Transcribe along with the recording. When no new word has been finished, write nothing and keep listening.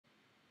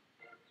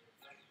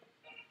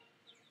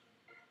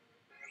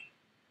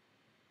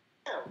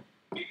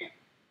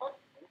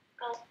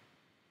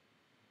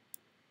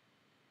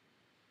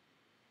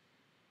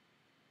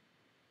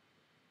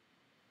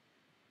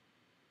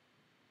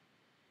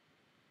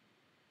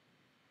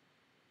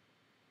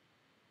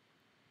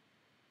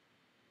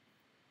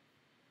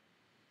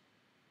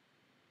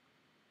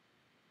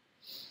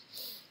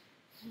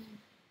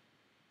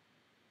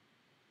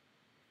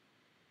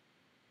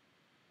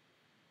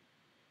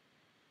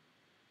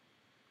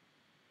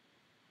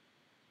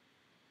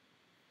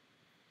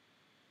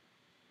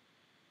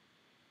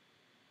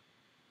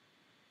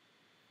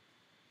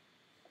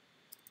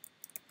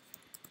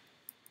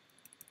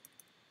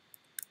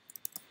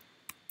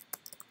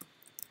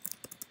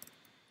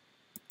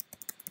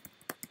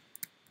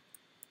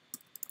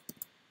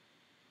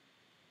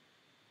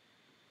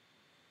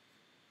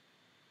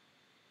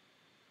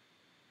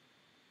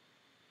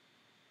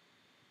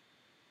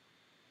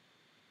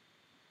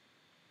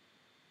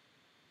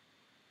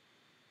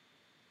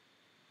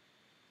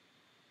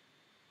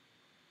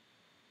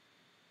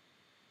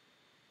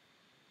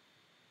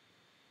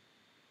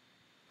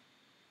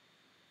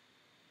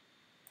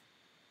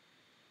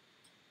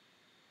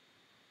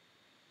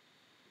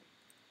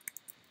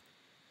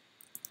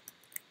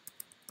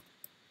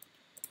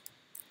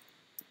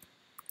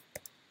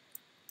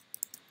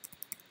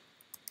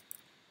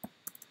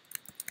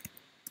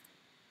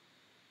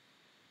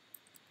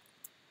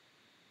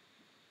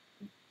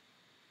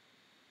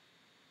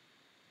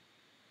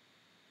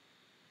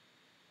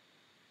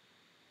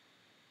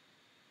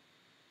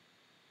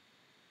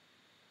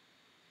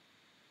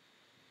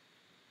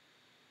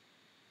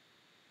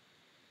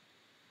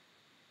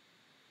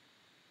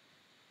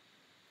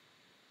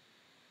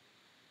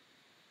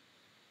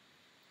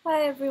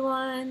Hi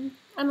everyone.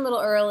 I'm a little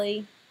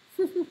early.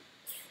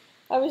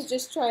 I was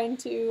just trying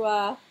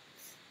to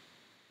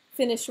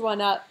finish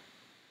one up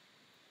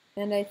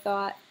and I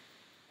thought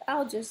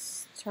I'll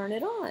just turn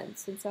it on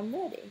since I'm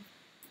ready.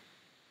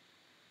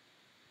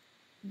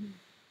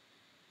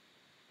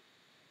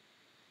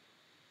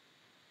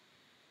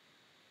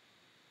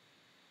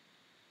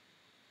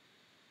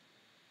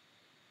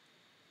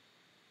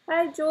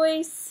 Hi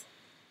Joyce.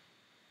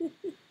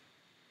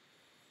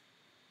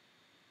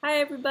 Hi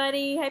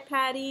everybody. Hi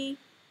Patty.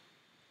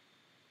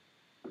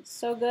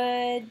 So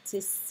good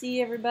to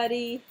see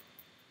everybody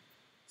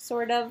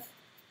sort of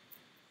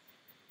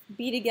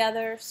be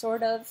together,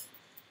 sort of.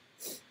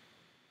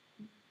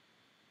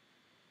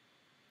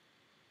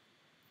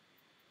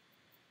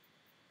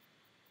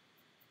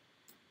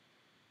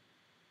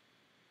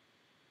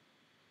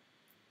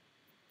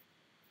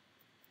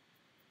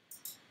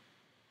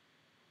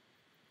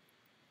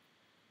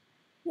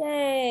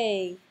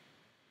 Yay!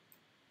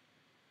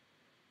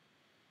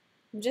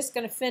 I'm just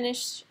going to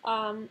finish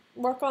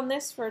work on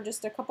this for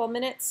just a couple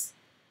minutes,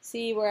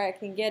 see where I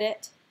can get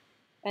it,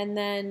 and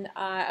then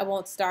I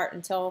won't start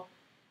until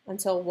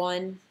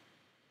 1,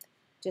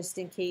 just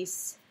in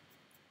case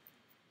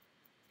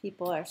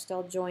people are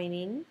still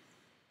joining.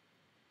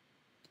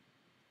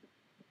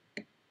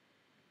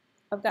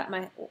 I've got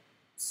my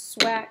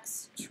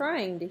wax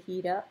trying to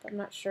heat up. I'm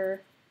not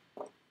sure.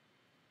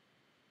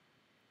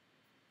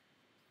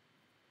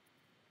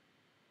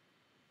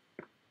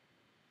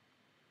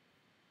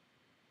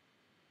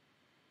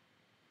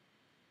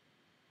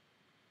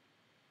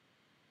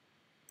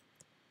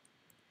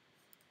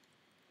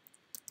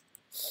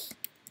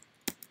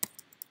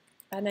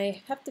 And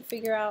I have to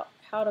figure out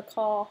how to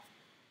call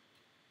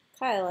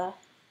Kyla.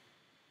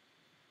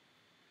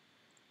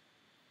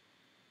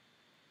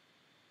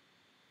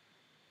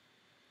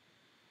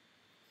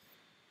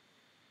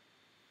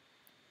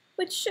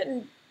 Which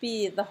shouldn't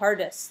be the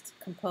hardest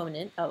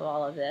component of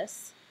all of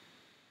this.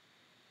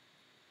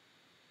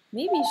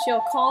 Maybe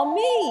she'll call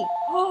me.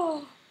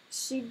 Oh,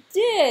 she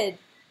did.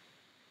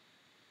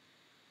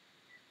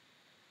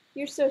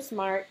 You're so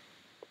smart.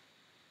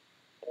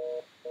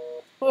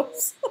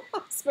 Oops,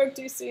 spoke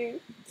too soon.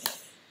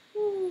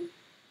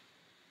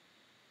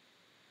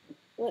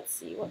 Let's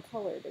see, what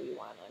color do we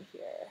want on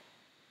here?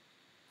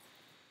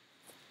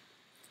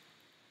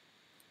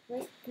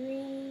 Bright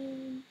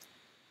green,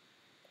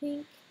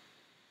 pink.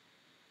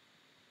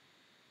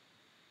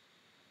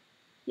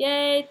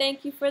 Yay,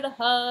 thank you for the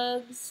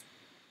hugs.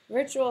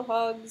 Virtual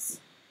hugs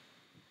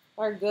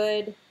are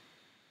good.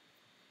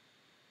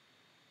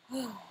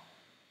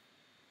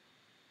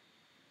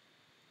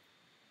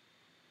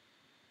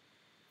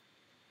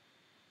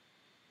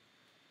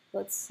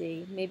 Let's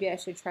see, maybe I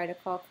should try to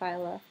call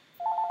Kyla.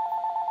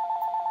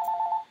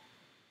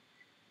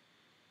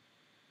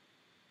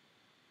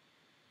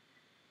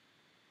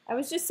 I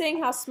was just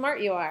saying how smart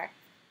you are.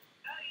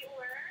 Oh, you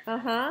were?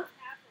 Uh-huh.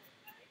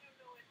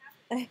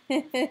 I don't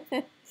know what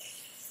happened.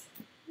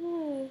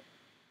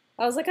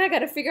 I was like, I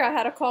gotta figure out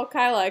how to call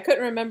Kyla. I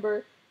couldn't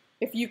remember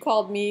if you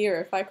called me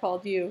or if I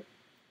called you.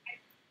 I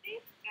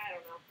think, I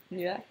don't know.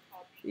 Yeah.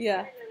 Yeah.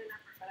 Yeah. I don't know the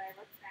number, but I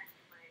looked back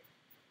at my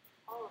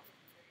call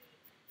history.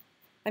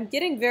 I'm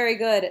getting very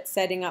good at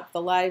setting up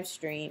the live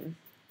stream.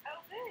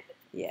 Oh, good.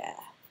 Yeah.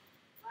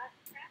 Lots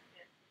of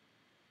practice.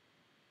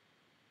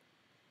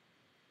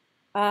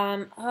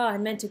 Oh, I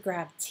meant to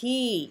grab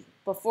tea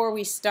before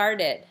we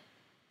started.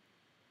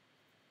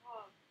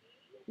 Oh,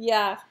 tea?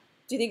 Yeah.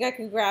 Do you think I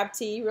can grab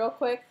tea real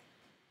quick?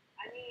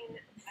 I mean,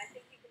 I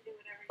think you can do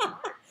whatever you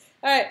want.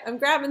 All right, I'm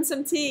grabbing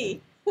some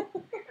tea. Make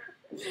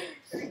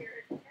sure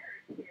you're prepared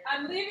here.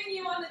 I'm leaving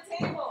you on the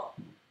table.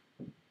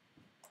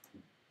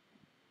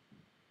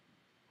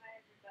 Hi,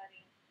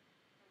 everybody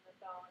from the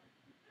phone.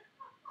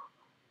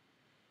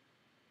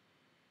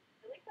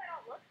 At least I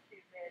don't look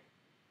stupid.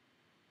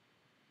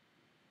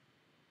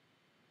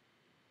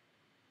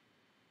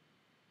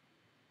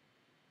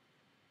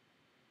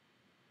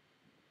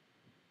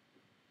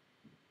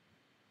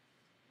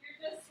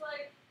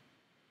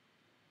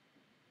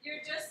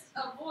 You're just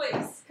a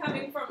voice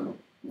coming from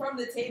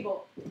the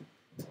table.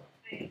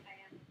 I am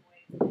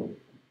a voice.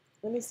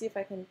 Let me see if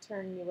I can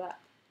turn you up.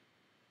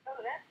 Oh,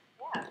 that's,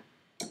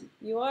 yeah.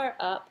 You are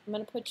up. I'm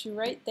going to put you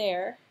right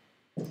there.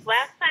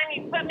 Last time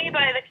you put me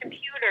by the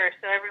computer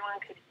so everyone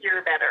could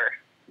hear better.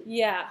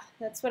 Yeah,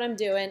 that's what I'm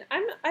doing.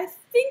 I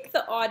think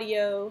the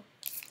audio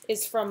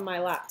is from my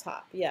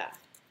laptop. Yeah.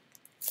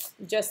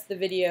 Just the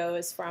video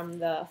is from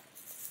the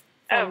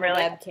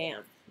Really?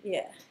 webcam.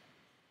 Yeah.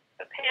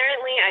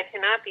 Apparently, I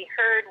cannot be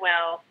heard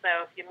well, so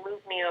if you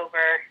move me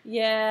over.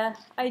 Yeah,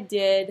 I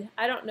did.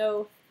 I don't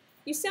know.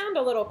 You sound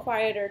a little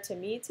quieter to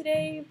me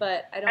today,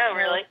 but I don't know. Oh,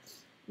 really?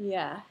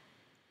 Yeah.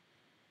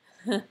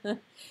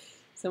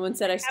 Someone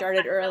said I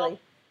started early.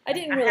 I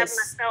didn't really. I have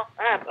myself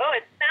up. Oh,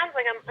 it sounds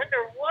like I'm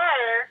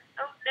underwater.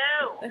 Oh,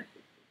 no.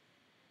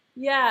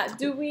 Yeah.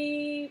 Do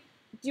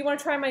you want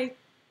to try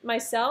my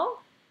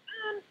cell?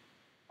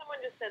 Someone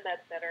just said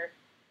that's better.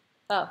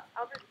 Oh.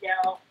 I'll just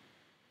yell.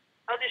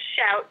 I'll just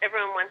shout.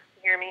 Everyone wants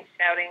to hear me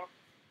shouting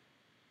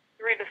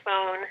through the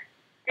phone.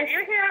 Did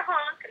you hear a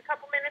honk a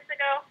couple minutes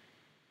ago?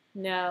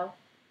 No.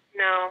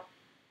 No.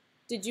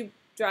 Did you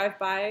drive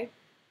by?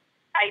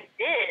 I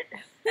did.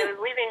 I was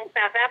leaving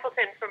South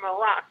Appleton from a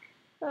walk,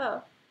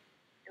 Oh.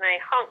 and I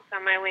honked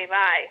on my way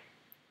by.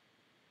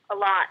 A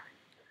lot.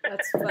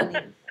 That's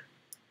funny.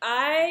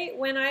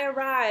 When I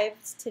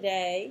arrived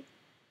today,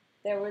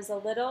 there was a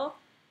little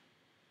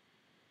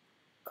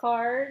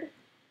card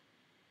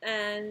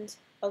and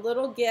a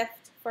little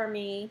gift for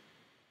me.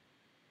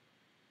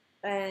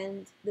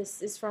 And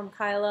this is from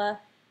Kyla,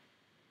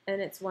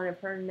 and it's one of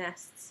her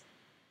nests.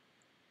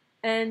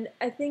 And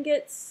I think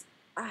it's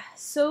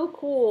so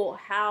cool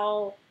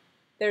how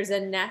there's a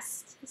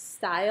nest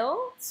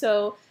style.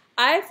 So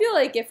I feel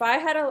like if I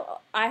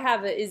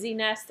have a Izzy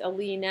nest, a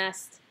Lee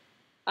nest,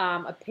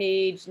 a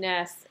Paige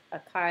nest, a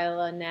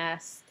Kyla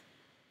nest.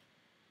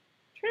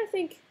 I'm trying to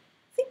think.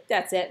 I think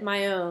that's it.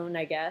 My own,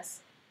 I guess.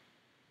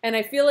 And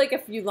I feel like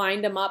if you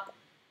lined them up,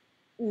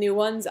 new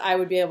ones, I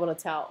would be able to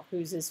tell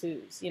whose is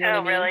whose. You know what I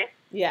mean? Really?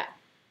 Yeah.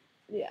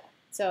 Yeah.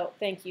 So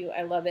thank you.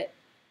 I love it.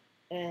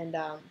 And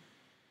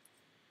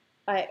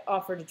I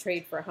offered to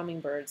trade for a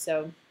hummingbird.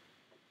 So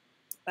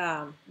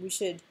we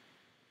should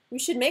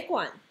make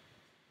one.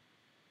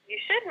 You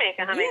should make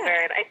a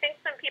hummingbird. Yeah. I think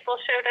some people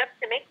showed up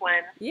to make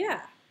one.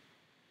 Yeah.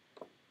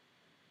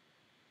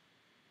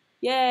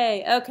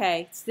 Yay.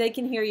 Okay. So they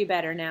can hear you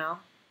better now.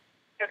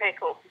 Okay,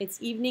 cool.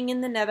 It's evening in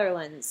the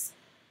Netherlands.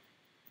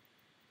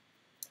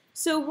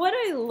 So what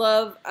I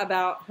love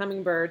about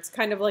hummingbirds,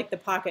 kind of like the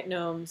pocket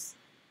gnomes,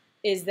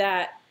 is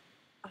that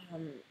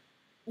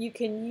you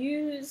can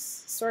use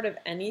sort of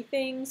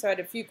anything. So I had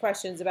a few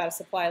questions about a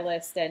supply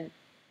list, and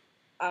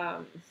I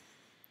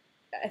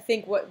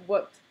think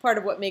what part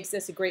of what makes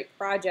this a great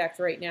project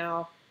right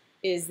now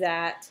is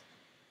that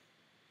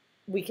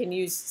we can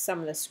use some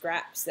of the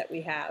scraps that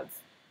we have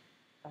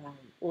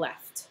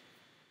left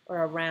or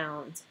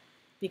around,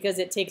 because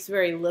it takes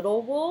very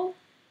little wool.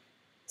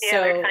 Yeah,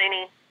 so, they're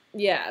tiny.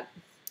 Yeah,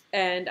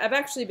 and I've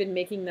actually been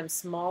making them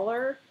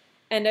smaller,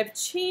 and I've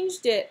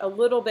changed it a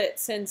little bit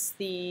since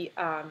the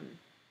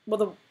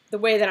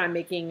way that I'm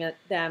making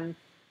them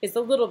is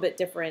a little bit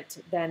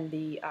different than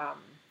the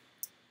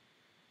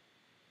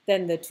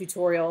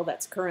tutorial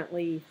that's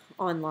currently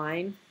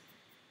online,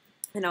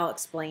 and I'll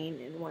explain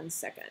in 1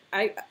 second.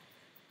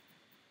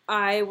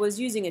 I was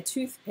using a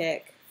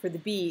toothpick for the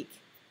beak,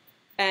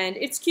 and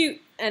it's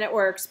cute and it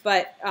works,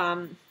 but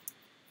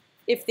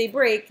if they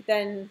break,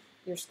 then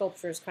your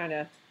sculpture is kind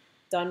of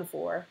done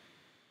for.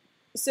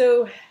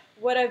 So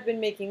what I've been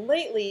making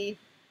lately,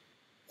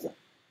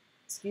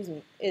 excuse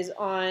me, is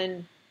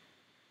on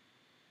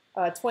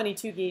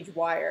 22 gauge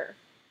wire,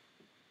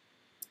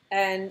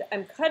 and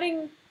I'm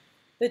cutting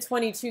the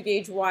 22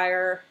 gauge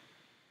wire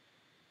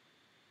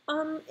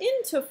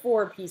into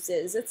 4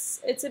 pieces.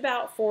 It's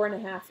about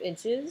 4.5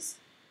 inches.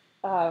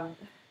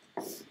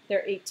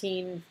 They're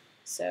 18,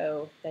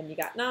 so then you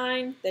got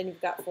 9, then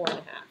you've got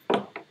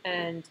 4.5,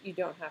 and you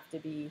don't have to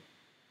be.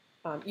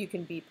 You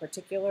can be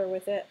particular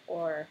with it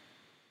or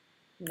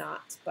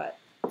not, but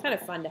kind of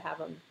fun to have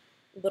them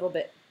a little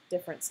bit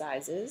different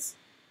sizes.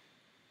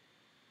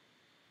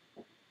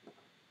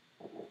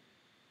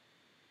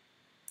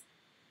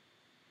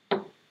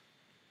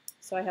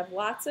 So I have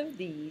lots of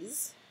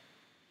these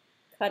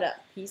cut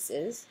up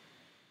pieces,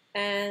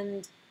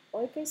 and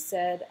like I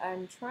said,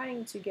 I'm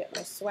trying to get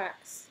my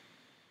swax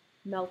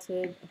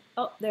melted.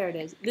 Oh, there it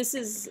is. This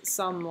is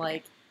some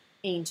like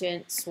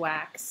ancient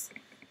swax.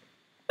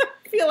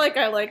 I feel like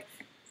I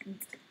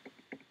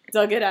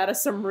dug it out of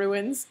some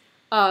ruins,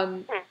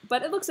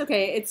 but it looks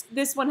okay.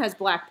 This one has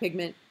black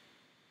pigment,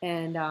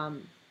 and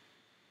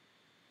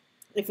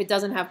if it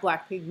doesn't have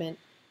black pigment,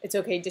 it's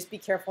okay. Just be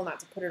careful not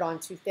to put it on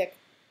too thick,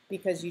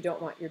 because you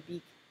don't want your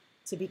beak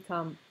to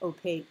become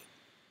opaque.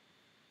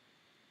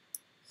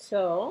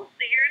 So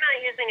you're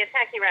not using a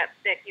tacky wrap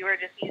stick, you are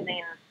just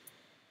using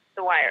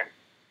the wire.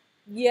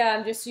 Yeah,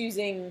 I'm just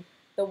using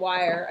the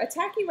wire. A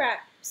tacky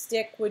wrap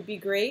stick would be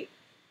great.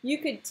 You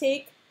could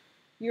take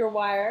your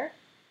wire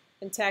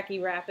and tacky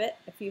wrap it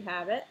if you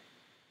have it.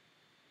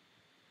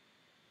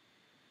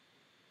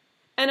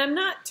 And I'm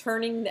not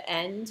turning the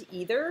end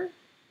either,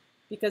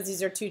 because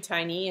these are too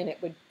tiny and it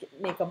would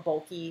make a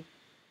bulky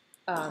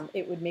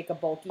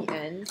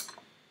end.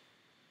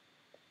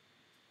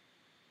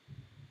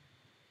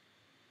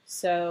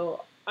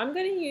 So I'm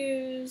going to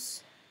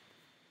use,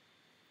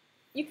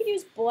 you can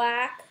use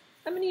black.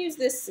 I'm going to use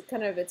this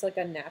kind of, it's like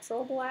a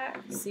natural black.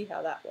 See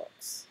how that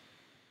looks.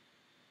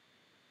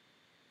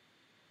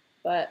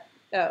 But,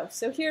 oh,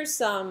 so here's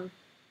some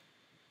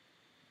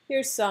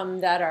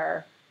that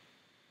are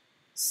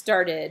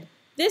started.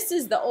 This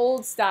is the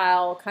old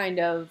style kind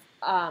of,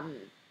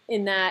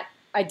 in that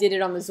I did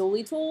it on the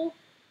Zuli tool.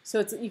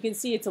 So you can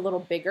see it's a little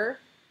bigger,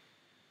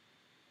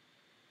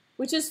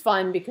 which is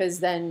fun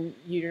because then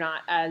you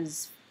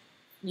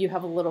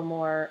have a little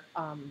more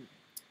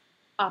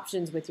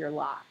options with your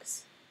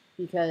locks,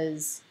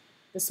 because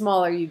the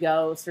smaller you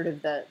go, sort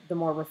of the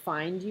more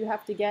refined you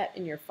have to get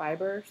in your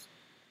fibers.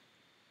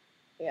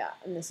 Yeah,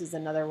 and this is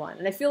another one.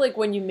 And I feel like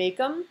when you make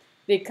them,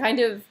 they kind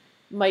of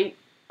might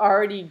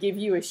already give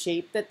you a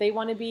shape that they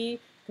want to be,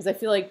 because I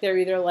feel like they're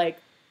either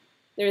like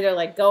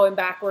going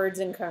backwards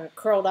and kind of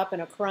curled up in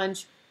a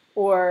crunch,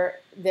 or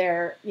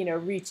they're, you know,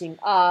 reaching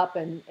up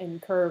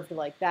and curved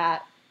like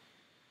that.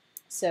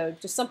 So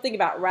just something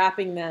about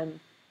wrapping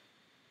them,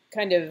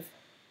 kind of,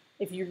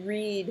 if you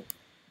read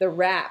the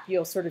wrap,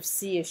 you'll sort of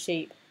see a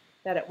shape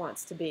that it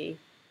wants to be.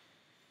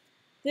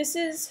 This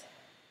is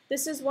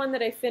one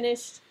that I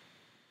finished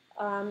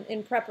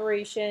in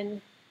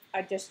preparation.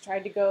 I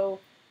tried to go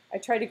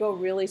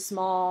really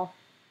small,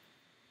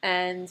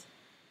 and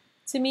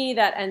to me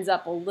that ends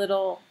up a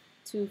little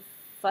too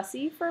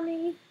fussy for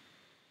me.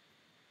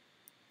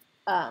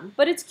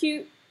 But it's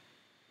cute.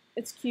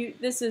 It's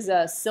cute. This is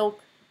a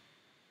silk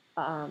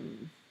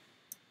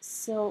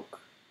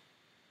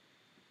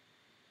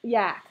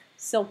yak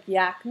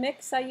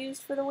mix I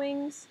used for the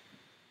wings.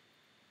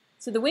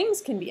 So the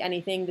wings can be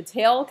anything. The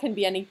tail can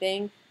be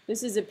anything.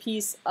 This is a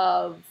piece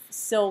of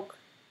silk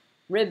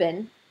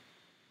ribbon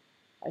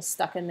I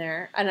stuck in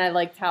there, and I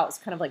liked how it's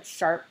kind of like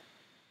sharp,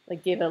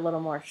 like gave it a little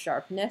more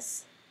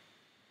sharpness.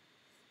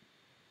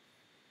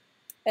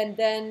 And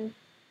then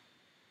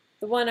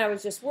the one I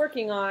was just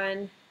working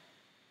on,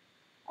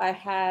 I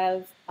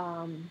have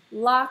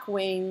lock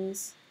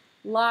wings,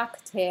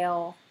 lock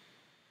tail,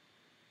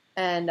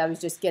 and I was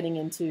just getting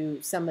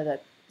into some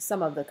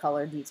of the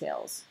color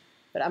details.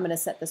 But I'm going to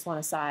set this one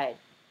aside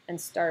and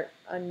start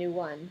a new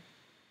one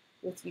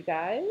with you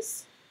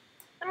guys.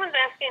 Someone's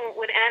asking,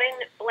 would adding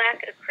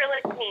black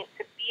acrylic paint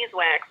to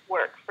beeswax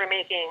work for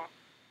making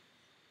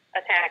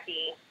a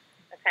tacky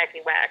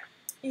wax?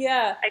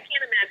 Yeah. I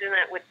can't imagine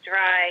that would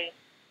dry.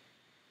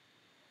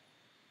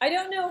 I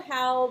don't know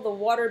how the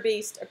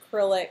water-based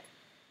acrylic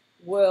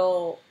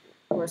will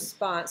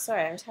respond.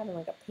 Sorry, I'm just having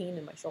like a pain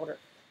in my shoulder.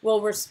 Will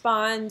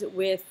respond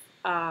with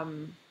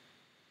the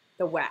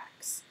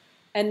wax.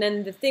 And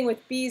then the thing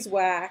with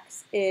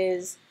beeswax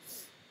is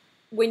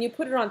when you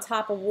put it on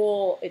top of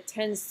wool, it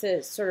tends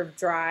to sort of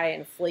dry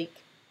and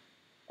flake.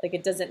 Like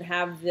it doesn't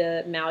have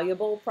the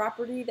malleable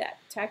property that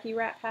tacky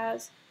wrap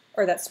has,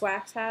 or that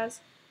swax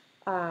has.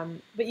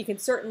 But you can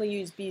certainly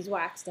use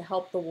beeswax to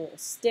help the wool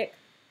stick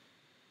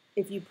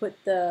if you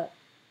put the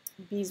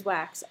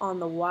beeswax on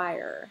the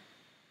wire.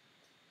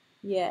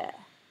 Yeah.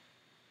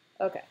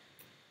 Okay.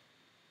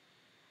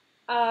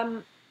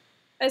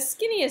 As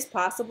skinny as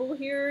possible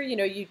here, you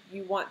know, you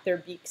want their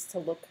beaks to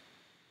look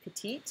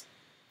petite.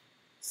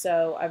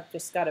 So I've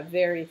just got a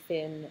very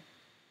thin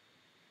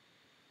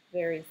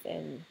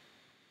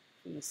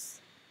piece.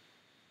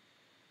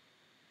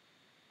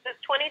 Does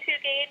 22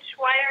 gauge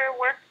wire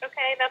work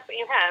okay? That's what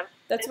you have.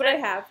 That's what I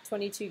have,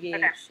 22 gauge,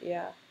 okay.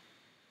 Yeah.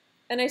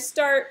 And I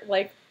start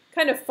like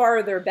kind of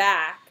farther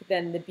back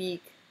than the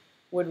beak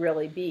would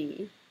really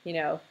be, you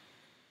know.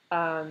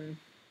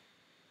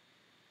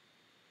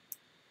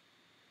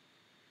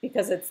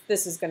 Because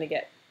this is going to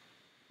get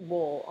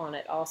wool on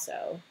it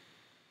also.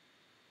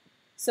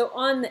 So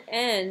on the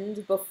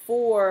end,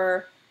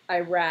 before I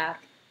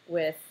wrap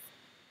with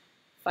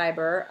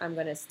fiber, I'm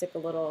going to stick a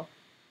little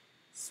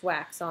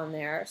swax on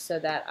there so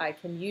that I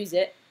can use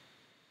it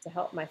to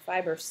help my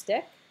fiber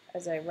stick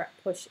as I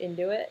push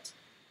into it.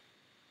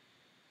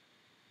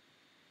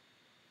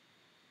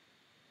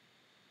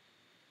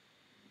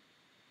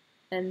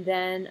 And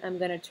then I'm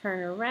going to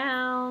turn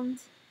around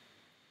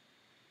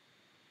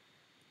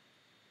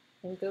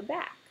and go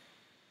back.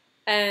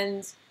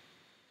 And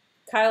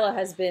Kyla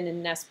has been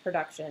in nest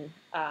production.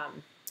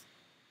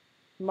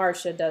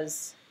 Marcia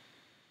does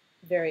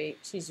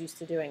she's used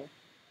to doing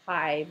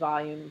high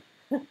volume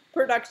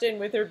production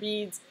with her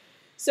beads.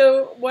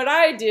 So what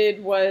I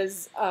did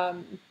was,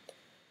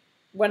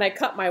 when I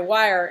cut my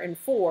wire in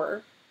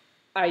 4,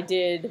 I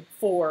did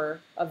 4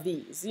 of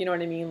these. You know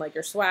what I mean? Like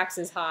your swax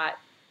is hot,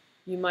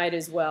 you might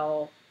as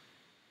well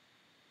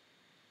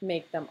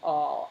make them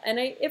all. And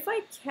if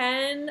I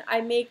can,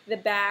 I make the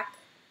back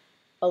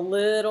a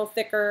little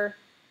thicker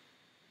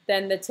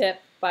than the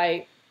tip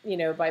by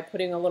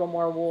putting a little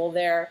more wool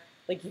there.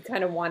 Like you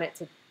kind of want it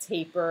to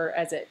taper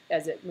as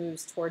it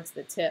moves towards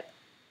the tip.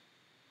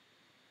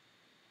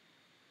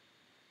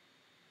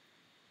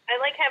 I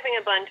like having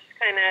a bunch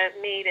kind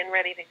of made and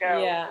ready to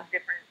go. Yeah.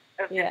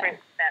 Of different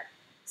steps.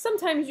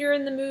 Sometimes you're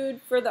in the mood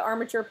for the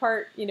armature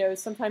part, you know,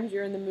 sometimes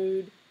you're in the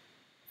mood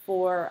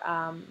for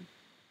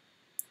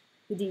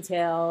the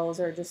details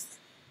or just...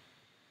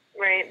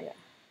 Right. Yeah.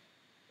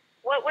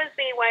 What was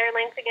the wire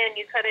length again?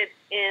 You cut it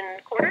in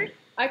quarters?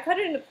 I cut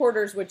it into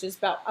quarters, which is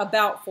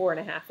about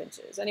 4.5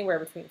 inches, anywhere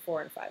between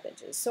 4 and 5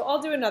 inches. So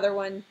I'll do another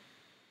one,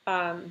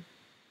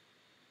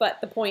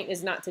 but the point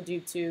is not to do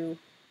 2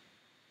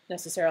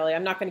 necessarily.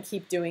 I'm not going to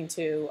keep doing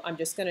 2. I'm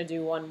just going to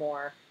do one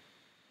more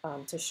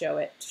to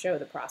show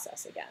the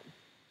process again.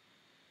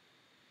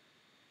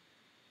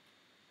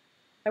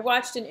 I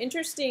watched an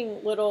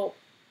interesting little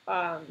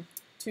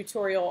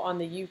tutorial on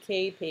the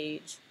UK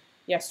page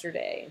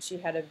yesterday, and she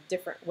had a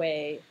different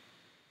way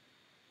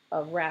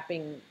of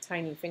wrapping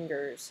tiny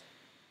fingers.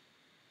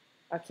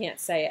 I can't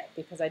say it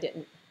because I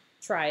didn't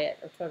try it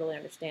or totally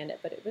understand it,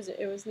 but it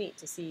was neat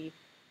to see.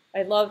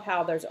 I love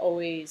how there's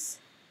always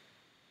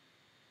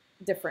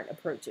different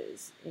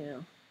approaches, you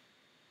know.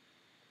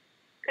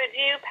 Could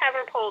you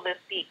paver pull this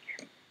beak?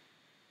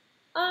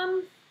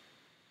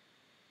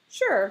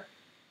 Sure.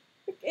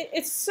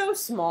 It's so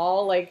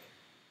small. Like,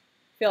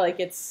 I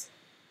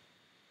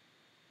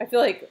feel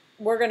like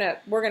we're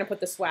gonna put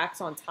the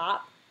swax on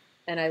top,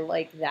 and I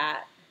like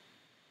that.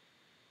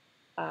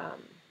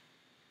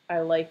 I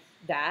like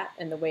that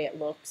and the way it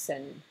looks,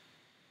 and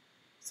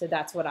so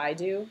that's what I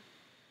do.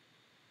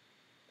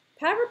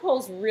 Paver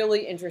pull's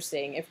really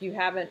interesting. If you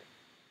haven't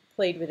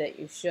played with it,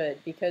 you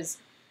should, because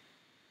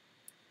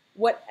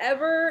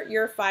whatever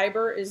your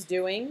fiber is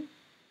doing,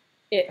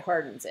 it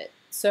hardens it.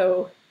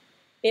 So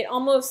it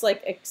almost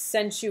like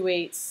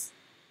accentuates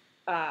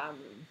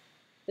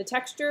the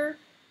texture,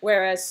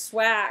 whereas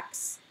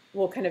swax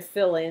will kind of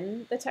fill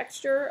in the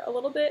texture a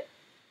little bit.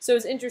 So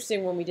it's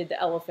interesting when we did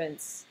the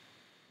elephants,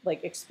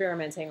 like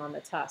experimenting on the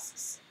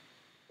tusks.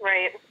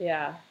 Right.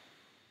 Yeah.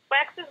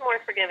 Wax is more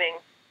forgiving.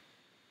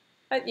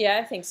 Yeah,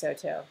 I think so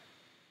too.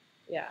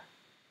 Yeah.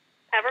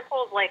 Paver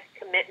pull is like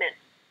commitment.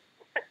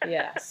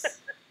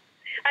 Yes.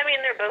 I mean,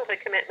 they're both a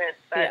commitment,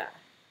 but Yeah.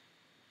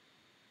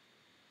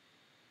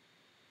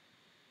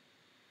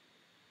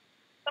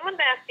 someone's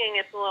asking,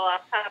 it's a little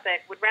off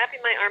topic, would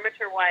wrapping my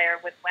armature wire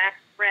with wax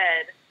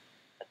thread,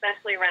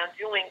 especially around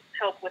joints,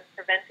 help with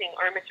preventing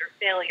armature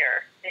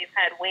failure? They've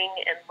had wing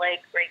and leg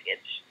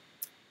breakage.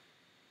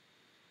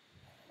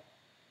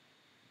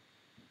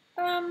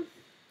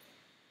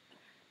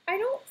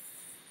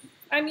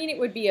 I mean, it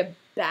would be a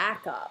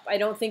backup. I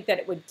don't think that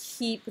it would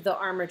keep the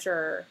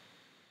armature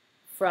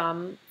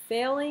from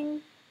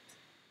failing,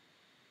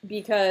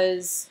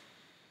 because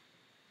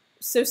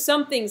so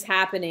something's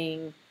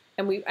happening,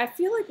 and I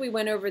feel like we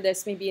went over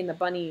this maybe in the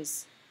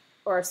bunnies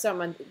or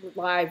someone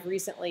live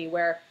recently,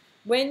 where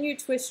when you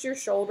twist your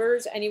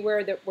shoulders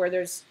anywhere where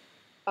there's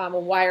a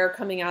wire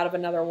coming out of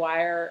another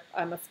wire,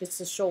 if it's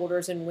the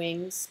shoulders and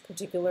wings,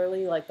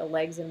 particularly like the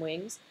legs and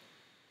wings,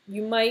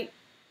 you might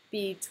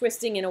be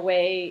twisting in a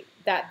way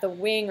that the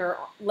wing or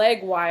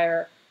leg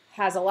wire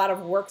has a lot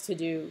of work to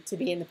do to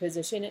be in the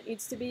position it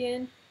needs to be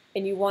in,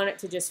 and you want it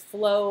to just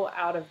flow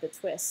out of the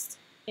twist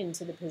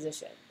into the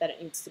position that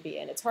it needs to be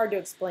in. It's hard to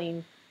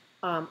explain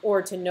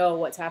or to know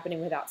what's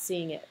happening without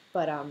seeing it,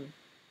 but and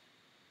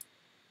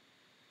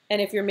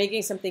if you're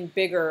making something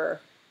bigger,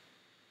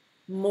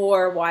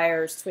 more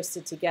wires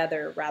twisted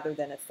together rather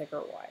than a thicker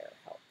wire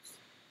helps.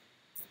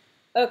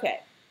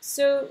 Okay.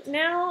 So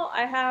now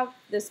I have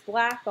this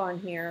black on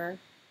here.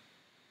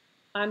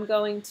 I'm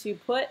going to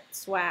put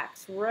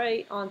swax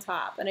right on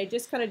top, and I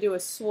just kind of do a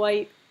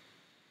swipe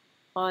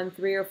on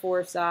 3 or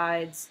 4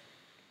 sides.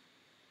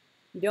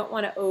 You don't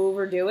want to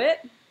overdo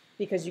it,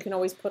 because you can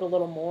always put a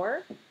little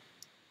more.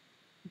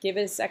 Give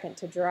it a second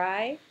to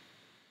dry,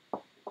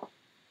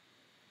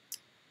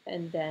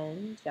 and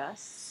then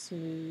just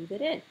smooth it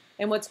in.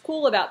 And what's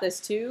cool about this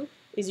too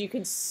is you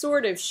can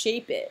sort of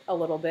shape it a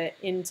little bit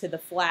into the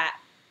flat.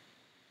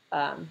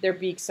 Their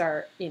beaks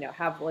are,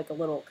 have like a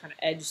little kind of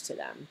edge to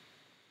them.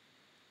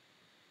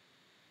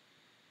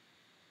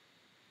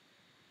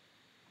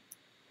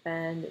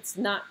 And it's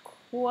not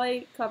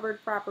quite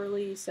covered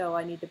properly, so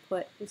I need to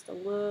put just a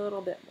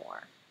little bit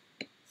more,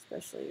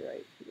 especially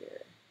right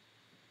here.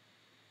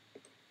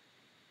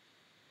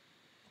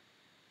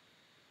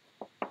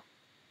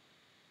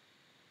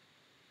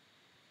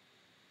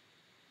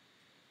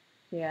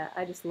 Yeah,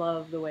 I just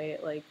love the way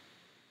it like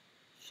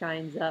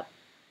shines up.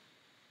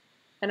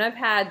 And I've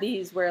had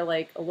these where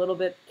like a little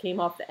bit came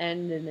off the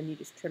end, and then you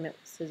just trim it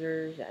with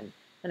scissors, and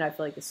I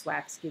feel like the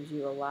swax gives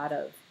you a lot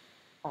of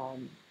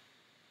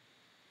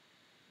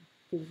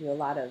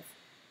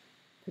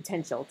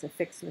potential to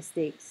fix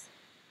mistakes.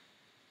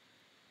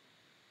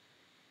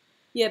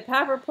 Yeah,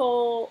 paver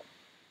pull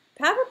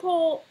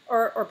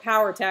or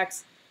Power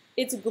Tex,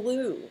 it's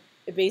glue,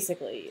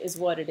 basically, is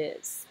what it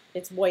is.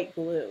 It's white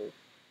glue.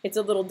 It's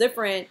a little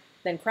different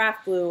than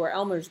craft glue or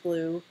Elmer's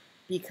glue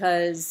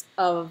because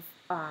of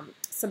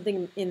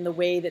something in the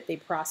way that they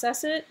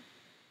process it.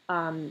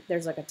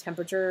 There's like a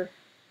temperature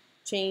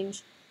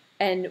change.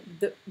 And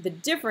the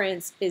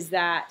difference is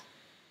that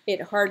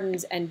it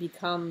hardens and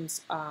becomes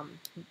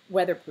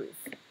weatherproof.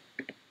 It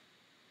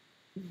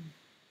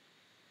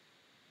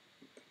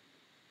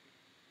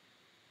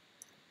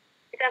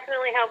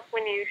definitely helps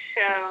when you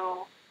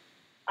show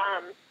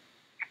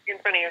in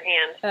front of your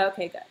hand.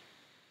 Okay, good.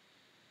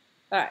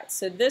 All right,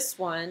 so this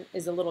one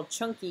is a little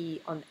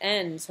chunky on the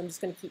end, so I'm just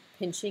going to keep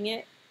pinching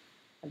it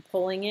and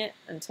pulling it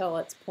until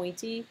it's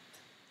pointy.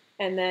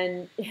 And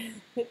then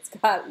it's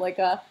got like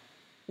a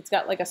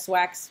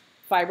swax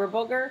fiber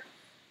booger,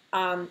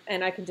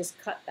 and I can just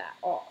cut that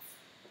off.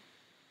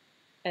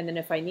 And then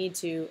if I need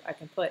to, I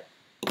can put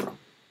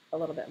a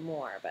little bit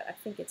more, but I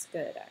think it's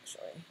good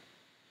actually.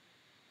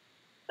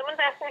 Someone's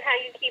asking how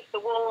you keep the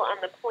wool on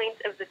the point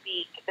of the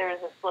beak. There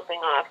is a slipping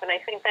off, and I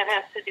think that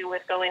has to do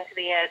with going to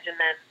the edge and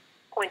then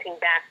pointing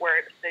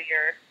backward, so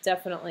you're...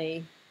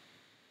 Definitely.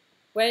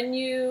 When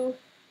you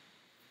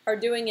are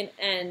doing an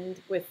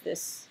end with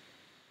this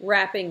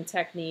wrapping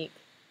technique,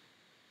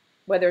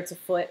 whether it's a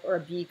foot or a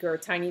beak or a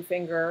tiny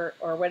finger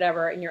or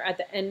whatever, and you're at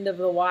the end of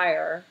the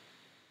wire.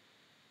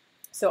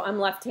 So I'm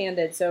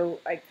left-handed, so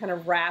I kind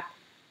of wrap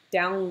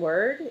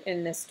downward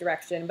in this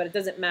direction, but it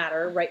doesn't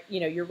matter, right?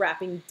 You know, you're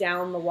wrapping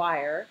down the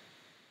wire.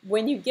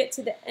 When you get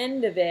to the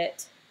end of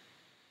it,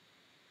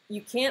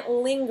 you can't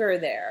linger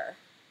there.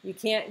 You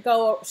can't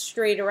go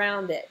straight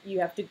around it.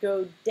 You have to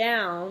go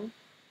down,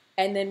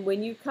 and then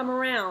when you come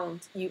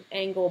around, you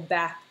angle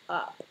back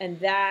up, and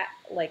that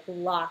like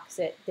locks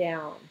it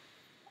down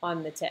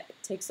on the tip. It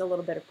takes a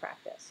little bit of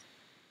practice.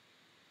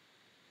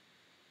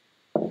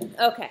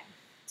 Okay,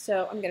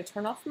 so I'm going to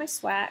turn off my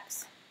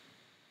swax,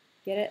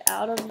 get it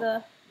out of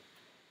the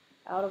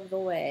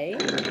way.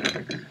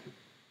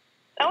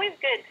 It's always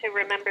good to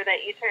remember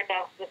that you turned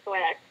off the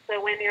swax,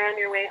 so when you're on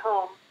your way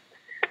home,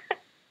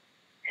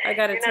 I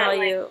got to tell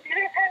you, did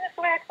I turn the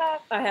swax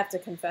off? I have to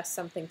confess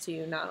something to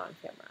you, not on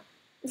camera.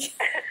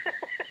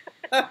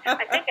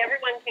 I think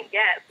everyone can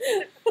guess.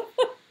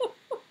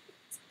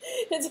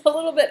 It's a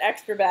little bit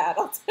extra bad.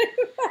 I'll tell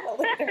you that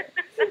later.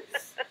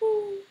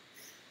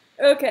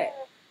 Okay,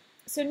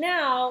 so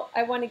now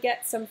I want to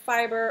get some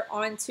fiber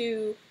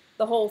onto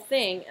the whole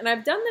thing, and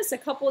I've done this a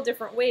couple of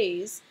different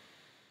ways.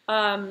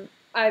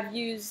 I've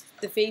used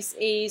the Face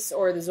Ace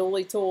or the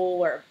Zoli tool,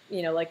 or,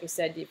 you know, like I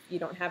said, if you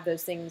don't have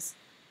those things,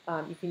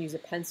 you can use a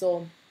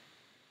pencil,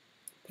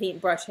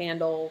 paintbrush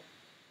handle,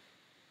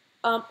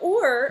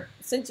 or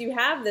since you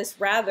have this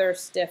rather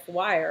stiff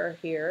wire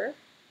here,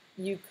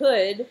 you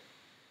could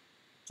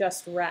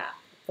just wrap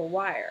the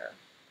wire.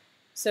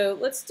 So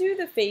let's do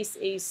the Face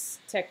Ace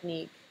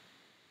technique.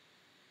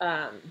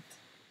 So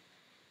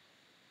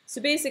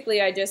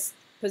basically I just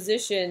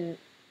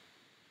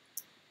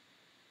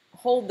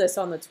hold this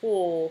on the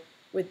tool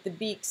with the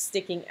beak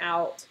sticking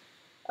out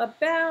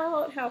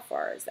about, how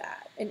far is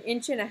that? 1.5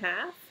 inches?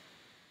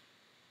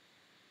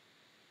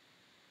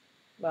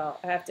 Well,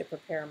 I have to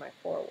prepare my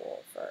core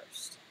wool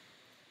first.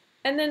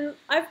 And then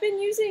I've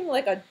been using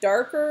like a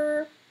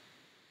darker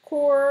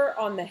core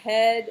on the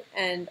head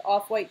and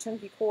off-white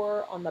chunky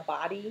core on the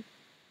body.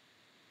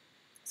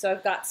 So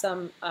I've got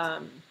some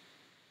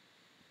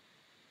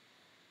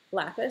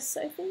lapis,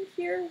 I think,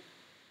 here.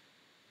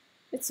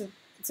 It's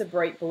a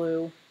bright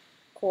blue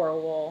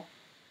coral wool.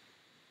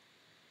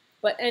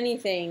 But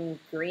anything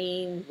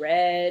green,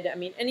 red, I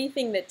mean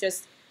anything that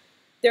just,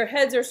 their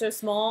heads are so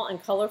small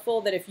and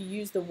colorful that if you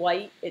use the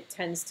white, it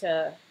tends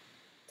to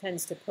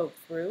poke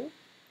through.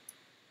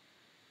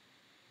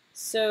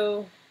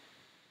 So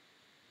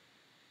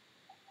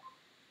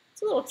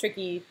it's a little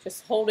tricky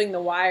just holding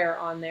the wire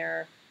on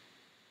there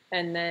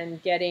and then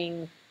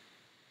getting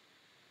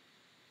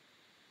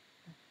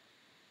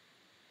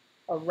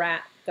a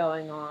wrap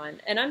going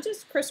on. And I'm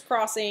just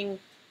crisscrossing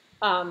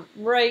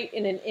right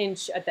in 1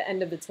 inch at the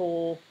end of the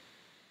tool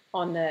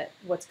on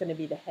what's going to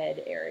be the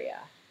head area.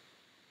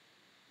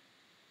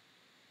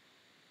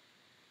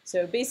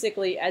 So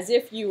basically as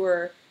if you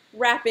were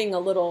wrapping a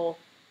little,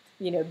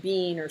 you know,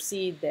 bean or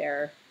seed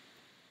there.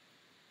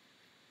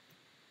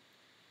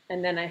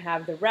 And then I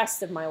have the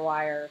rest of my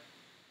wire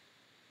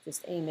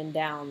just aiming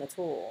down the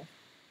tool.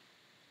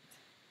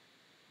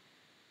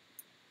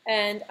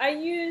 And I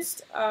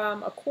used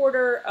a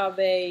quarter of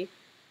a,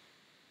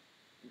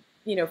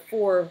 you know,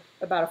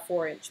 about a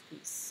 4-inch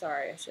piece.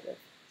 Sorry, I should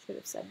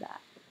have said that.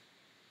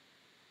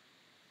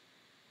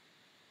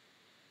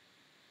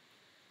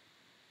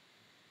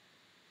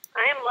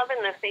 I am loving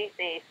the Face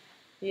Ace.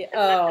 Yeah.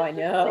 Oh, I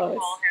know.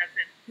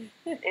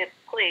 Has its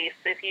place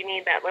if you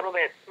need that little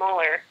bit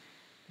smaller.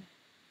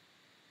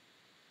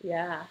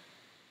 Yeah.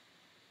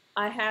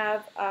 I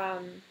have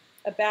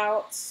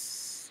about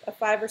a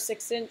 5 or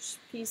 6 inch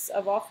piece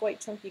of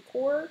off-white chunky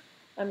core.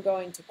 I'm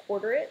going to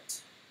quarter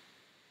it.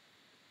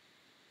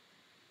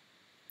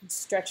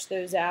 Stretch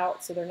those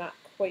out so they're not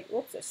quite,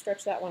 whoops, I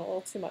stretched that one a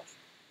little too much.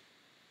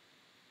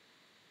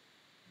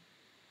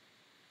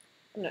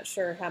 I'm not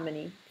sure how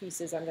many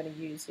pieces I'm going to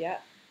use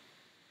yet.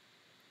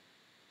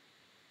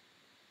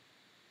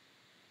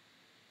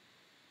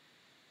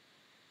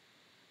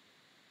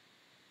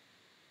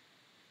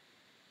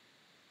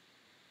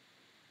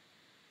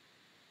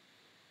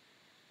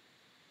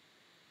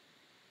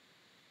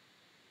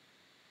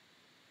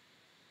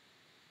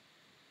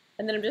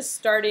 And then I'm just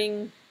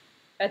starting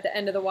at the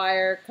end of the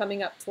wire,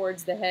 coming up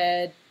towards the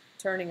head,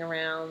 turning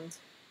around.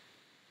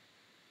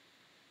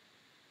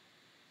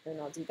 And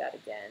I'll do that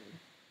again.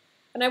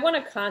 And I want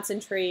to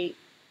concentrate,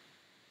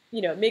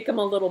 you know, make them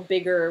a little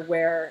bigger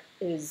where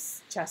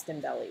his chest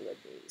and belly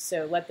would be.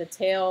 So let the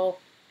tail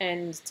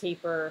end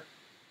taper,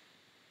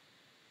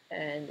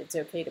 and it's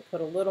okay to put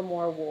a little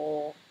more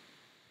wool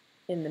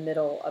in the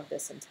middle of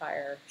this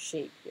entire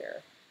shape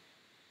here.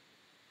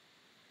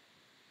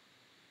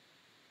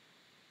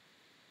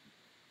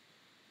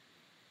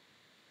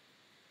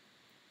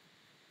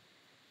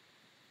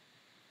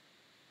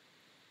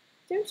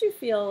 Don't you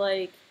feel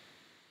like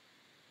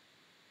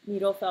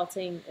needle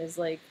felting is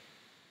like,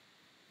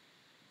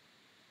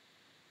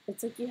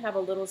 it's like you have a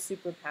little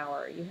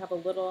superpower. You have a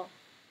little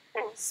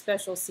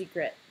special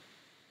secret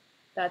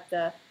that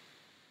the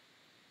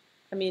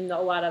I mean,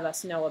 a lot of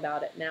us know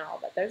about it now,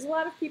 but there's a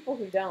lot of people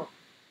who don't.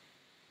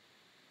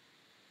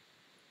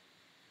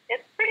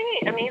 It's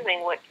pretty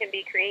amazing what can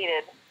be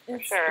created, for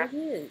sure. It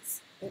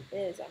is. It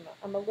is.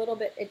 I'm a little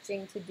bit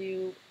itching to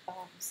do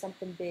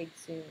something big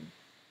soon.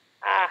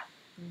 Ah.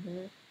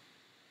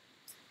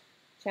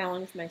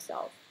 Challenge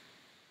myself.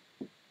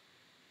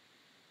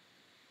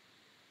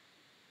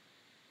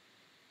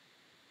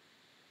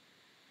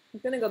 I'm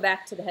going to go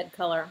back to the head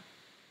color.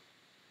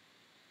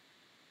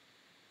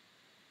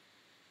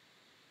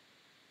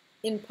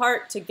 In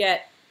part to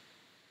get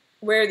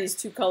where these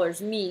two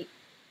colors meet,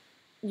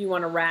 you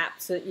want to wrap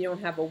so that you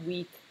don't have a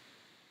weak,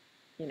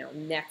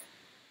 neck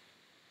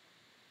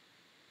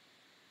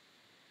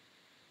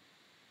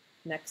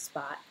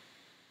spot.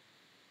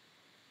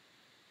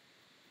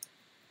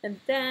 And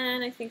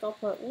then I think I'll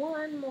put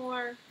one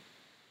more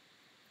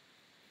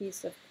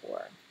piece of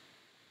core.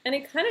 And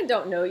I kind of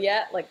don't know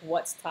yet, like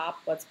what's top,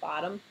 what's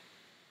bottom.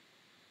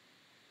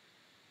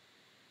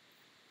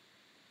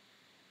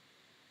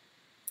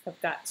 I've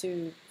got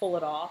to pull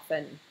it off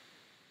and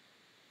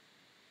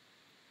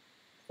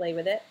play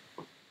with it.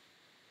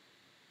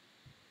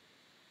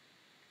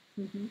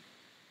 You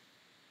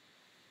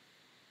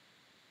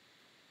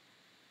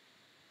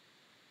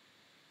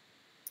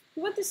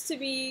want this to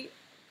be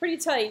pretty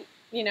tight,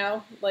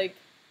 like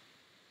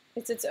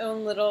it's its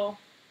own little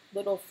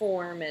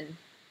form, and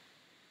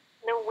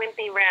no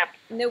wimpy wraps.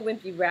 No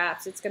wimpy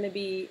wraps. It's gonna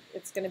be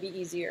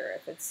easier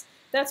if it's.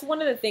 That's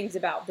one of the things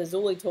about the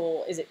Zuli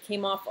tool is it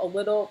came off a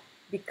little,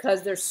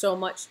 because there's so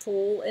much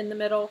tool in the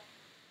middle.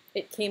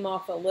 It came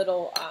off a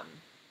little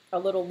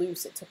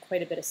loose. It took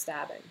quite a bit of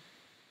stabbing.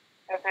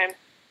 Okay.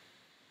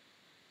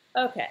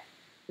 Okay.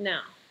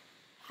 Now,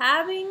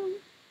 having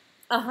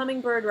a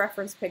hummingbird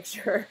reference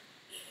picture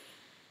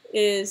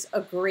is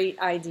a great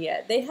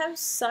idea. They have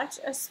such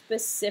a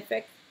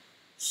specific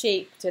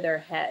shape to their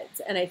heads,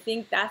 and I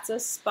think that's a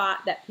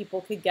spot that people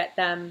could get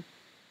them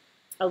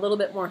a little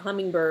bit more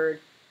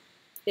hummingbird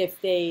if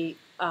they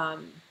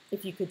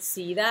if you could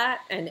see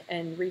that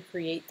and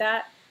recreate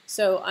that.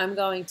 So I'm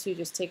going to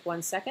just take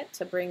 1 second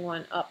to bring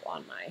one up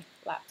on my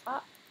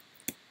laptop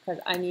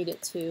because I need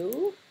it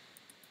to.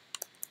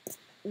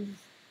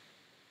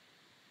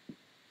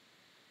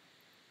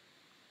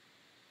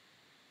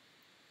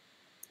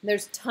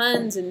 There's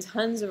tons and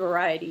tons of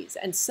varieties,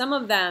 and some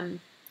of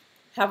them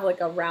have like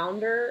a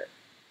rounder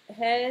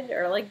head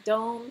or like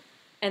dome,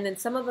 and then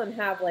some of them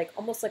have like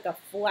almost like a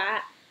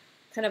flat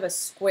kind of a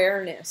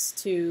squareness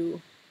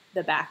to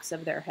the backs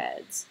of their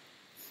heads.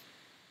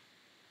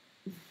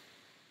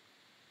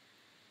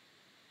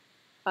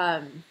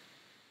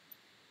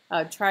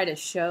 I'll try to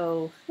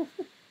show,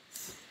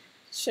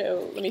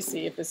 let me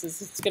see if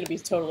it's going to be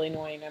totally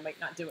annoying. I might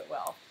not do it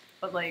well,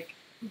 but like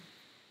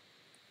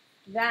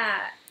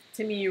that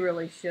to me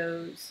really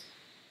shows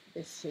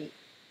the shape.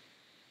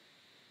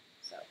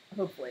 So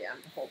hopefully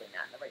I'm holding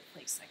that in the right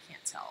place. I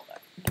can't tell,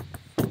 but.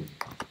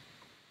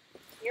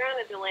 You're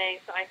on a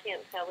delay, so I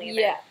can't tell either.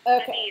 Yeah,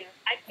 okay. I mean,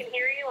 I can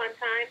hear you on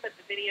time, but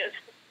the video's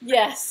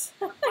yes.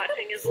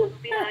 watching is a little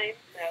behind,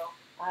 so.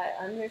 I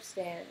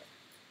understand.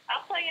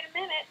 I'll tell you in a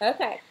minute.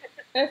 Okay,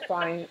 it's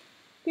fine.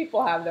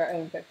 People have their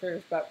own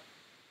pictures, but.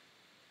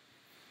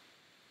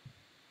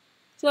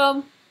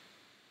 So,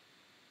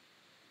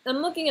 I'm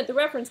looking at the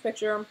reference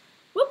picture.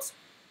 Whoops.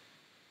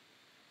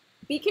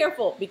 Be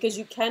careful, because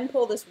you can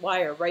pull this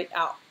wire right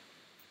out.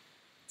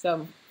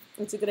 So,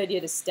 it's a good idea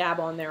to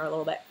stab on there a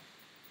little bit.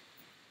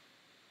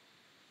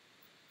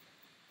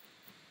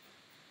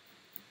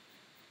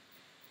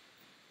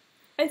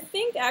 I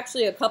think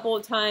actually a couple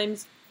of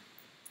times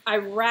I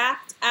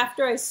wrapped,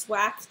 after I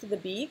swacked the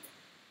beak,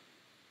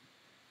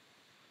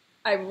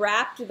 I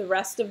wrapped the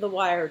rest of the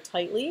wire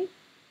tightly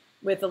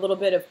with a little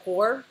bit of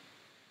core.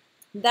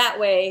 That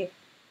way,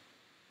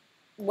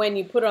 when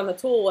you put it on the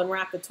tool and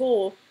wrap the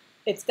tool,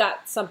 it's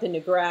got something to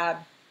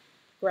grab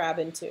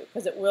into,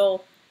 because it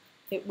will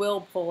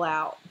pull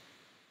out.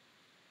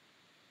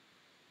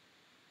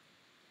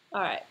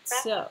 All right,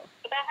 so.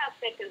 About how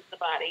thick is the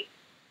body?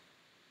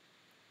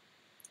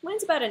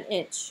 Mine's about 1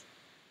 inch.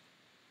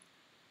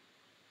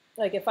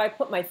 Like if I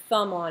put my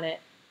thumb on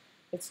it,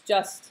 it's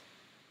just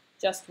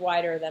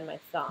wider than my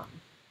thumb.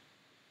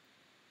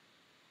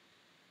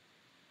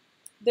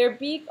 Their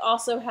beak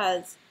also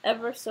has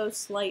ever so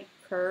slight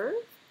curve.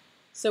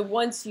 So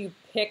once you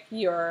pick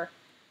your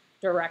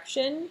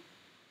direction,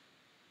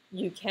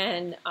 you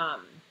can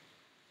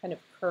kind of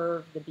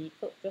curve the beak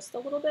just a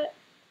little bit.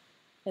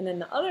 And then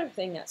the other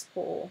thing that's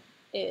cool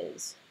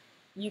is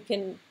you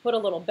can put a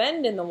little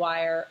bend in the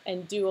wire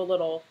and do a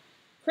little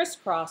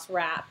crisscross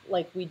wrap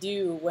like we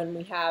do when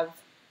we have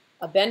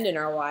a bend in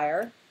our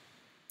wire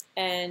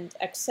and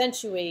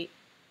accentuate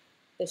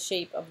the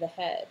shape of the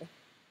head.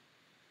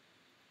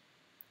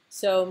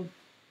 So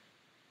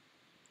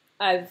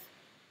I've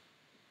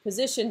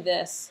positioned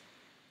this,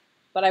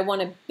 but I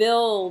want to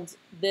build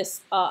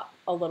this up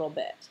a little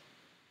bit.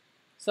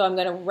 So I'm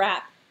going to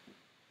wrap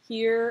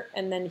here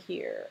and then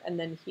here and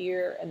then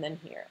here and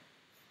then here.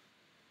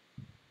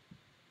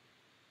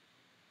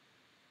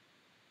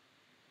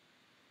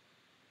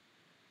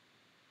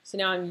 So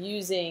now I'm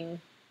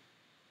using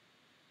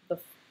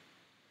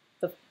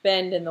the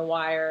bend in the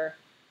wire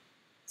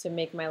to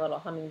make my little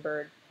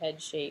hummingbird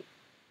head shape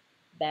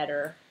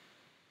better.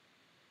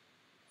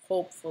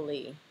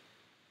 Hopefully.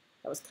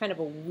 That was kind of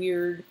a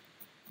weird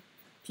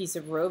piece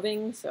of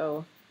roving,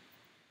 so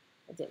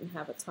I didn't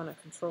have a ton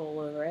of control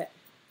over it.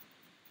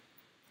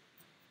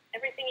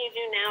 Everything you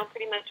do now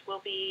pretty much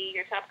will be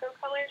your top coat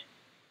colors?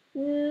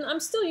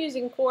 I'm still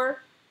using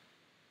core.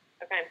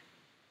 Okay.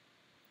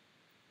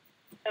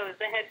 So is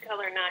the head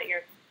color not your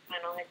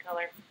final head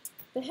color?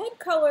 The head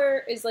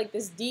color is like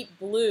this deep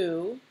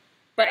blue,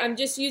 but I'm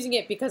just using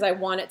it because I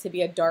want it to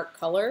be a dark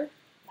color.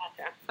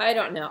 Gotcha. I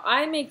don't know.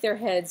 I make their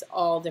heads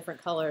all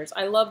different colors.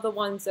 I love the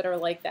ones that are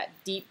like that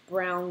deep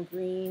brown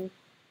green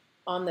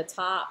on the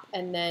top,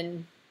 and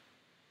then,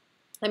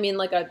 I mean,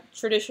 like a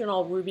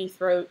traditional ruby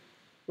throat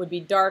would be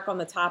dark on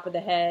the top of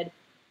the head,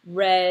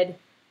 red,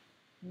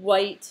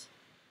 white,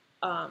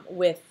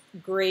 with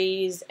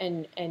grays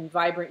and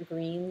vibrant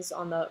greens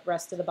on the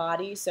rest of the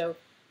body. So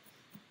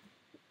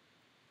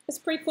it's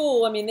pretty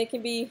cool. I mean, they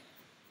can be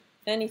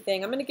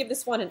anything. I'm going to give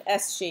this one an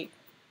S shape.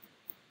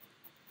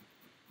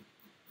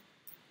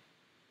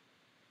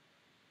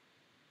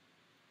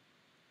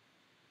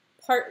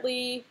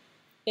 Partly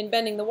in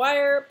bending the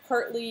wire,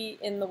 partly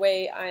in the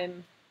way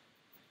I'm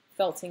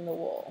felting the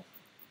wool.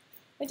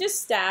 I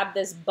just stabbed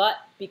this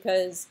butt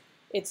because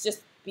it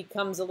just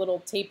becomes a little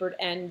tapered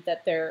end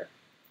that their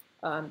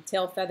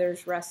tail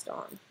feathers rest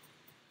on.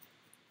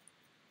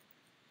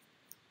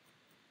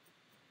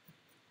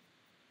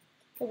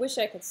 I wish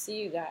I could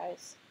see you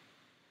guys.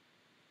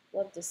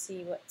 Love to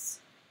see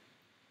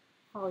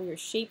how your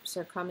shapes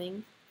are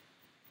coming.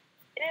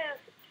 It is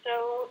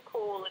so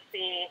cool to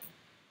see.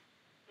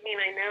 I mean,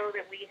 I know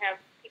that we have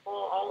people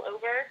all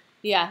over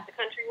the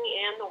country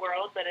and the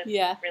world, but it's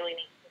really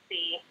neat to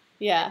see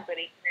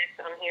everybody connect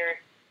on here.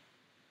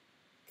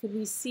 Could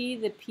we see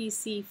the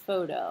PC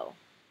photo?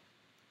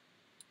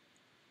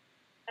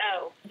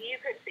 Oh, you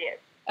could see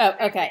it. Oh,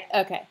 okay,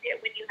 okay. Yeah,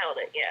 when you held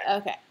it, yeah.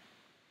 Okay.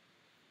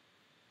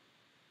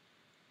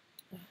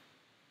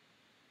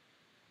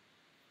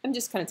 I'm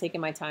just kind of taking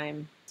my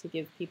time to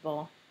give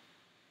people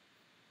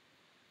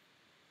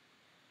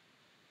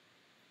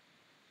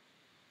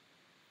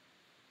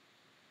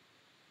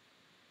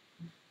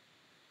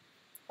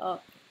I'm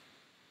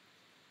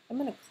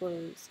going to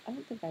close. I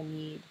don't think I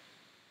need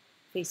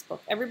Facebook.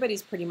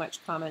 Everybody's pretty much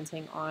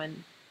commenting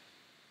on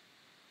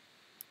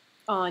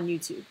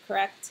YouTube,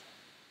 correct?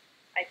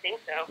 I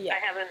think so. Yeah. I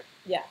haven't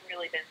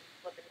really been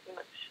looking too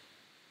much.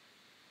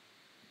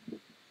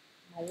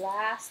 My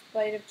last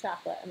bite of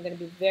chocolate. I'm going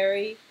to be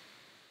very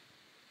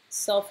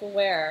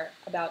self-aware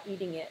about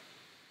eating it.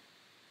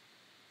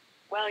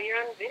 Well, you're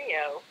on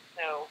video,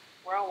 so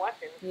we're all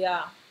watching.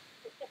 Yeah.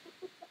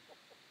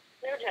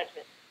 No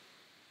judgment.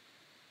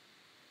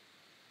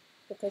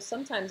 Because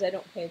sometimes I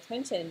don't pay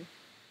attention,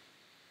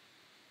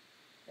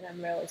 and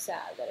I'm really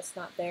sad that it's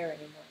not there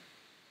anymore.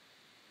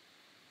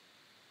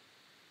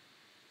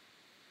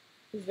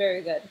 It's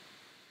very good.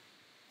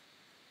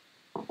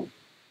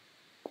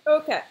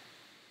 Okay.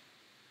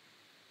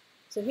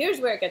 So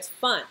here's where it gets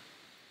fun,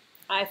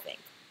 I think.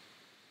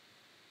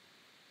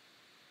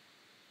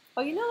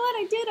 Oh, you know what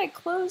I did? I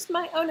closed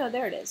my... Oh, no,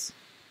 there it is.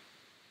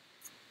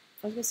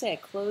 I was going to say I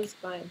closed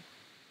mine.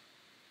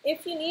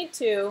 If you need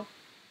to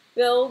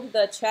build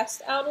the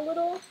chest out a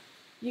little,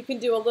 you can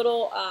do a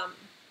little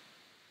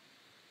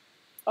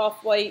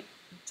off-white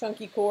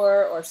chunky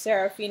core or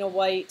Sarafina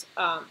white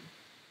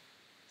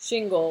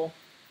shingle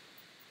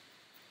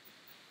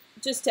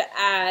just to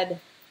add.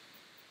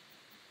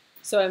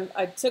 So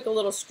I took a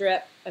little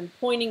strip, I'm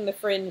pointing the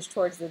fringe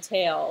towards the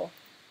tail,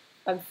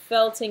 I'm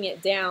felting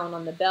it down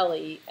on the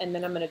belly, and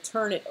then I'm going to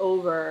turn it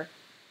over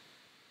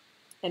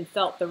and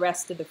felt the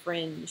rest of the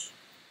fringe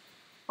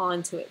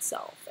onto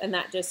itself. And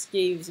that just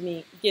gives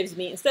me,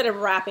 instead of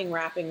wrapping,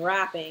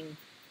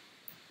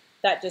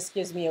 that just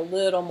gives me a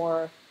little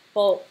more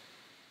bulk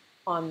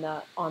on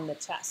the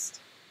chest.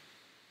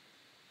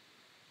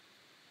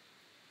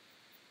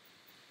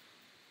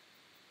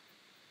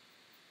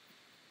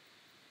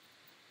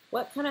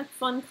 What kind of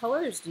fun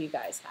colors do you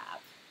guys have?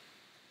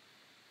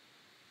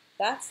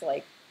 That's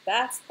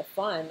the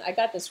fun. I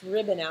got this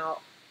ribbon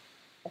out.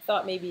 I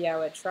thought maybe I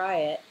would try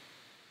it.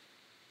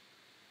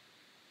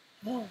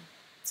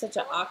 Such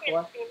an aqua.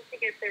 Someone can't seem to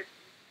get their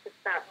to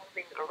stop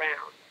moving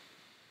around.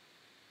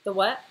 The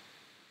what?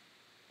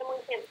 Someone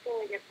can't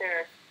seem to get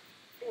their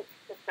beak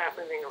to stop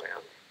moving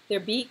around. Their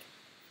beak?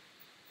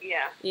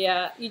 Yeah.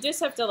 Yeah, you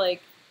just have to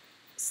like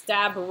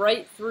stab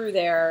right through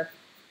there.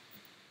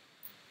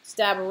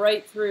 Stab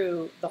right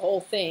through the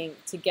whole thing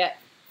to get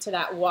to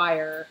that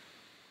wire.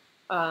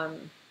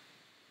 And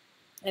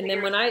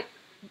then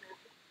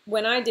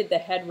when I did the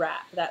head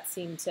wrap, that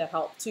seemed to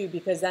help too,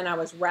 because then I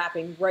was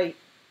wrapping right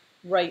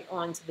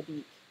onto the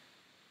beak.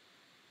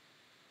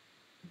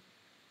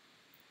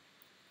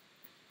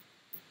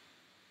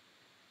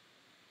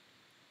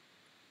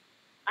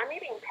 I'm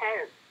eating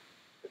pens.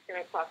 Just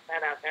gonna toss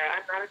that out there.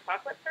 I'm not a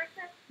chocolate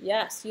person.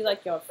 Yes, you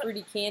like your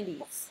fruity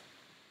candies.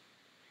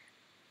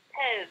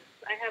 Pez.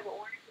 I have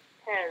orange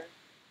Pez.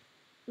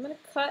 I'm going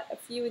to cut a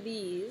few of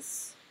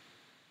these.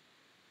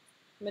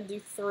 I'm going to do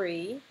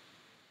 3.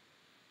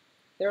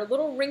 They're a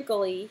little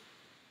wrinkly,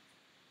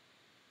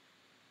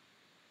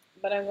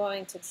 but I'm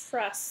going to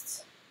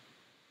trust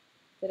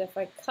that if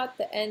I cut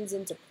the ends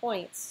into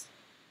points,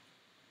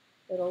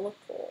 it'll look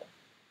cool.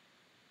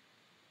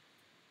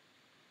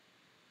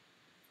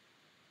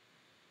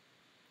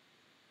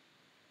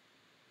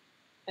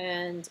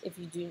 And if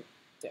you do,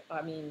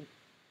 I mean,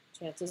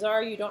 chances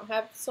are you don't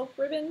have silk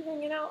ribbon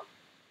hanging out.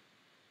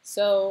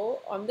 So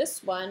on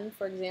this one,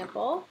 for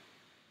example,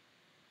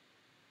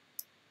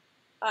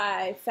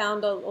 I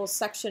found a little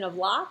section of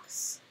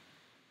locks,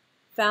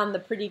 found the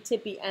pretty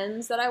tippy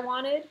ends that I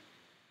wanted.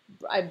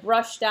 I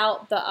brushed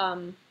out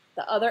the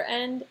other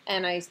end,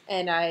 and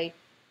I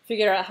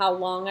figured out how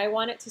long I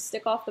want it to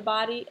stick off the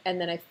body, and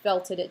then I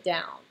felted it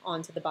down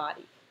onto the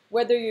body.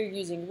 Whether you're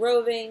using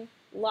roving,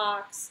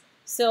 locks,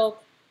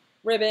 silk,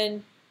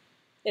 ribbon,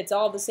 it's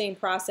all the same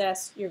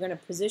process. You're going to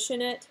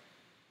position it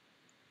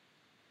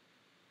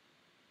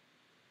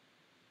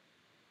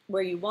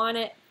where you want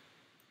it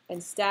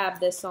and stab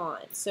this on.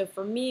 So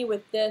for me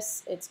with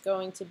this, it's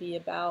going to be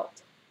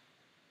about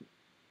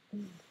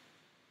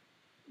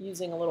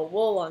using a little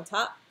wool on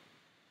top.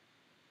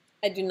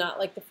 I do not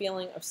like the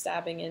feeling of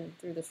stabbing in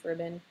through this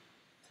ribbon,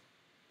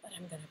 but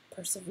I'm going to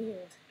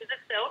persevere. Is it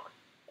silk?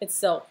 It's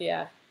silk,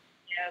 yeah.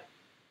 Yeah,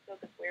 silk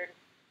is weird.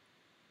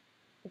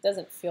 It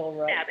doesn't feel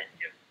right. Stab it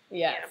too.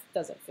 Yeah, it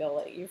doesn't feel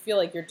like, you feel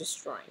like you're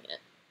destroying it.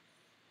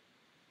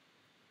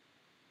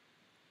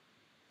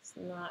 It's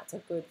not a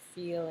good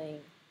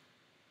feeling.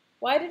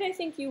 Why did I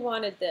think you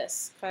wanted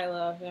this,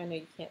 Kyla? I know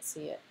you can't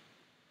see it.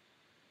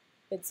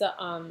 It's a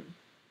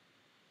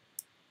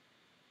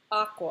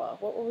aqua.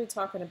 What were we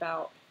talking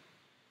about?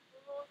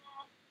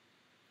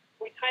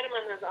 We tied them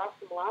on those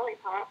awesome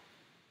lollipops.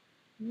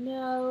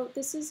 No,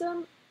 this is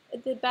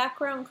the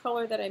background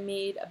color that I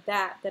made, a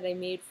bat that I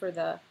made for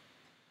the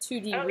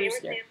 2D Oh, rooster. you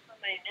were saying for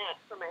my net,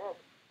 for my eggs.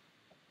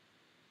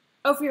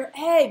 Oh, for your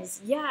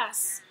eggs,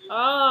 yes.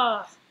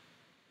 Ah,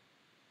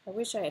 I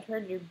wish I had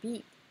heard your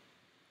beep.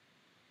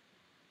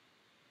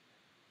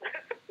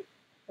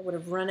 I would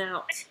have run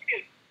out.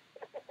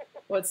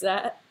 What's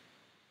that?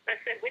 I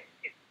said, which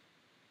tooth?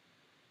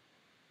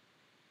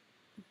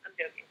 I'm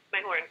joking.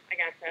 My horn. I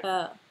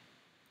gotcha.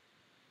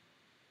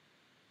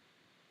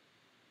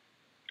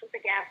 It's a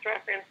gas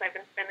reference. I've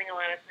been spending a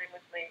lot of time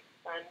with my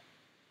son.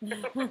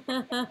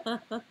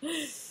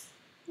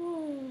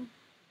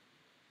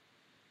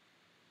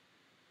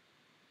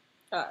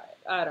 Alright,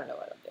 I don't know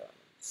what I'm doing.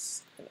 I'm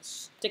just gonna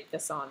stick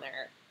this on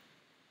there.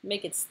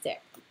 Make it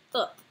stick.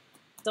 Ugh.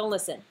 Don't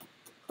listen.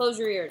 Close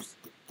your ears.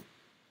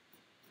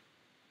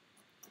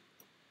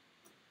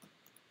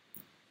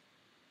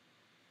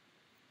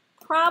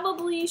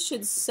 Probably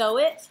should sew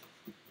it.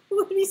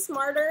 Would be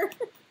smarter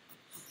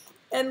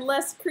and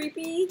less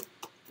creepy.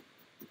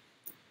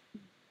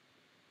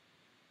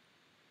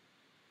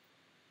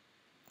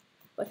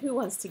 But who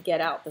wants to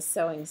get out the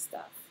sewing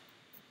stuff?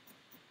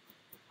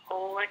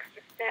 Whole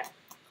extra step.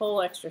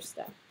 Whole extra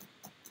step.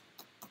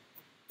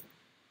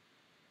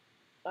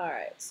 All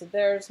right, so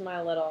there's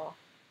my little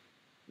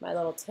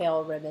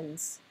tail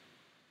ribbons.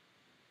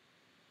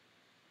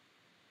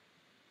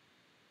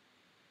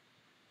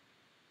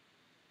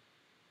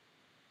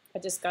 I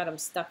just got them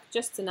stuck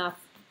just enough,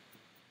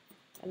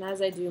 and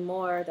as I do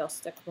more, they'll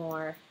stick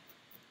more.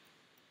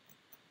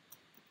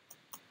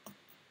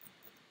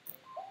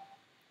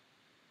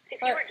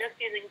 If you were just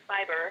using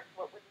fiber,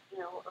 what would you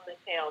do on the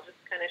tail? Just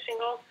kind of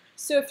shingle?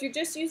 So if you're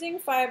just using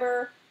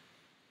fiber,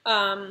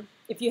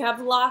 if you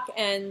have lock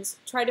ends,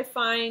 try to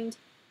find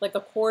like a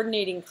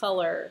coordinating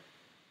color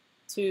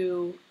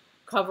to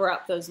cover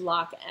up those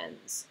lock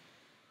ends.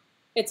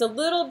 It's a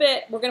little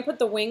bit, we're going to put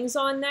the wings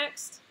on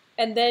next,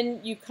 and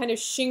then you kind of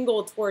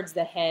shingle towards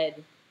the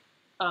head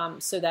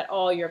so that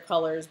all your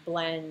colors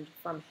blend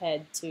from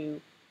head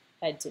to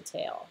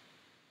tail.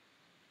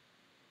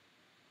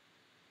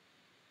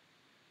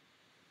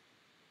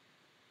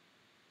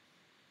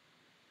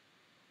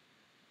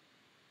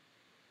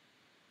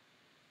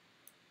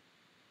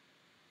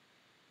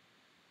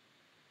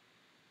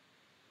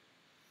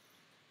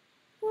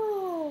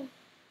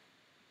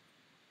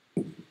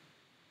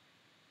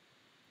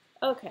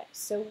 Okay,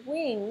 so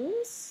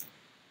wings.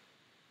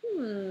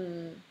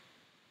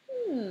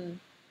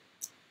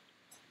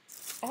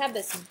 I have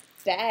this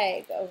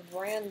bag of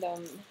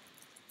random,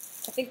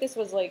 I think this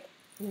was like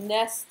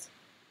nest,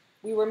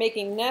 we were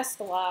making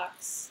nest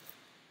locks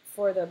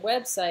for the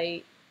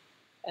website,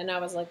 and I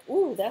was like,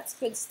 ooh, that's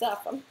good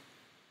stuff. I'm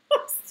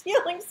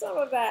stealing some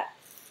of that.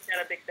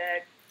 Got a big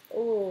bag.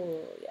 Ooh,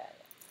 yeah.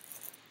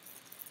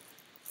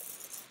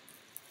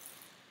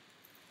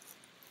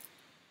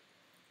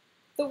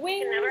 The wings.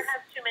 You can never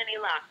have too many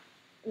locks.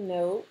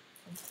 No.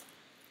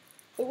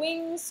 The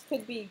wings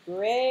could be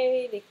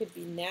gray. They could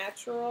be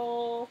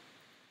natural.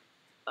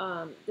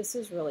 This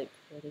is really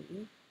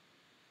pretty.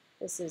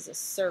 This is a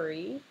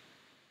Surrey.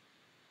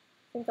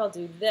 I think I'll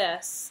do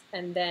this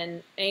and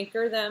then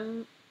anchor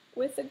them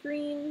with the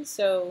green.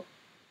 So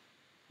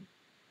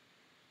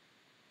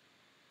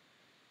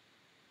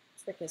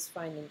Trick is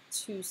finding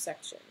two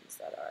sections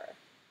that are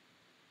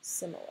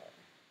similar.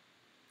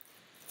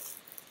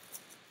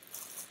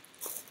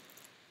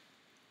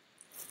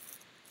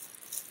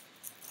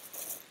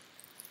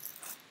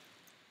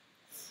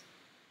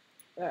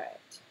 All right.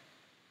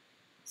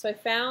 So I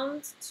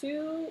found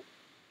two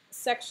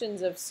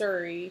sections of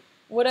Surrey.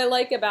 What I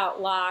like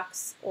about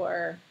locks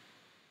or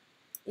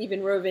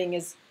even roving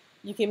is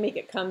you can make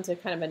it come to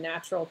kind of a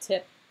natural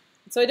tip.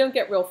 So I don't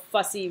get real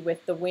fussy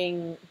with the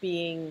wing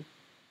being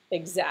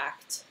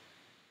exact,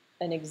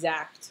 an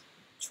exact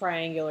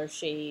triangular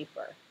shape,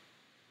 or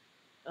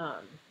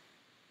but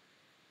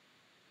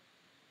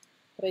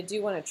I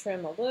do want to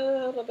trim a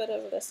little bit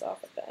of this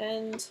off at the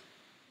end.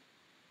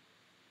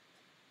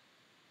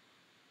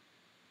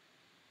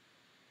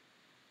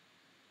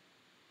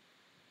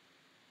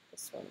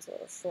 This one's a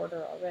little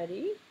shorter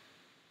already.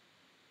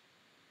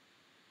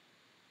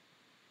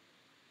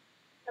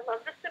 I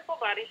love the simple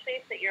body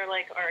shape that you're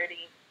like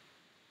already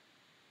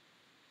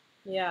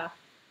done.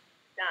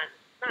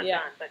 Not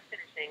done, but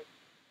finishing.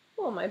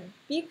 Oh, my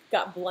beak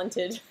got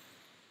blunted.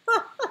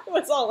 It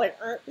was all like,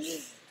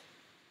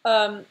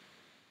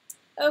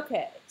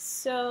 okay,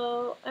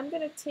 so I'm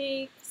going to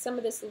take some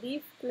of this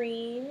leaf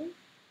green.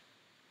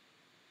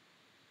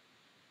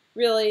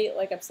 Really,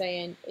 like I'm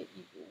saying,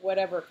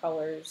 whatever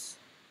colors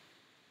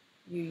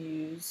you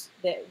use,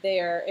 that they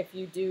are, if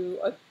you do,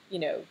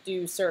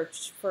 do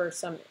search for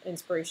some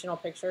inspirational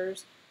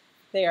pictures,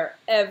 they are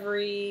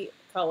every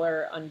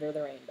color under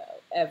the rainbow.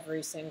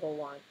 Every single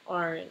one.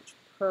 Orange,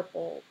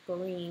 purple,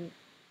 green,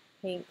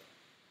 pink,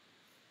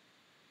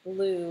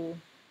 blue.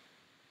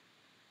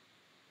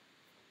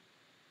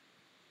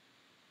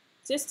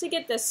 Just to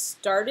get this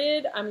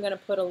started, I'm going to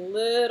put a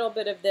little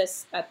bit of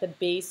this at the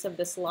base of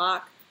this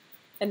lock.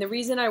 And the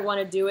reason I want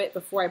to do it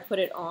before I put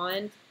it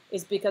on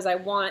is because I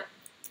want,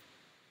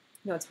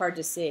 it's hard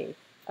to see,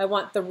 I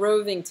want the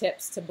roving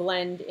tips to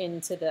blend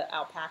into the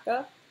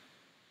alpaca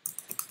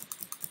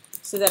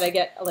so that I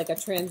get like a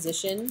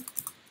transition.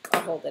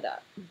 I'll hold it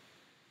up.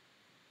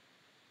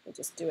 I'll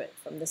just do it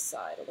from this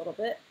side a little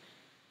bit.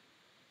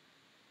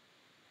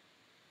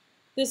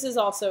 This is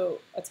also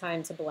a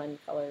time to blend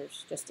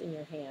colors just in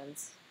your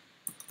hands.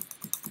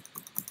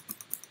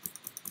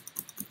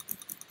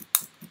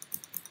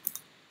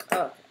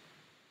 Okay.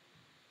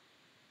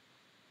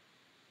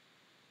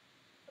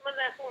 Someone's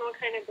asking what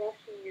kind of brush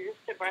you use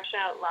to brush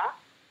out locks.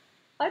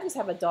 I just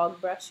have a dog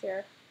brush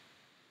here.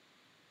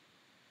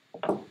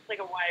 Like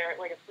a wire,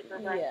 like a flipper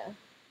brush?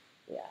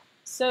 Yeah.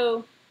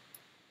 So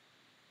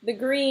the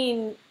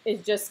green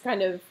is just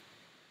kind of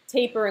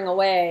tapering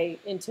away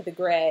into the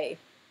gray.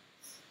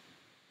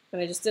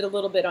 And I just did a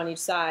little bit on each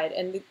side.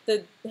 And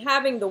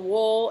having the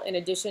wool in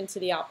addition to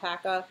the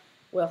alpaca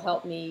will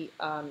help me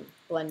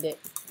blend it,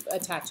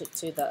 attach it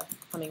to the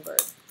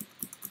hummingbird.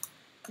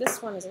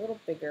 This one is a little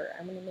bigger.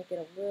 I'm going to make it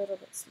a little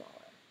bit smaller.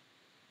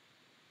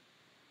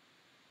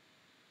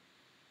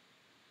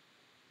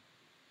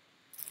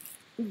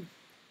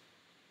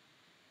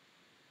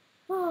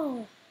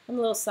 Oh, I'm a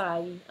little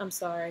sighy. I'm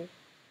sorry.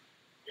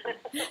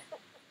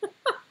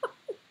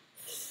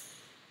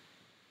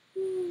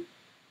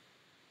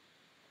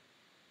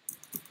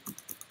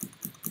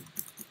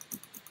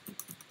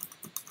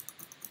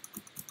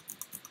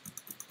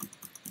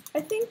 I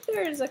think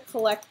there's a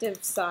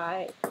collective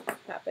sigh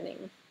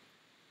happening.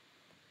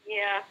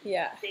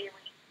 Yeah. Daily,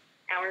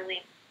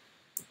 hourly.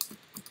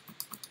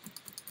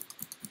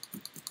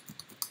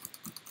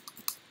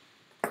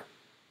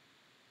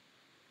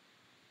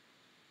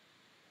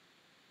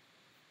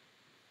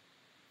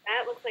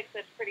 That looks like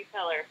such pretty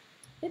color.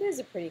 It is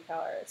a pretty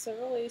color. It's a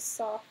really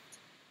soft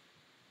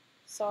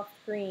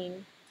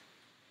green.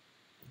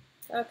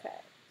 Okay,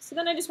 so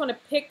then I just want to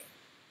pick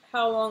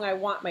how long I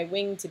want my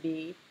wing to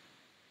be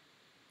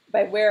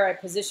by where I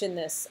position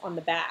this on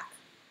the back.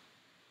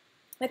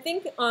 I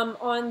think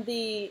on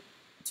the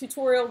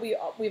tutorial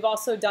we've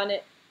also done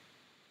it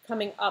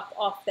coming up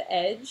off the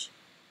edge,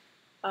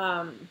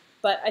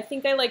 but I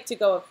think I like to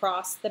go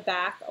across the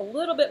back a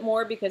little bit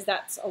more because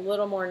that's a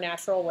little more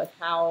natural with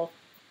how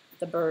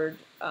the bird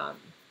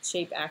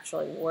shape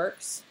actually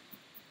works.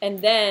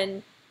 And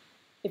then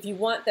if you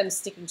want them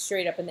sticking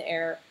straight up in the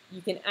air,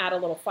 you can add a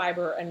little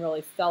fiber and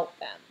really felt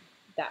them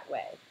that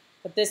way.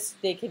 But this,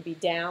 they could be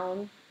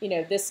down.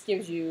 This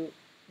gives you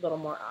a little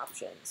more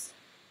options.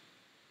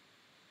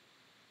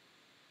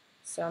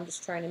 So I'm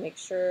just trying to make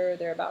sure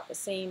they're about the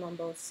same on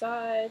both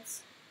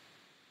sides.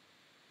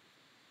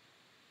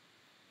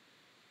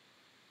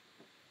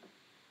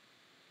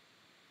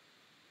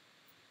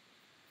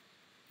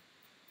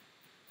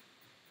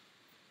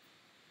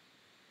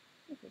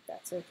 I think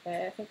that's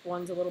okay. I think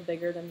one's a little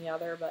bigger than the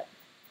other, but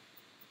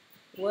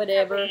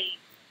whatever.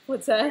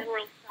 What's that?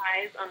 General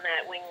size on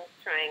that wing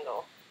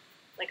triangle.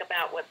 Like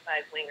about what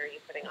size wing are you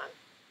putting on?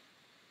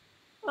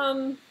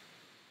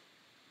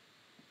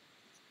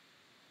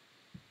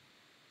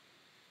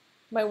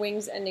 My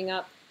wing's ending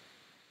up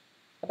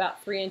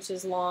about 3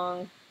 inches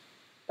long,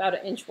 about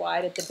 1 inch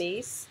wide at the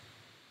base.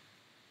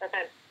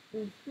 Okay.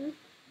 Mm-hmm.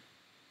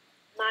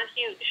 Not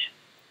huge.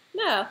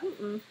 No.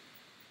 Mm-mm.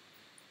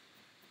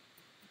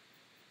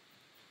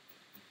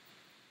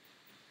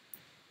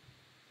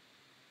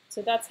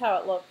 So that's how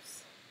it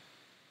looks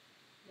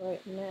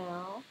right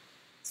now.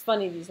 It's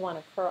funny, these want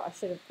to curl. I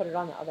should have put it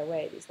on the other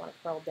way. These want to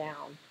curl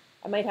down.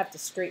 I might have to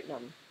straighten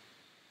them,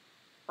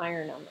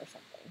 iron them or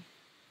something.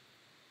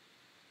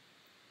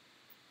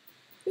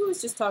 Who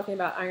was just talking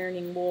about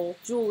ironing wool?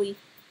 Julie.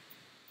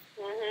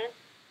 Mm-hmm.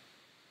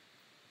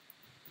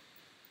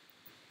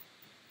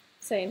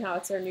 Saying how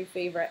it's her new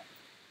favorite.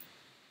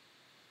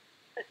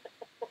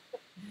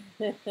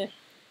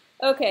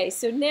 Okay,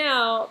 so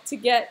now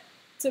to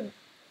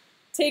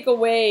take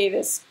away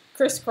this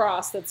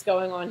crisscross that's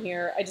going on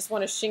here, I just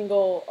want to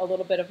shingle a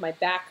little bit of my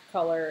back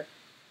color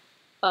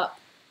up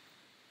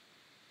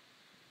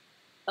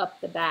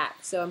the back.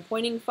 So I'm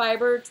pointing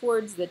fiber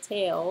towards the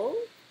tail,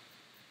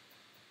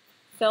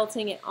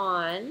 felting it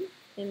on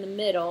in the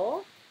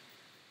middle,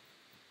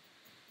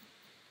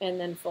 and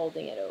then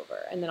folding it over.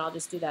 And then I'll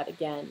just do that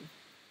again.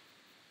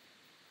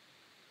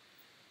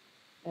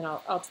 And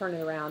I'll turn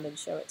it around and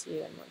show it to you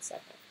in 1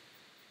 second.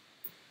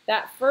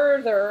 That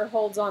further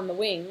holds on the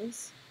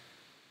wings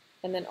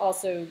and then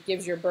also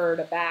gives your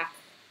bird a back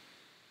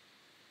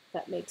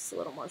that makes a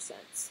little more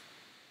sense.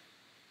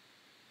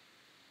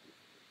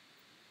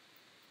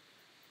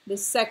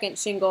 This second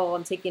shingle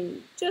I'm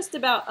taking just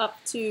about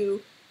up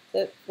to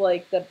the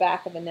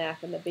back of the neck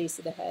and the base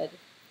of the head.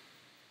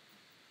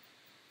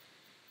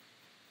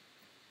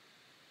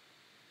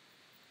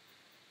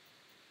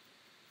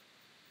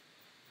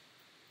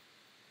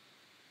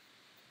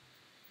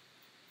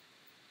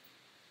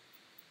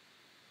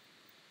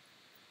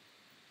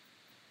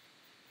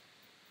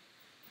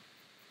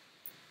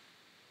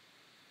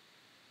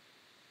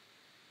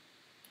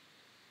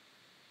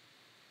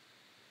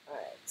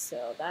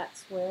 So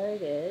that's where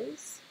it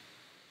is.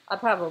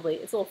 It's a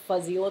little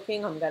fuzzy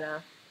looking. I'm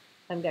gonna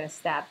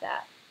stab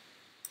that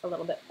a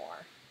little bit more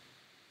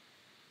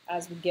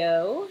as we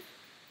go.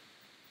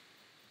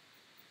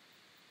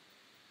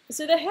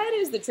 So the head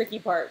is the tricky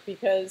part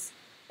because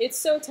it's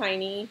so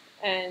tiny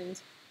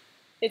and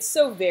it's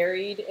so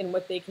varied in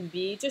what they can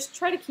be. Just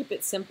try to keep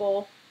it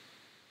simple.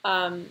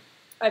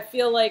 I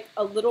feel like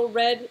a little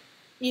red,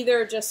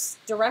 either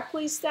just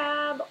directly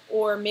stab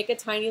or make a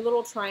tiny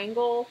little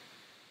triangle.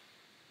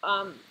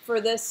 For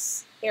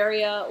this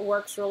area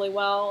works really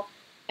well.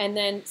 And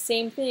then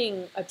same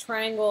thing, a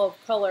triangle of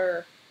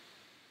color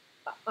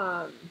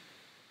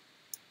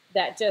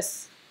that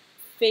just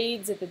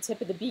fades at the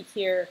tip of the beak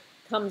here,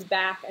 comes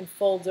back and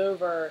folds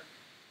over,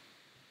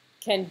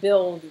 can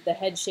build the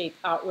head shape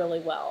out really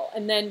well.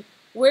 And then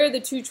where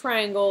the two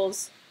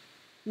triangles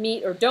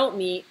meet or don't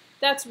meet,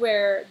 that's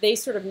where they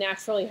sort of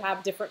naturally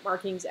have different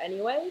markings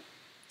anyway.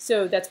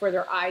 So that's where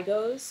their eye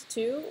goes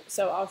too.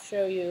 So I'll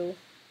show you.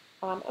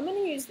 I'm going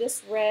to use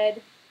this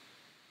red.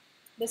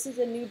 This is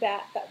a new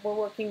bat that we're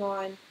working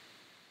on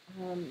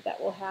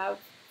that we'll have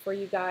for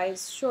you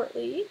guys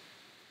shortly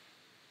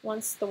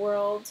once the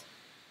world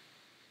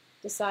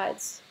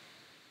decides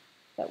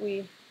that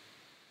we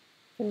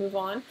can move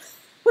on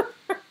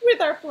with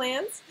our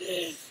plans.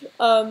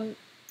 And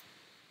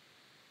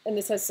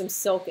this has some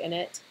silk in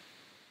it.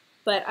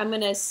 But I'm going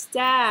to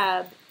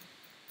stab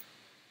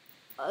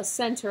a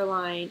center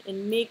line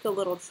and make a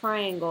little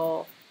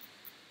triangle,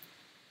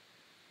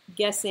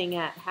 guessing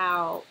at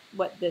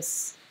what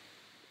this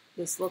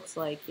looks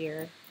like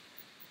here.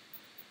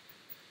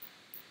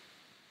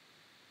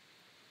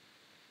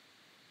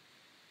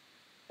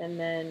 And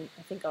then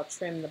I think I'll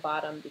trim the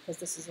bottom because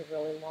this is a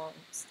really long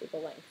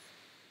stable length.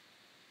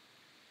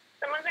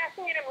 Someone's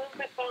asking you to move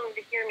the phone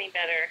to hear me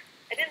better.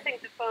 I didn't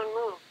think the phone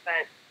moved,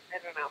 but I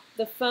don't know.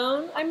 The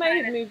phone? I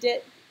might have moved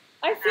it.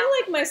 I feel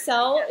like my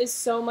cell is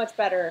so much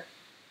better.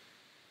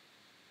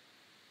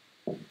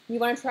 You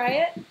want to try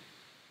it?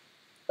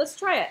 Let's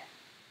try it.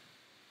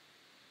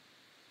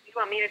 You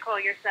want me to call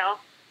yourself?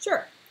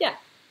 Sure. Yeah.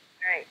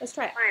 All right. Let's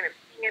try it. Fine. I'm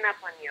hanging up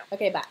on you.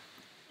 Okay, bye.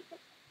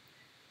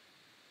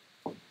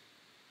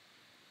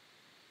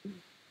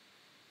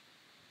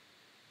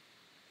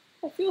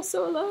 I feel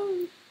so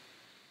alone.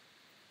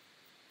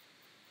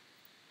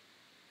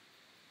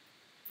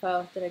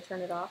 Oh, did I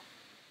turn it off?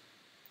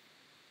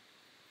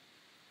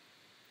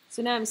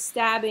 So now I'm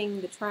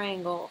stabbing the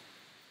triangle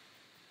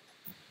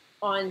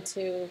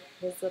onto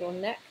his little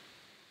neck.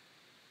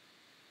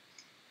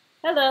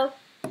 Hello.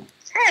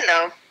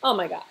 Hello. Oh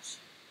my gosh.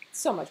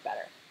 So much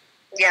better.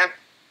 Yeah.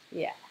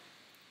 Yeah.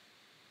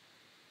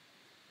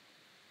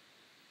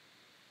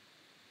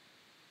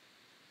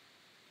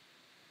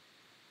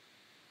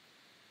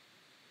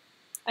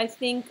 I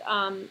think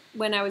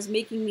when I was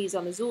making these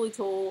on the Zuli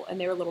tool and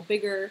they were a little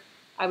bigger,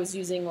 I was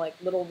using like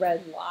little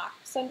red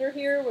locks under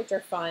here, which are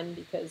fun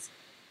because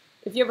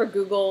if you ever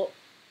Google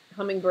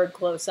hummingbird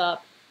close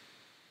up,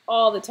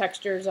 all the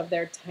textures of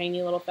their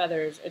tiny little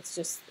feathers,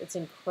 it's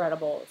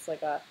incredible. It's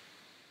like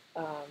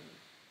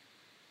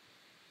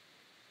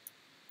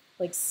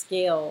like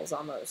scales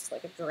almost,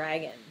 like a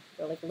dragon.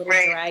 They're like little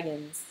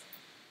dragons.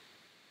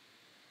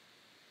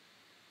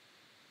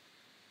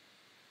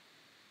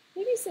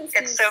 Maybe since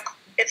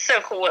it's so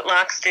cool what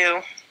locks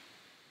do.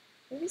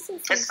 Maybe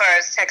since as far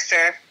as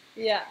texture.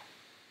 Yeah.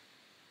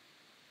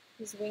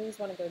 His wings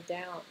want to go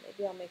down.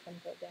 Maybe I'll make them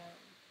go down.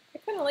 I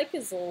kind of like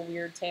his little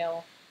weird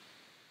tail.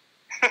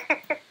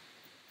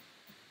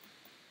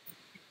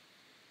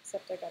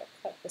 Except I gotta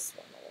cut this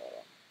one a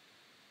little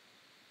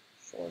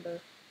shorter.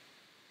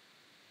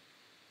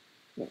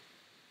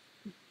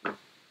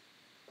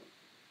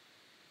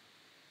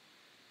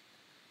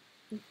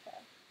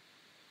 Okay.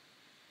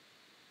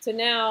 So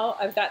now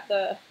I've got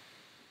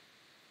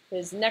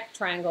his neck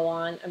triangle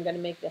on. I'm gonna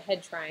make the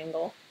head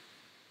triangle.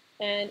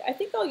 And I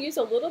think I'll use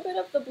a little bit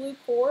of the blue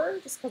core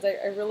just because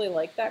I really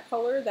like that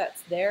color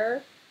that's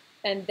there.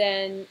 And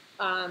then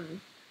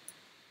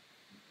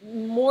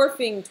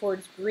morphing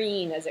towards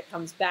green as it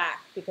comes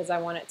back because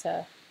I want it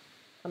to,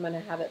 I'm going to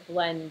have it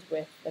blend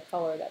with the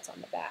color that's on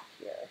the back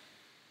here.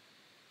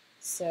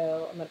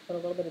 So I'm going to put a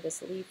little bit of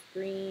this leaf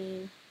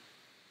green,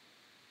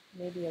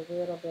 maybe a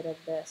little bit of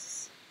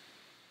this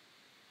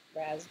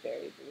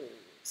raspberry blue.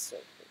 So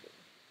pretty.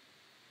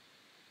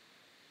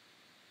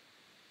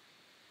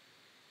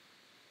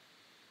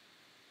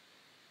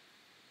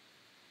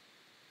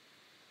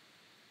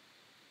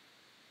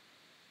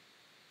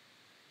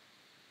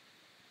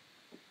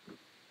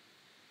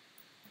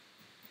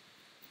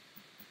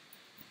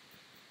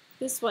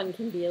 This one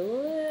can be a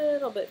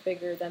little bit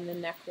bigger than the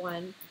neck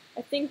one.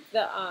 I think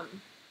the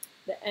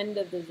end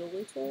of the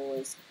Zulu tool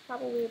is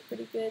probably a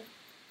pretty good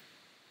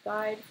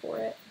guide for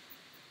it.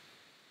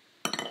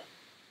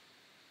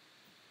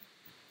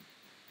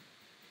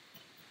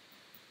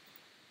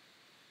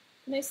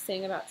 The nice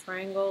thing about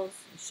triangles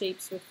and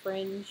shapes with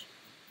fringe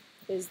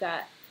is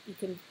that you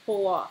can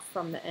pull off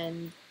from the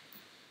end.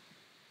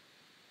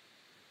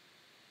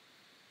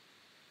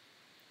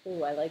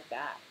 Ooh, I like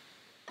that.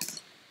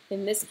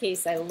 In this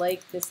case, I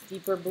like this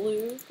deeper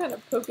blue kind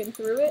of poking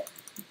through it.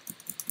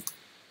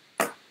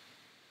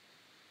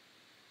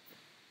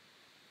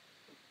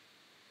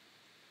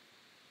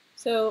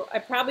 So I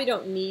probably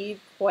don't need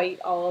quite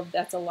all of,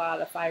 that's a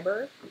lot of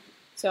fiber.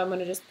 So I'm going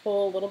to just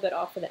pull a little bit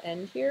off of the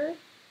end here.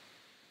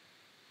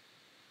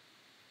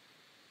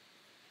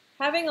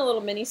 Having a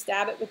little mini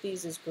stab it with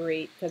these is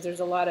great because there's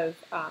a lot of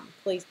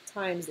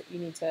times that you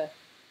need to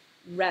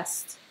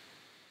rest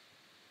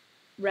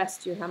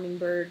your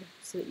hummingbird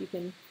so that you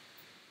can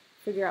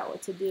figure out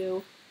what to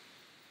do.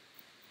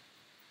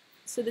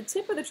 So the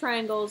tip of the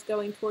triangle is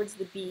going towards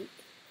the beak.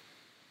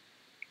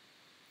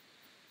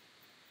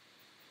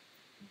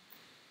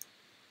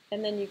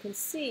 And then you can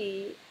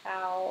see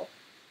how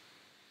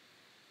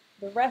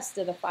the rest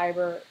of the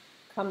fiber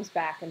comes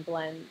back and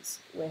blends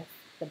with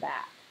the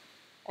back.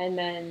 And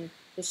then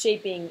the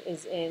shaping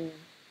is in,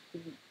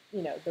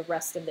 the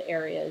rest of the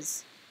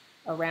areas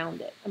around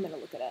it. I'm going to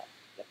look at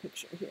the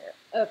picture here.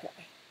 Okay.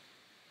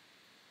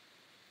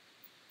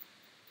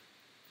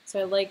 So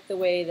I like the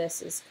way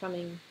this is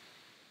coming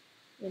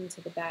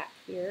into the back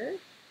here.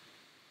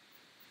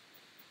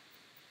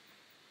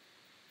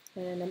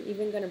 And I'm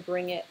even going to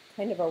bring it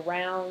kind of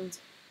around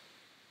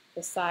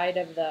the side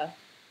of the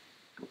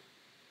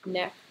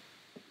neck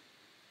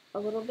a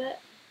little bit.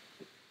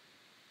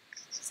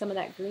 Some of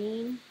that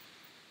green.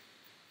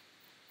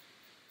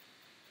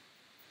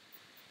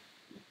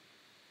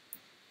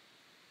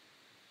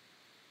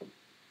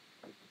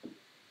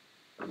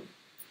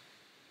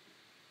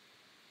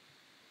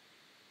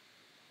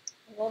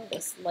 I love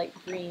this light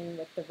green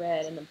with the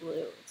red and the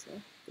blue. It's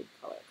a good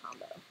color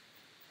combo.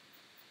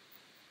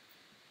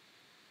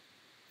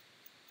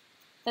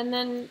 And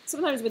then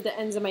sometimes with the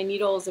ends of my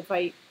needles, if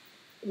I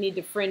need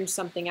to fringe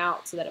something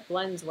out so that it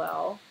blends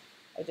well,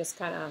 I just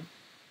kind of,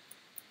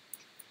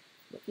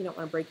 you don't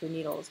want to break your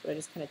needles, but I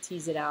just kind of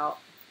tease it out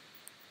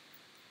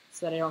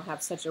so that I don't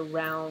have such a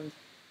round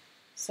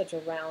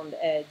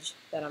edge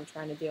that I'm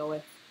trying to deal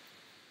with.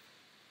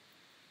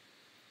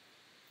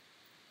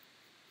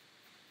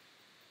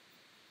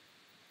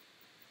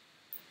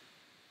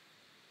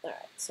 All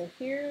right, so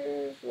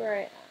here's where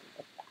I am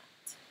with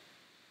that.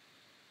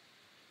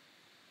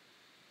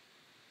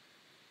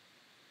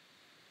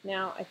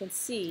 Now I can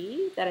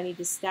see that I need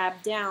to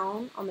stab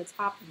down on the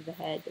top of the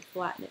head to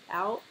flatten it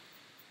out,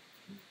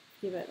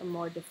 give it a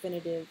more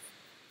definitive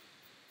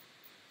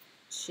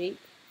shape.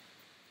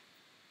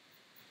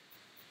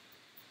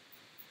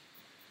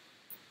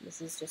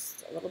 This is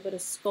just a little bit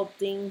of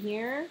sculpting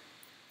here.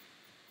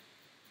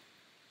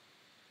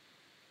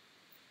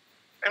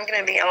 I'm going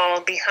to be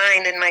all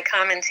behind in my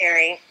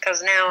commentary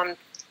because now I'm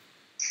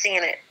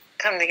seeing it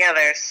come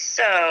together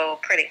so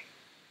pretty.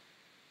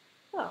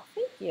 Oh,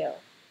 thank you.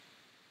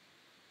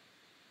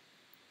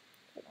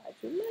 Glad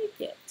you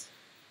like it.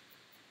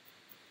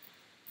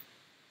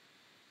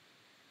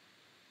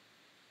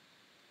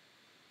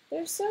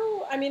 They're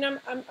so, I mean,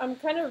 I'm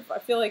kind of, I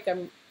feel like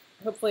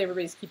hopefully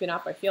everybody's keeping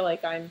up. I feel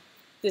like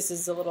this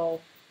is a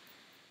little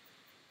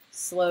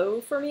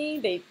slow for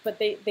me. But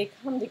they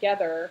come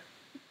together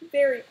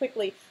very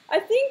quickly. I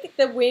think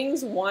the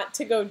wings want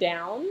to go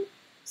down,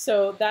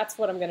 so that's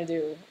what I'm going to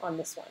do on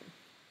this one.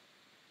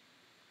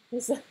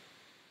 He's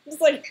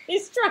like,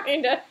 he's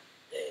trying to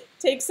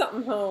take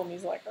something home.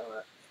 He's like,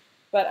 oh.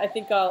 But I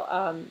think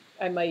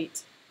I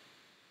might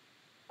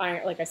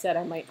iron, like I said,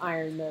 I might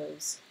iron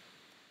those.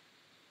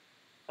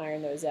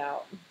 iron those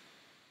out.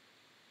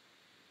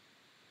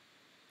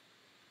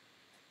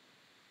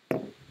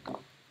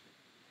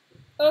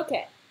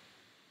 Okay.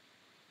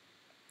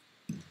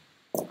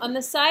 On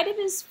the side of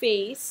his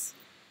face,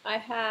 I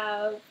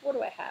have, what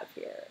do I have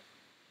here?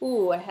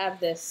 Ooh, I have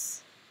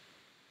this,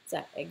 is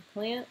that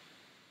eggplant?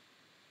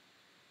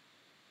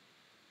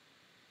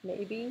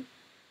 Maybe.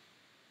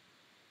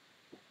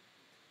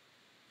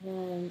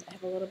 And I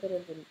have a little bit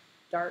of a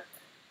dark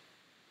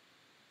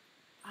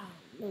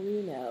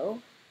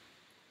merino.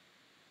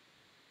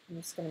 I'm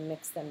just going to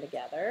mix them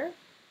together.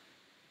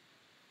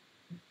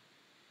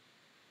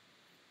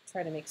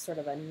 Try to make sort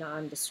of a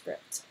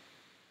nondescript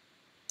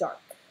dark.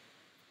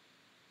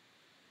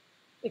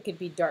 It could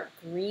be dark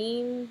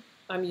green.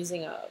 I'm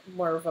using a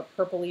more of a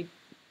purpley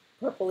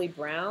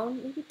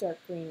brown. Maybe dark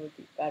green would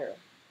be better.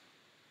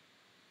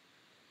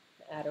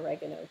 Add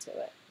oregano to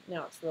it.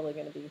 Now it's really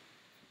going to be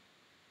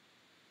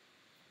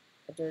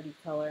a dirty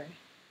color.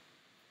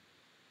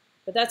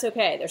 But that's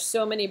okay. There's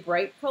so many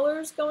bright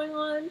colors going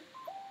on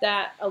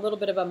that a little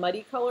bit of a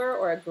muddy color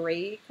or a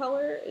gray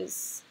color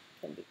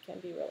can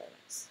be really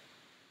nice.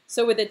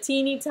 So with a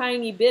teeny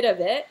tiny bit of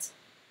it,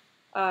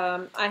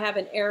 I have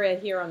an area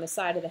here on the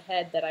side of the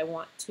head that I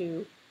want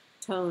to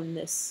tone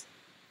this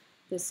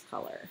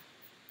color.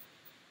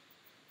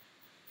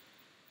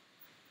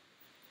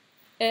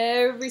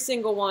 Every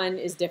single one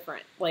is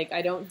different. Like,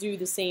 I don't do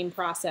the same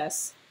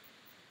process.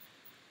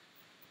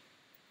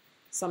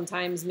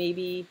 Sometimes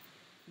maybe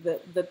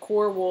the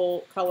core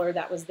wool color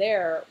that was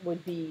there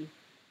would be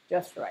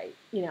just right,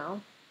 you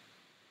know?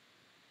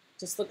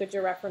 Just look at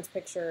your reference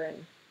picture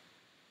and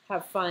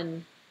have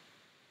fun.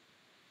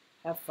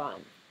 Have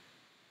fun.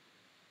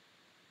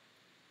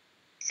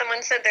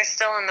 Someone said they're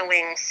still on the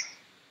wings.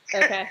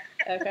 Okay,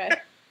 okay.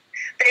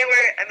 They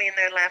were, I mean,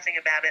 they're laughing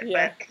about it,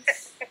 Yeah.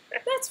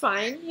 but That's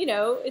fine. You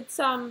know, it's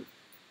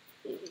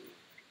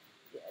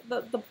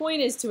the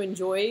point is to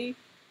enjoy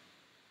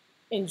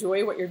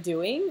what you're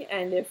doing,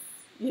 and if,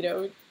 you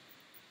know,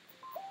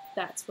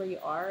 that's where you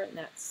are and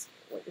that's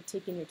what you're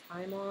taking your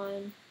time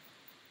on,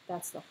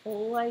 that's the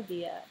whole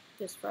idea.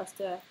 Just for us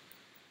to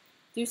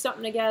do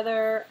something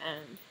together.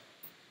 And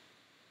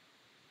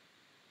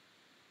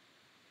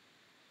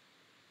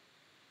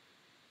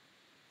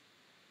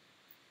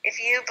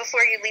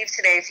before you leave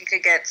today, if you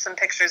could get some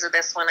pictures of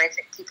this one, I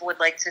think people would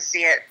like to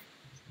see it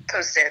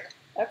posted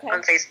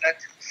on Facebook.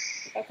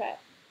 Okay.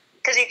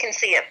 Because you can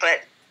see it,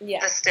 but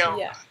yeah, the still,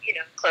 you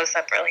know, close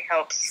up really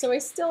helps. So I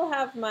still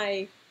have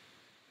my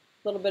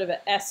little bit of an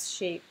S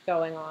shape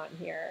going on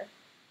here.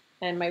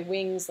 And my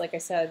wings, like I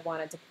said,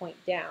 wanted to point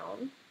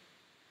down.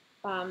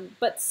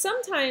 But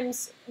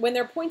sometimes when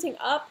they're pointing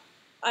up,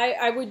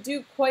 I would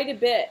do quite a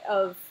bit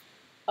of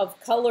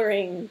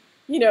coloring,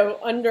 you know,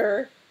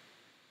 under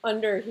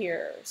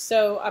here.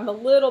 So I'm a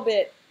little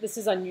bit, this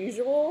is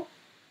unusual.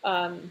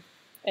 And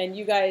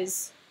you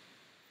guys,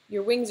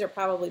 your wings are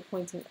probably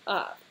pointing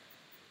up.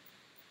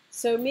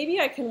 So maybe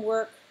I can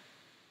work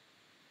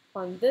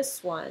on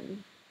this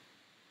one.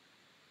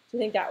 Do you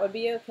think that would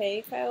be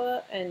okay,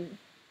 Kyla? And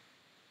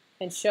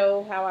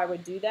show how I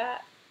would do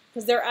that?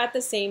 Because they're at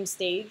the same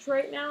stage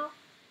right now.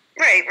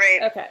 Right,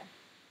 right. Okay.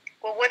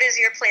 Well, what is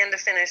your plan to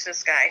finish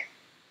this guy?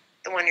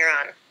 The one you're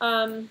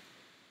on?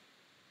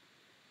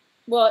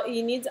 Well,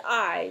 he needs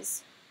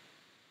eyes.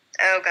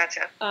 Oh,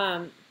 gotcha.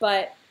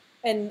 But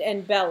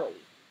and belly.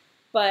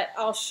 But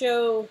I'll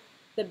show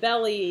the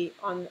belly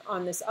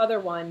on this other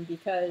one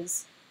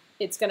because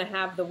it's going to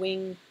have the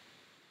wing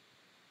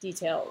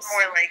details.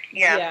 More like,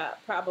 yeah. Yeah,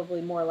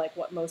 probably more like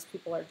what most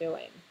people are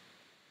doing.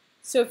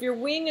 So if your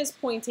wing is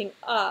pointing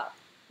up,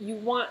 you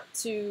want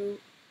to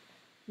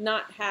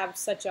not have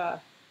such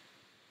a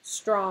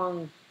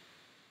strong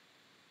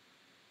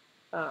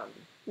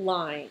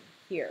line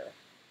here.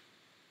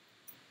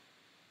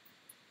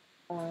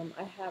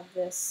 I have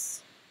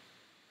this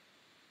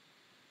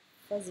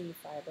fuzzy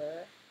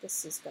fiber.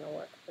 This is going to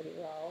work pretty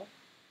well.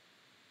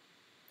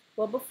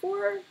 Well,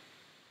 before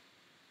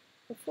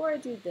I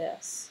do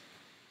this,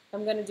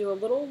 I'm going to do a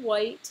little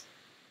white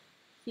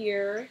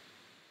here.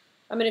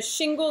 I'm going to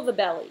shingle the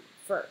belly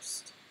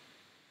first.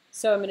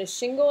 So I'm going to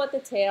shingle at the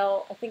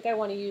tail. I think I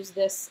want to use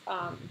this,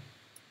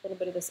 little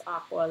bit of this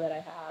aqua that I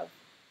have.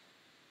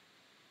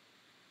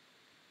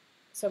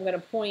 So I'm going to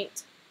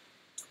point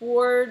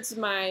towards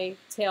my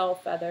tail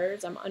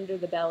feathers. I'm under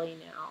the belly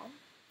now.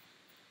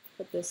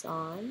 Put this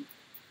on.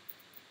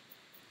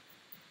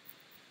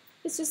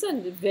 It's just a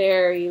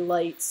very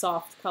light,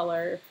 soft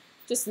color,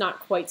 just not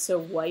quite so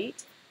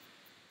white.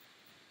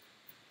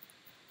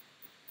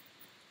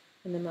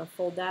 And then I'm going to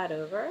fold that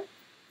over.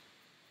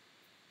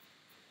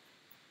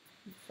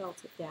 And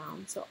felt it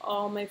down. So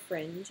all my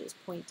fringe is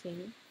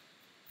pointing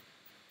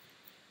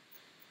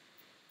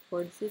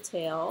towards the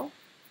tail.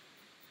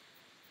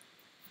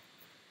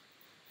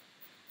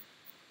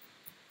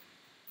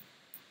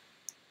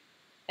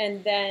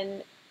 And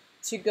then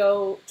to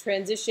go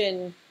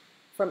transition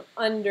from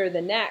under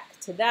the neck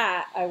to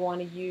that, I want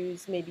to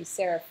use maybe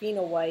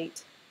Sarafina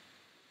white,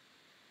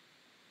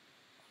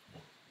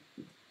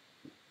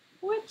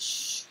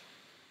 which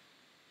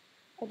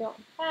I don't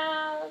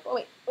have, oh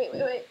wait.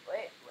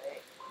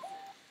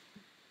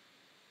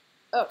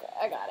 Okay,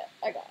 I got it.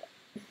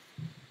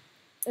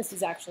 This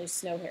is actually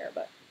snow hair,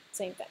 but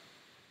same thing.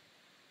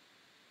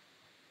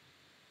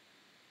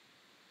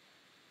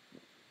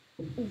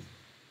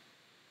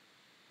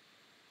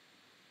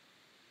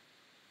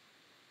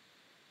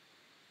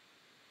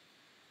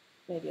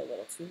 Maybe a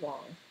little too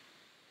long.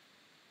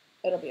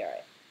 It'll be all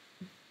right.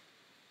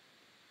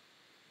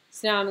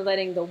 So now I'm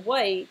letting the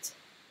white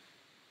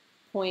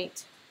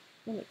point.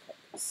 Let me cut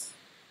this.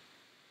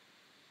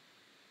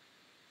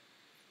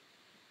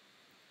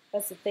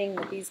 That's the thing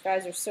that these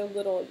guys are so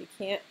little, you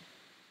can't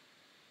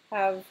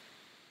have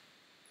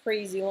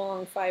crazy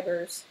long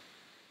fibers.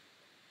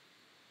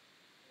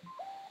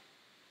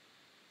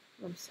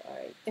 I'm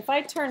sorry. If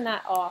I turn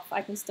that off,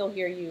 I can still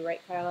hear you,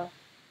 right, Kyla?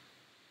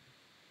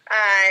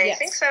 I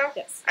think so.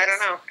 Yes. I don't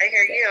know. I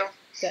hear you.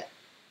 Good.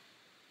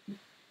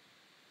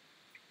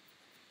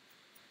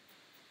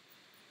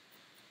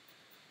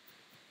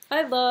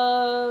 I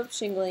love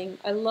shingling.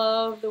 I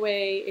love the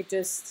way it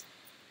just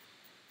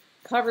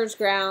covers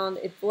ground.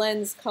 It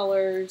blends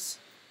colors.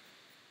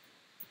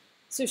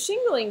 So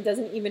shingling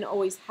doesn't even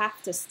always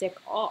have to stick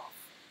off.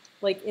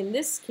 Like in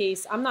this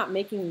case, I'm not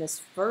making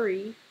this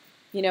furry.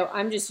 You know,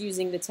 I'm just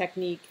using the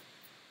technique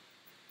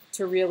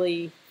to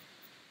really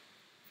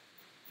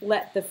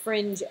let the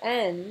fringe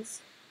ends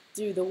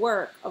do the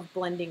work of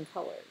blending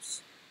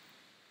colors.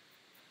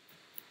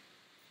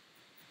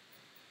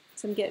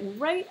 So I'm getting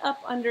right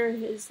up under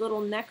his little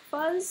neck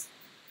fuzz,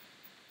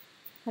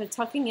 kind of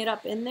tucking it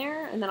up in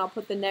there, and then I'll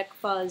put the neck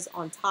fuzz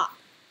on top.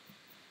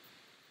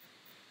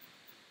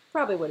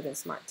 Probably would have been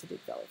smart to do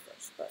belly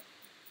first, but.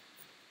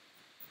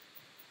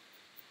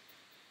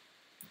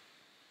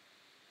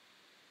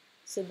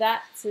 So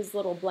that's his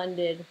little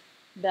blended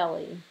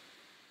belly.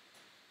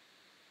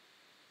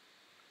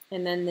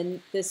 And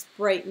then this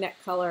bright neck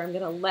color, I'm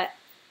going to let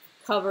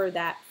cover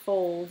that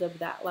fold of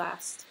that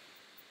last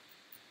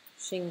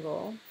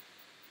shingle.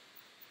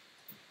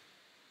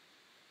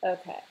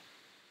 Okay,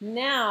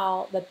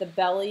 now that the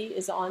belly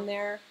is on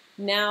there,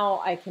 now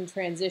I can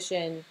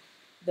transition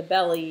the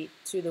belly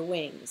to the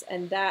wings.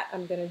 And that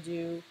I'm going to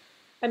do,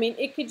 I mean,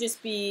 it could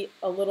just be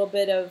a little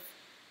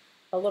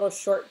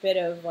short bit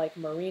of like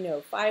merino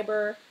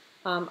fiber.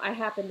 I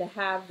happen to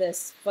have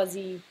this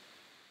fuzzy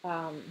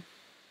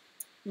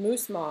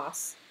moose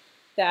moss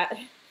that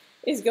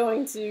is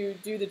going to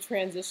do the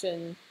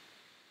transition.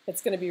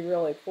 It's going to be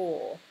really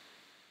cool.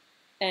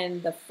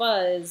 And the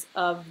fuzz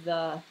of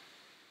the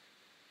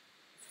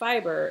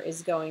fiber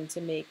is going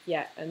to make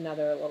yet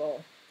another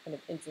little kind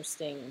of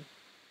interesting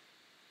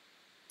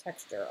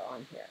texture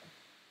on here.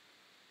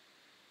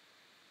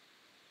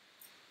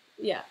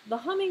 Yeah, the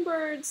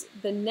hummingbirds,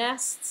 the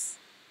nests,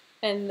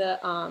 and the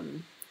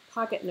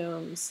pocket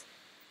gnomes,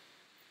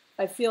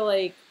 I feel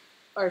like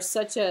are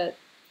such a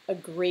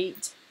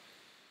great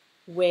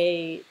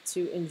way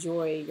to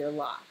enjoy your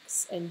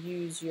locks and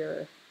use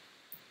your,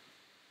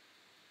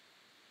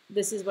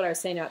 this is what I was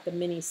saying about the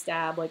mini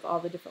stab, like all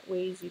the different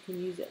ways you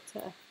can use it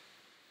to.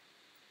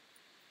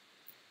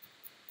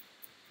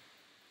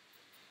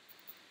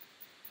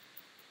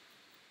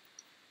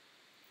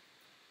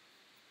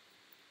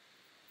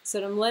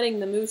 So I'm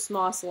letting the moose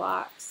moss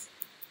locks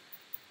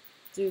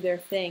do their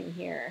thing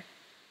here.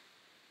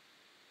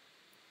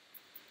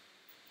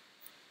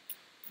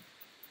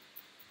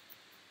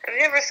 Have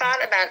you ever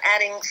thought about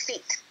adding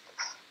feet?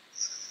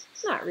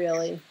 Not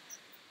really.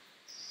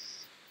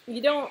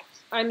 You don't,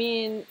 I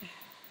mean,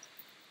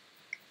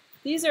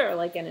 these are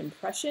like an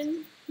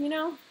impression, you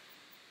know,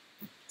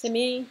 to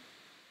me.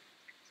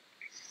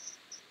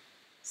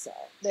 So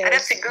I'd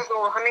have to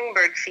Google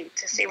hummingbird feet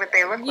to see what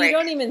they look like. You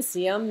don't even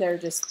see them. They're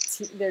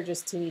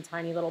just teeny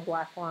tiny little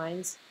black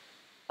lines.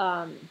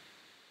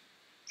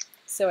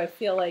 So I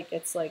feel like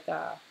it's like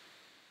a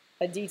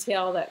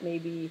detail that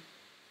maybe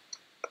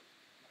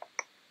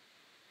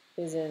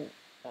isn't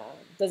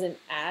doesn't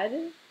add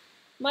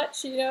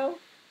much, you know.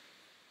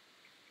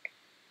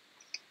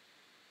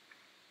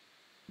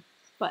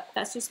 But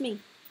that's just me.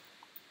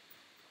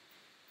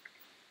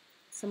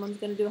 Someone's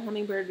gonna do a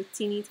hummingbird with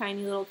teeny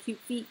tiny little cute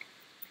feet.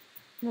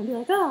 And I'll be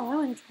like, oh, I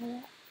want to try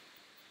that.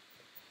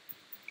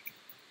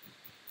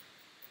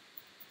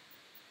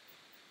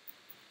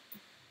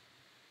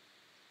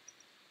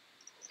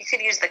 You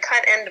could use the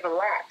cut end of a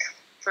lac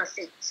for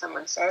feet,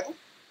 someone said.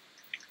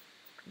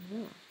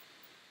 Mm.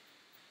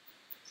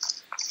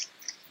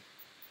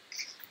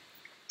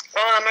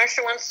 Oh,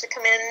 Marcia wants to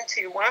come in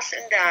to wash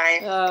and dye.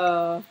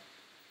 Oh.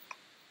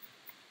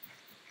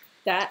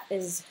 That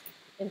is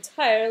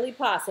entirely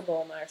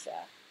possible,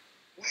 Marcia.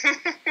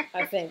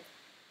 I think.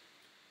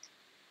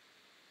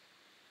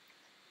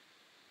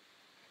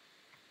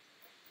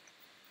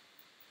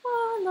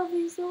 Oh, I love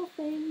these little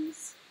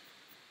things.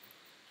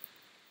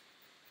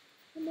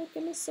 They're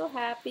making me so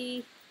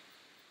happy.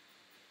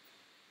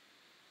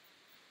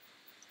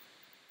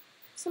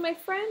 So my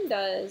friend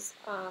does,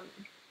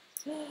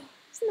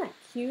 isn't that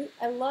cute?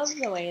 I love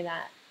the way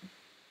that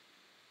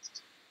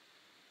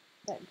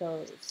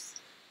goes.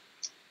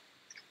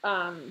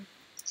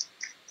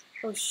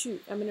 oh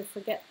shoot, I'm gonna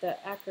forget the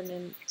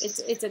acronym.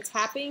 It's a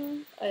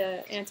tapping,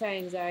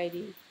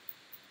 anti-anxiety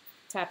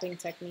tapping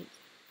technique.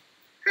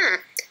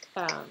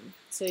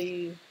 So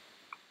you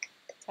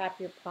tap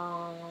your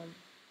palm,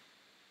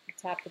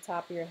 tap the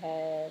top of your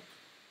head,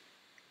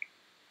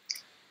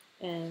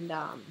 and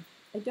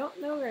I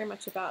don't know very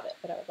much about it,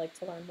 but I would like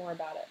to learn more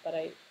about it. But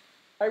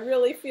I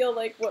really feel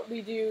like what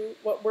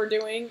we're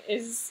doing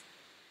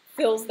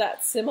fills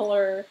that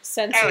similar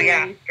sensory. Oh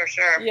yeah, for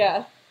sure.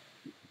 Yeah.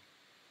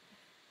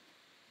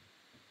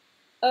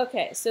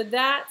 Okay, so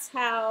that's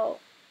how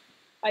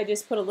I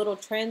just put a little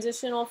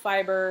transitional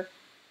fiber,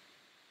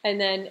 and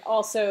then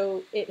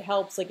also it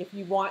helps, like if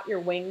you want your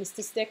wings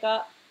to stick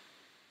up,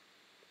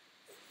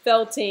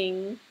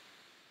 felting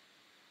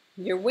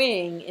your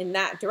wing in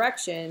that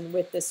direction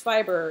with this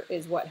fiber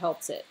is what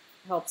helps it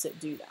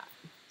do that.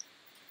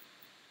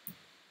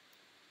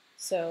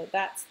 So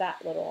that's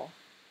that little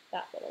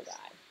guy.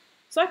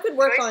 So I could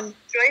work on.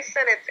 Joyce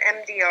said it's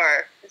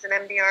MDR. Is it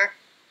MDR?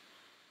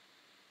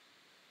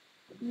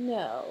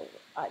 No,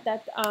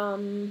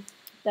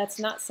 that's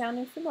not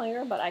sounding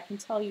familiar, but I can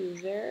tell you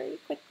very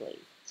quickly.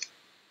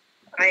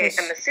 I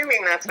am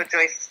assuming that's what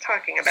Joyce is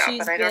talking about,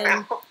 but I don't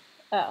know.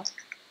 Oh,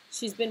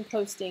 she's been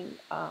posting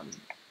some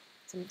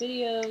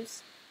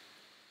videos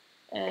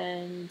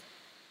and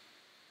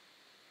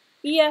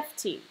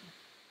EFT,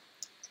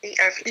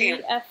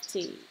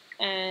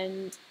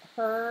 and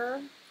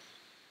her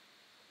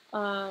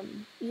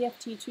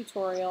EFT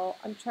tutorial.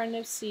 I'm trying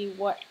to see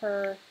what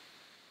her.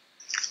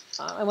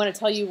 I want to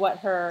tell you what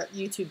her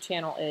YouTube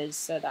channel is,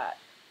 so that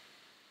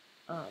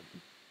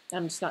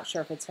I'm just not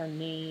sure if it's her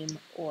name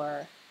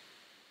or.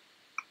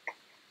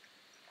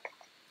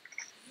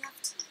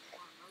 EFT,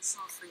 or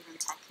Emotional Freedom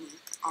Technique,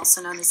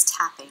 also known as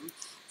tapping,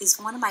 is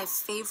one of my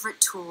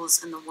favorite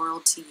tools in the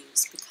world to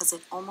use because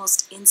it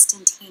almost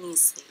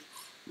instantaneously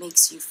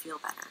makes you feel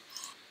better.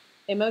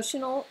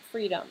 Emotional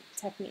Freedom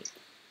Technique.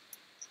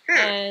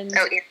 And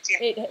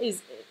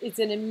it's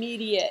an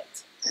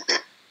immediate.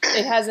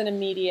 It has an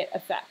immediate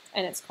effect,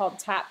 and it's called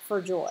Tap for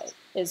Joy,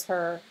 is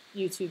her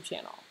YouTube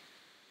channel.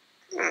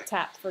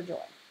 Tap for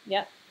Joy.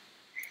 Yep.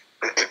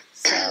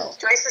 So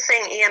Joyce is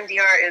saying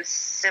EMDR is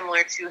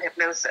similar to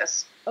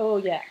hypnosis. Oh,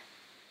 yeah.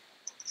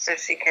 So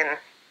she can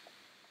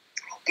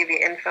give you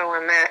info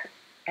on that.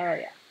 Oh,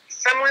 yeah.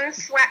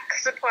 Someone's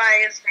wax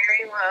supply is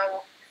very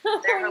low.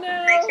 They're hoping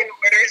they can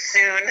order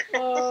soon.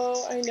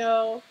 Oh, I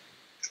know.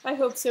 I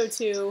hope so,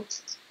 too.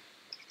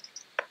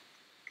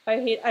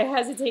 I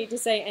hesitate to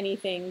say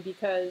anything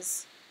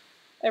because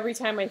every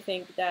time I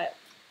think that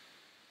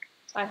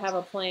I have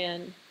a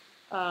plan,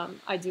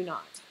 I do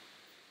not.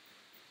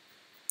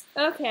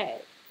 Okay,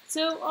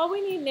 so all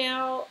we need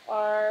now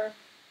are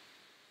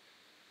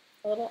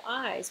little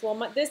eyes. Well,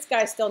 this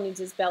guy still needs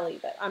his belly,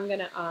 but I'm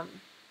gonna, I'm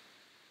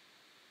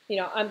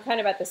kind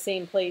of at the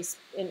same place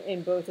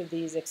in both of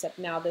these, except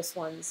now this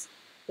one's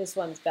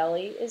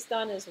belly is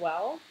done as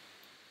well.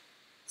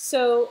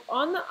 So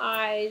on the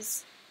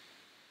eyes,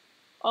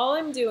 all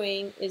I'm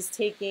doing is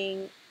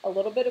taking a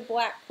little bit of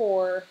black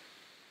core,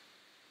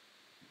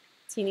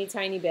 teeny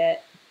tiny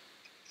bit,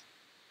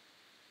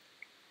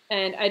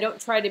 and I don't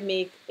try to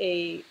make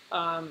a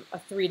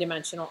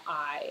three-dimensional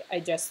eye. I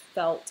just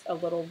felt a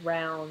little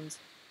round,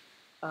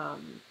 as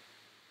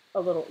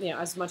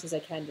much as I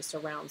can, just a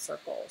round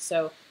circle.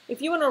 So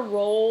if you want to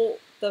roll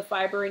the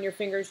fiber in your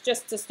fingers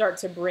just to start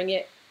to bring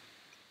it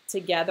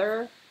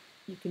together,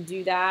 you can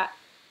do that,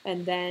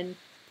 and then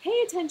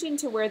pay attention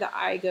to where the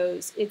eye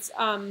goes. It's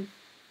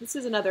this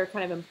is another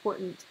kind of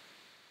important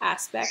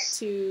aspect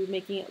to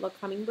making it look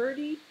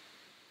hummingbirdy.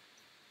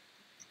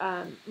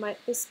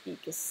 This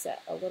beak is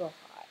set a little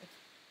high,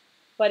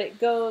 but it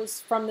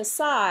goes from the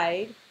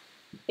side.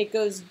 It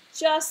goes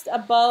just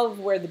above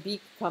where the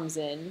beak comes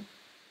in,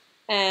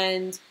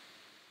 and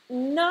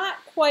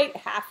not quite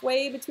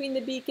halfway between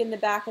the beak and the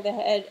back of the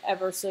head,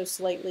 ever so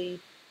slightly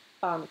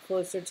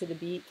closer to the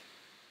beak.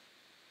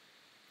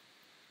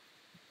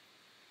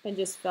 And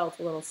just felt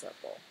a little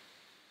circle.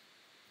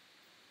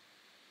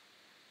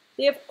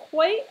 They have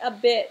quite a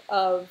bit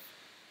of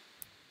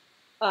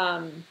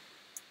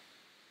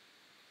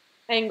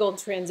angled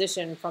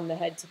transition from the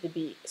head to the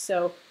beak.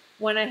 So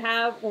when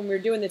we're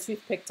doing the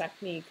toothpick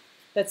technique,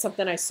 that's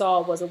something I saw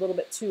was a little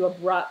bit too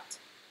abrupt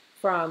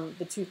from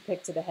the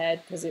toothpick to the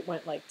head, because it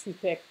went like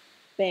toothpick,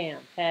 bam,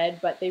 head.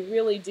 But they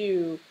really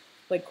do,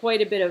 like,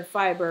 quite a bit of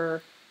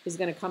fiber is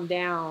going to come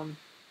down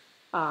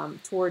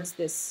towards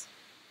this,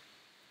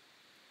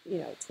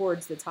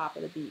 towards the top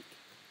of the beak.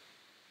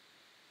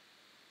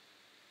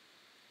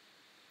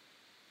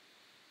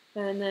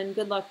 And then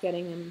good luck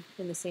getting them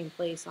in the same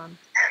place on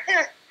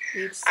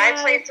each side.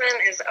 Eye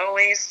placement is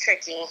always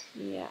tricky.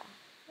 Yeah.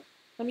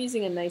 I'm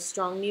using a nice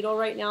strong needle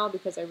right now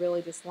because I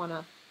really just want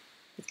to,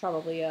 it's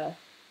probably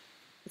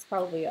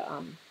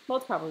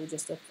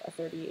just a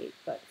 38,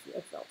 but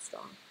it felt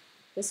strong.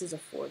 This is a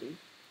 40.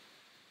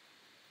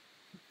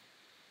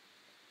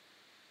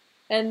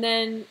 And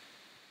then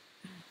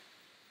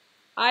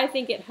I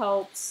think it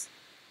helps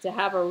to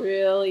have a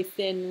really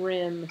thin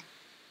rim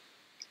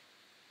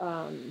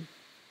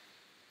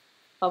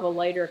of a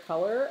lighter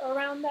color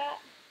around that.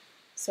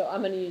 So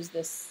I'm going to use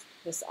this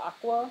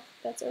aqua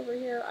that's over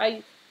here.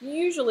 I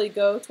usually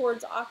go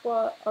towards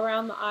aqua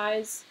around the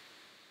eyes.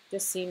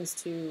 Just seems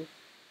to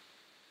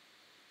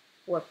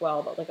work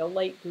well, but like a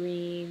light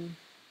green,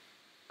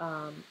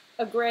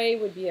 a gray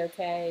would be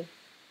okay.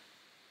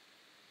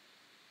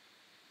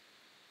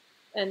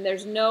 And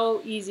there's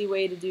no easy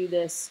way to do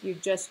this. You're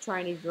just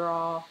trying to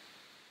draw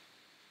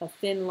a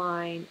thin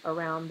line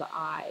around the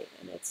eye,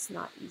 and it's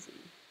not easy.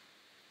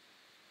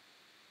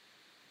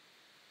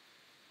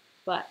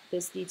 But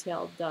this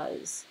detail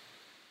does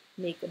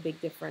make a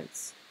big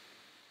difference.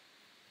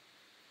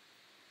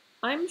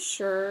 I'm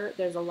sure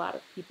there's a lot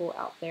of people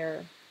out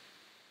there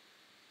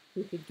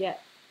who could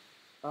get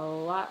a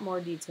lot more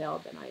detail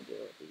than I do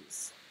with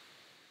these.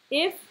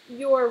 If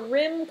your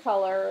rim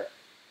color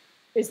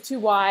is too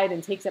wide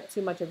and takes up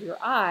too much of your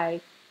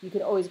eye, you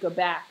could always go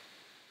back.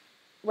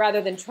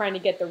 Rather than trying to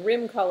get the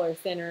rim color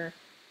thinner,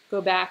 go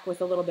back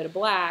with a little bit of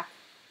black.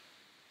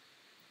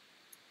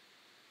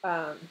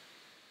 You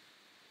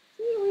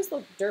always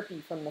look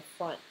derpy from the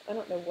front. I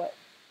don't know what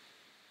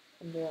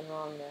I'm doing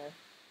wrong there.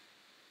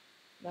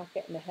 Not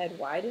getting the head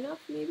wide enough,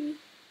 maybe?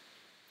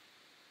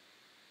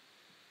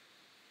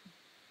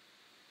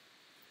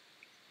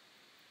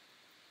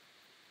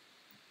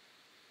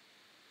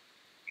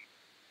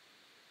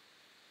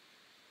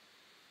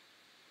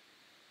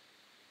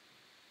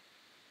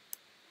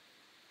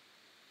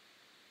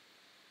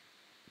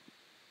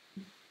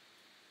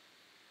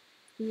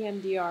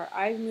 EMDR,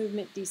 eye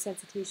movement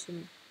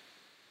desensitization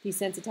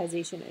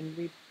and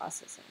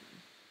reprocessing.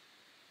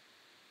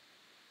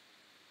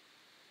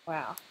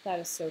 Wow, that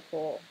is so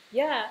cool.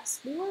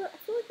 Yes, I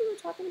feel like we were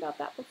talking about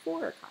that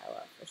before,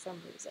 Kyla, for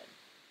some reason.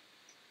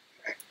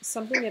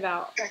 Something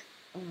about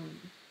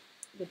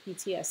the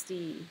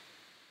PTSD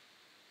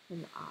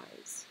in the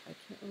eyes. I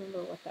can't remember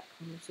what that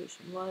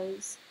conversation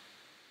was.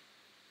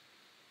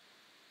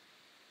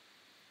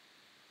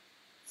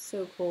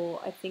 So cool.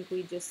 I think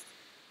we just,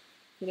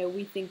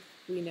 we think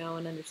we know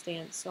and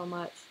understand so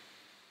much.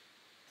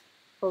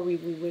 Or we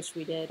wish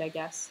we did, I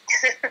guess.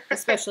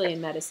 Especially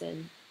in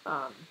medicine.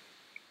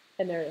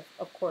 And there,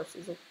 of course,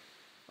 is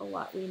a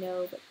lot we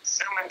know. But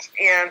so much,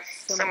 yeah,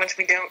 so much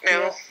we don't know.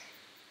 Yeah.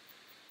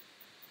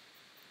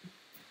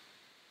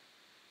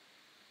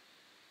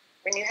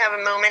 When you have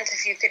a moment,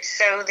 if you could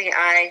show the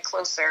eye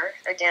closer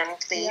again,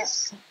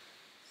 please. Yeah.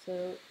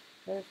 So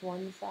there's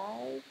one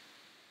side.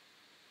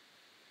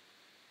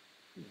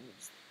 And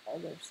there's the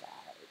other side.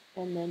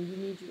 And then you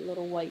need your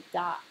little white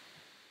dot.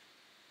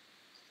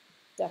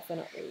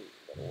 Definitely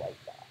a little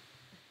white dot.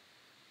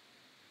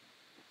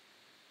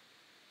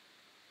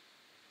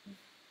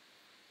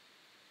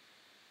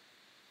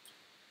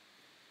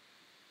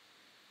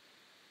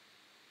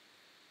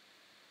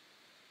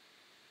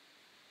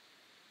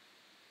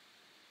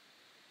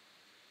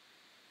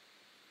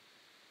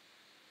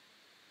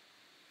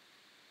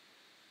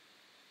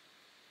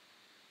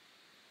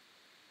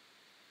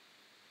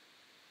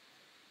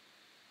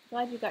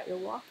 Glad you got your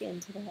walk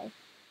in today.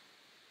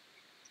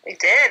 We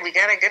did. We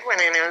got a good one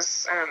in. It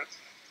was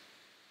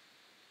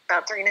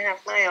about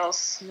 3.5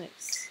 miles.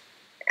 Nice.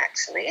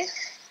 Actually.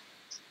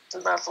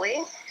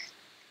 Lovely.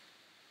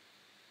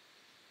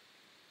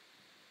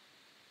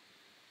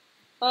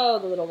 Oh,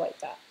 the little white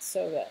dot.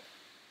 So good.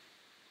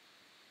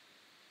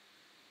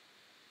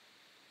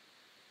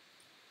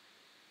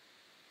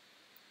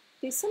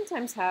 They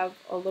sometimes have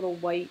a little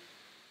white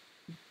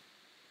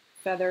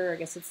feather. I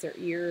guess it's their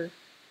ear.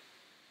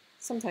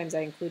 Sometimes I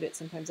include it,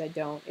 sometimes I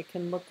don't. It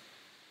can look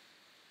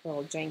a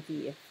little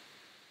janky if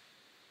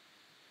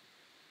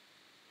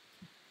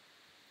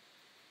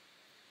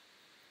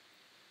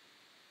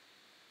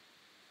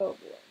oh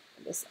boy,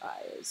 this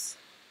eye is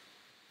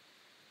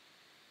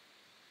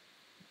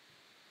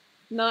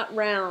not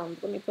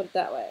round, let me put it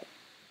that way.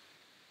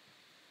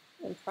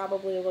 And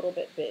probably a little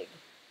bit big.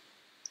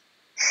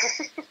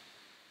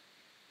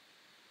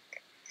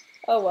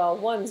 Oh well,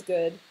 one's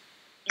good.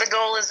 The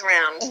goal is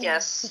round,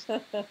 yes.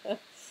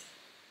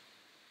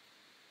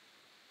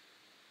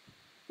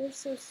 They're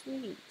so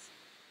sweet.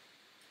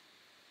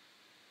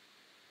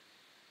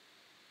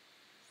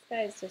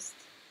 This guy's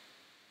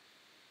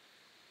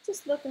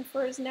just looking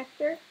for his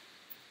nectar.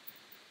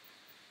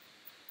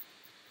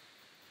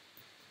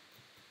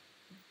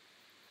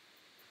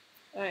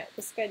 Alright,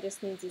 this guy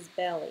just needs his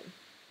belly.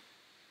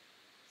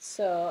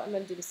 So I'm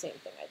going to do the same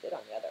thing I did on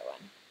the other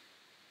one.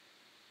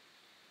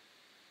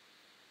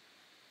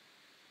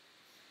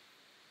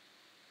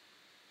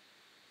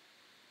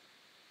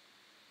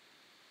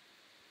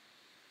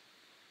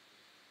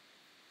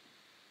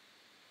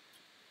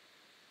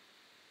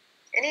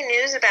 Any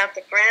news about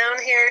the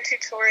brown hair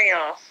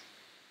tutorial?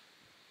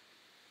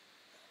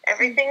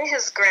 Everything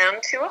has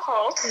ground to a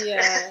halt.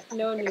 Yeah,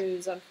 no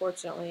news,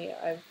 unfortunately.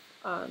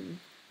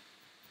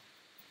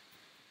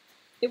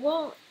 It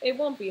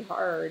won't be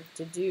hard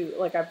to do.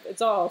 Like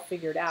it's all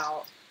figured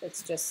out.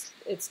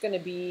 It's going to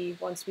be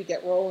once we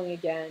get rolling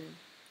again.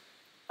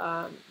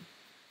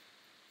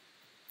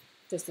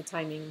 Just the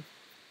timing.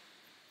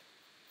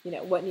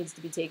 What needs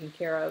to be taken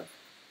care of.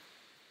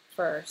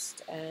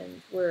 first,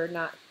 and we're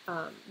not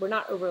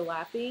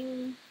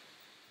overlapping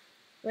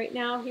right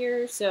now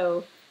here,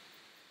 so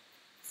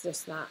it's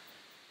just not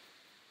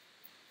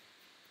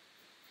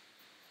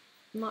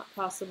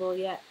possible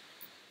yet.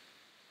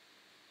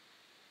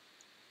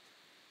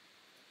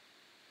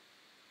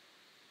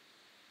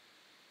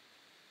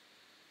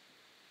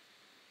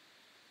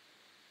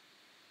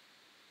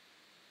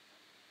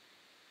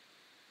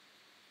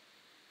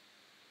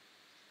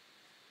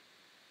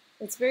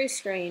 It's very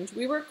strange.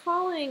 We were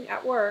calling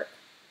at work,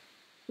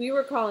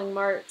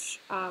 March,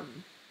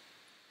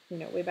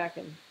 way back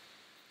in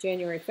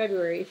January,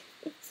 February,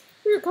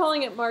 we were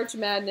calling it March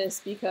Madness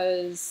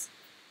because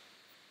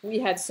we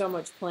had so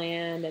much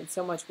planned and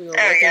so much we were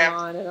working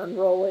on and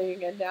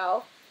unrolling, and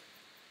now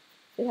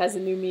it has a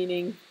new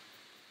meaning.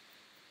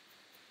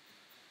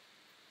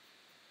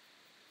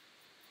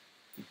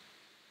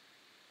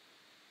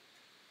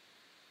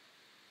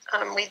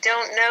 We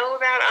don't know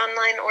about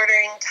online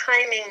ordering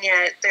timing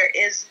yet. There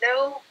is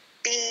no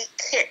bee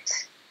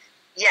kit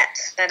yet.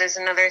 That is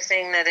another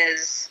thing that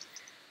is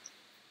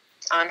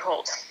on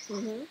hold.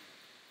 Mm-hmm.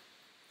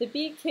 The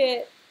bee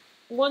kit,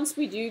 once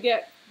we do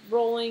get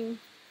rolling,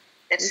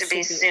 it should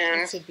be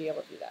soon. We should be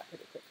able to do that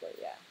pretty quickly,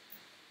 yeah.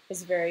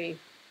 It's very,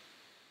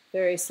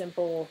 very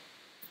simple.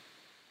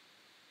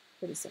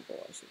 Pretty simple,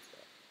 I should say.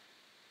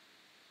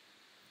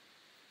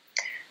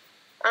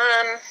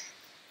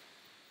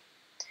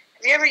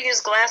 Have you ever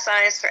used glass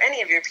eyes for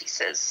any of your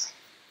pieces?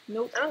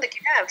 Nope. I don't think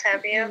you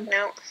have you? Mm-hmm.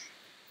 Nope.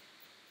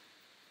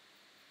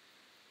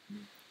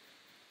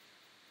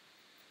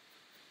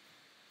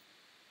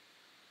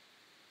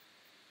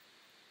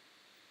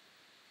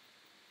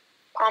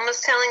 Palm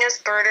was telling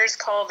us birders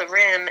call the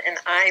rim an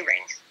eye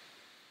ring.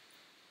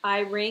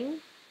 Eye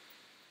ring?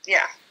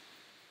 Yeah.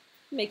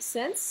 Makes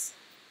sense.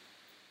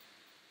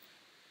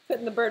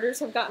 Couldn't the birders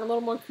have gotten a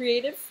little more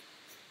creative?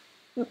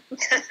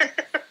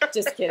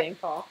 Just kidding,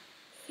 Paul.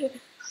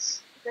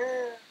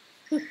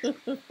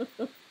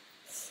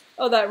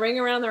 Oh, that ring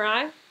around their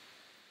eye?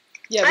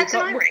 Yeah, that's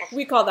an eye ring.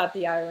 We call that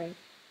the eye ring.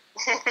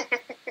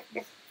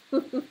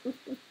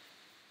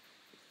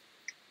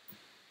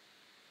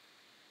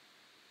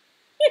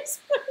 Here's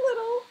my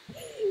little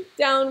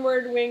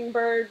downward wing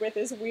bird with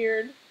his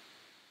weird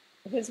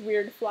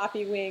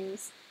floppy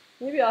wings.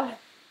 Maybe I'll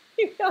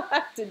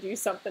have to do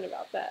something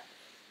about that.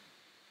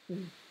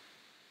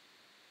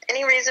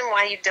 Any reason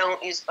why you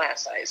don't use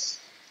glass eyes?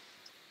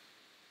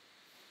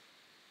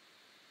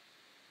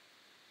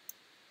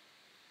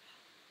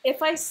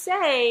 If I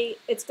say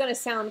it's going to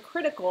sound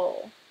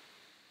critical,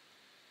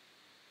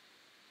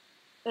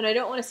 and I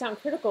don't want to sound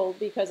critical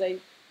because I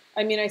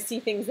see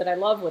things that I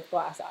love with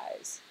glass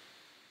eyes.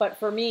 But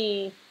for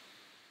me,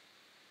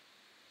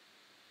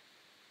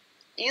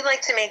 you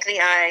like to make the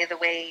eye the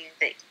way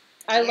that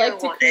I like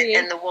to create,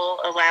 and the wool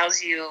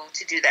allows you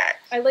to do that.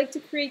 I like to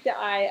create the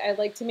eye. I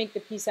like to make the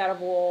piece out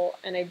of wool,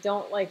 and I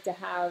don't like to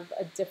have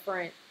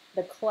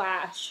the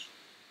clash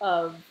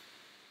of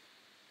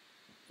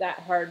that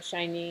hard,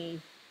 shiny.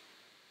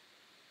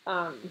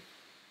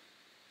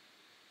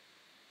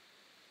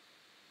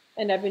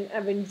 And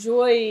I've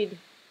enjoyed,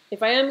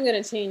 if I am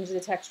going to change the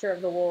texture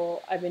of the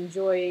wool, I've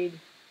enjoyed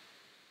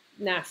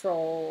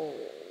natural,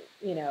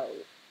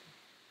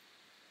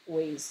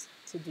 ways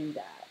to do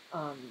that.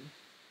 I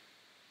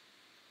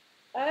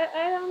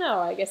don't know.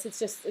 I guess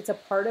it's a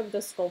part of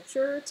the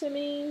sculpture to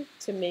me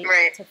to make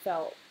to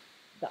felt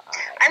the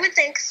eye. I would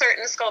think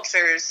certain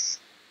sculptures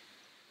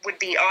would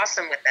be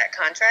awesome with that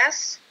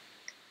contrast.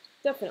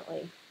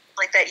 Definitely.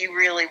 Like that you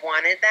really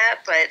wanted that,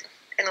 but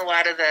in a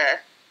lot of the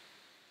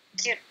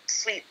cute,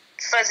 sweet,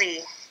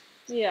 fuzzy,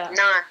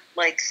 not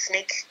like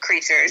snake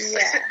creatures.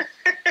 Yeah.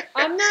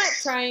 I'm not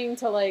trying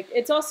to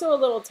it's also a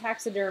little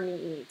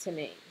taxidermy-y to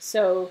me.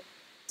 So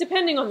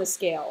depending on the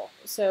scale.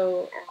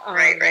 So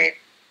right.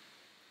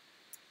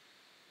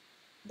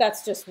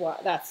 That's just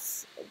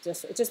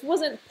it just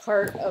wasn't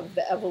part of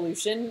the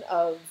evolution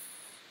of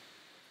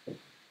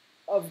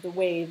the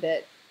way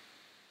that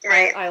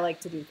I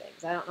like to do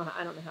things. I don't know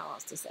how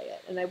else to say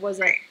it. And I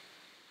wasn't. Right.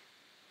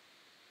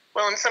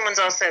 Well, and someone's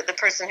also, the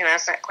person who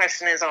asked that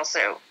question is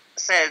also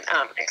said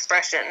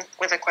expression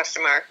with a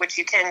question mark, which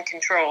you can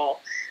control.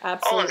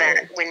 Absolutely. All of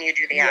that when you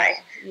do the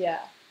eye.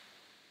 Yeah.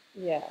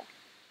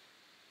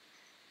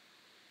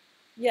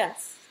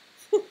 Yes.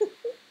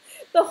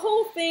 The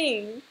whole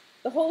thing,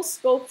 the whole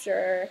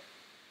sculpture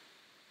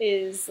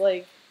is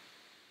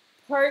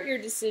part your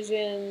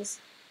decisions,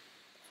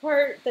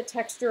 part the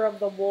texture of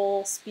the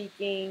wool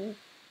speaking,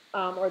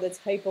 or the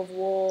type of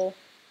wool.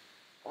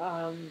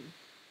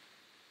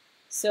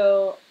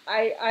 So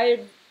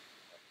I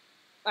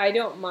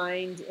don't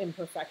mind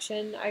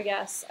imperfection, I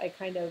guess.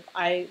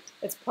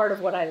 It's part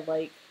of what I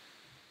like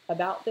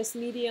about this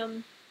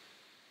medium.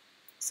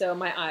 So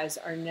my eyes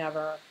are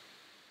never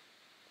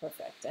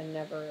perfect and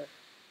never,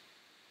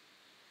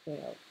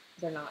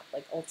 they're not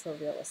ultra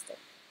realistic.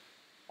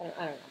 I don't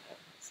know how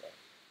to say it.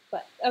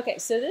 But okay,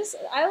 so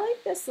I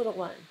like this little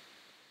one.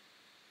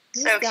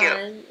 He's so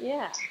done. Cute.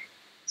 Yeah.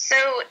 So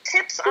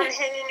tips on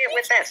hanging it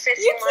with that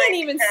fishing line. You can't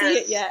even see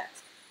it yet.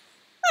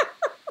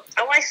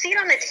 Oh, I see it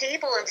on the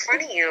table in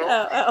front of you.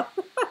 Oh.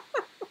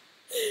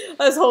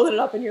 I was holding it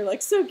up, and you're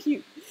like, so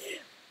cute.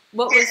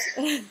 What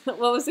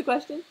was the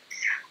question?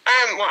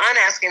 Well, I'm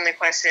asking the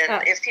question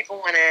if people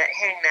want to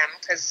hang them,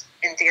 because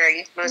in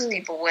theory, most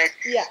people would.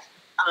 Yeah.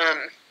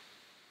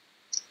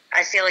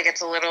 I feel like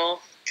it's a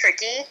little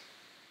tricky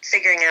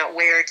figuring out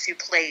where to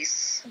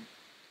place.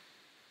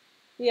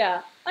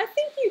 Yeah, I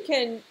think you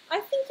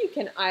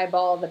can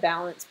eyeball the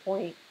balance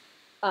point.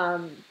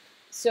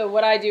 So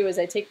what I do is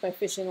I take my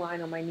fishing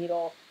line on my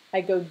needle, I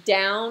go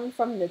down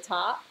from the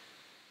top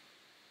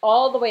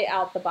all the way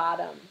out the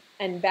bottom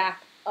and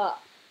back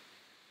up.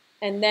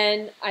 And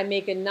then I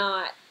make a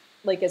knot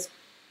like as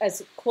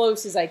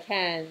close as I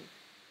can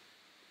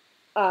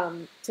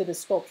to the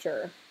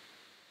sculpture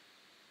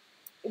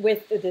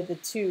with the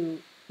two,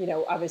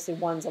 obviously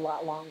one's a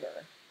lot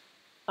longer.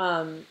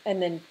 And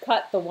then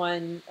cut the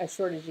one as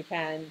short as you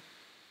can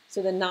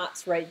so the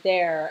knot's right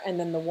there, and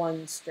then the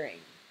one string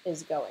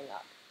is going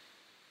up.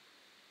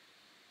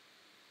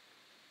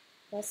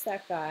 That's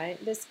that guy.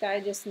 This guy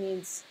just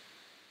needs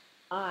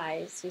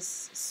eyes.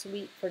 He's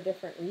sweet for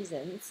different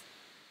reasons.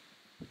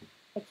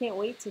 I can't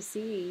wait to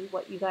see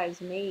what you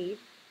guys made.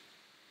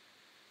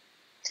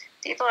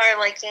 People are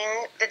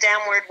liking the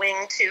downward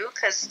wing too,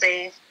 because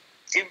they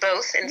do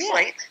both in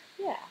flight.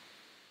 Yeah.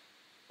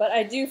 But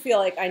I do feel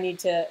like I need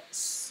to,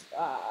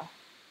 I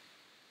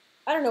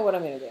don't know what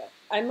I'm going to do.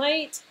 I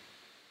might,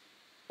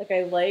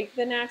 I like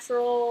the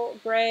natural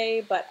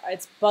gray, but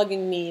it's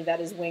bugging me that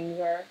his wings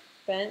are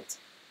bent.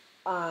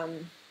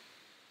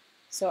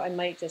 So I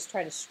might just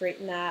try to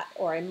straighten that,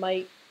 or I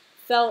might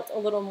felt a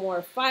little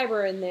more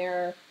fiber in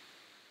there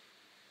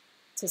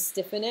to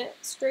stiffen it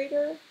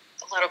straighter.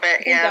 A little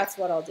bit, I think that's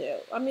what I'll do.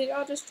 I mean,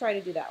 I'll just try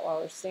to do that while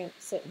we're sitting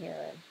here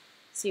and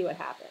see what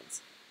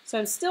happens. So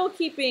I'm still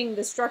keeping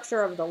the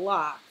structure of the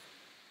lock,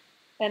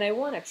 and I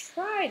want to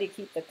try to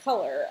keep the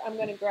color. I'm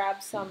going to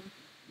grab some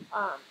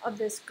of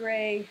this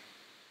gray.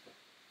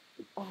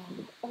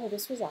 Oh,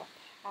 this was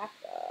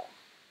alpaca.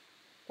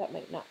 That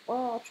might not.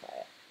 Well, I'll try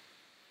it.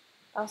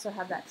 I also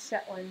have that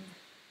Shetland.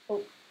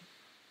 Oh.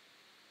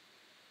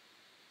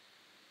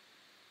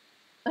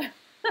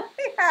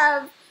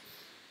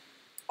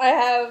 I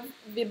have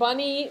the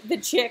bunny, the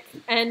chick,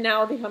 and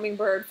now the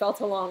hummingbird felt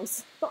along,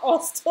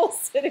 all still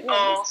sitting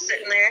on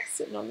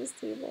this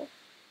table.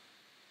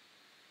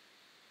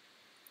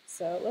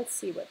 So let's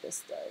see what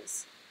this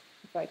does.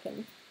 If I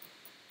can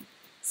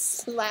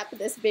slap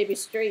this baby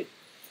straight.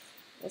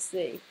 Let's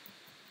see.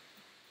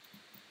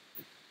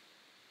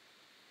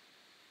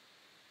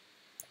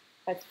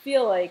 I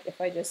feel like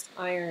if I just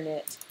iron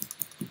it,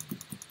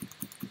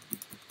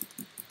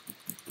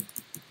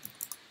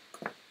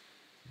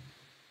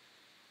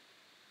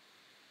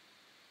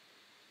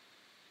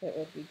 it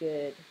would be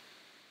good.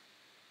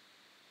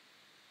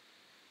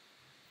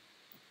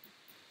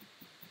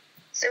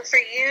 So for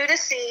you to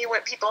see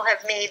what people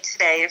have made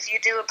today, if you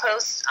do a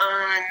post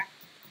on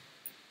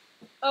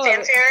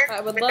Fanfare, I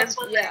would love,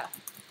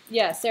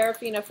 yeah,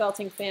 Sarafina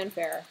felting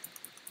Fanfare.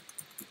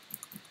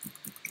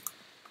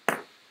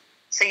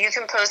 So you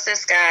can post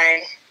this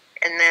guy,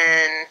 and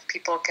then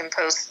people can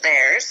post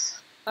theirs.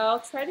 I'll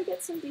try to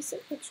get some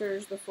decent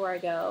pictures before I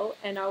go,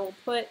 and I will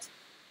put,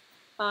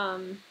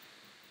 I'll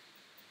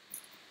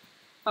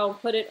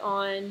put it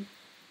on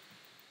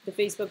the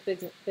Facebook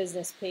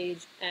business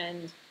page,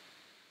 and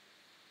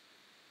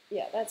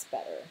yeah, that's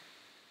better.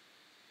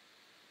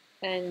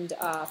 And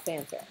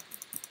Fanfare.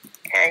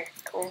 Okay,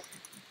 cool.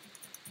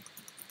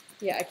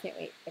 Yeah, I can't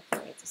wait. I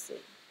can't wait to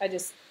see.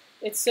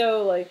 It's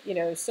so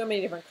so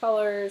many different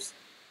colors.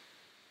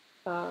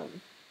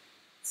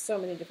 So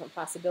many different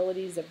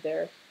possibilities of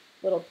their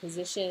little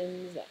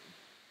positions. And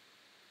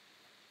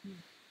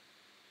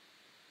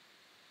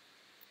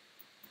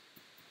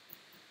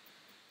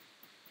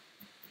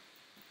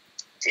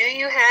do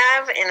you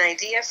have an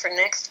idea for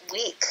next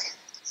week?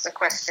 That's the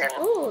question.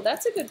 Oh,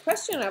 that's a good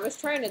question. I was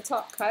trying to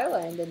talk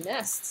Kyla into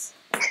nests.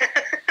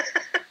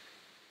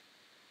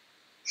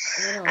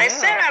 I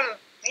said I'm,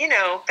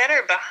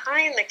 better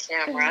behind the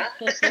camera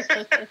or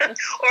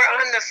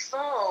on the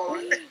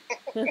phone.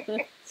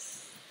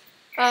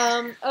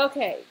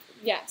 Okay.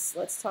 Yes,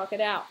 let's talk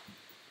it out.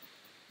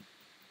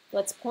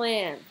 Let's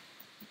plan.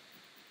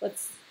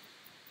 Let's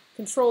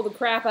control the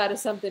crap out of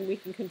something we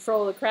can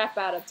control the crap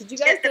out of. Did you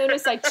guys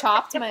notice I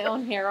chopped my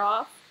own hair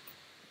off?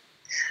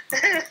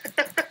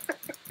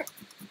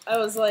 I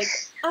was like,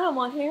 I don't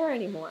want hair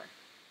anymore.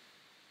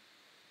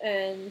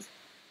 And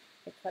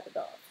I cut it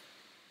off.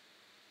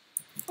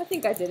 I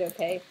think I did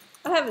okay.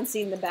 I haven't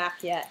seen the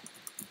back yet.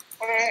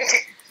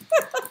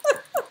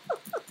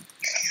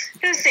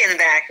 Who's seeing the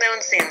back? No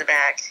one's seeing the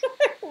back.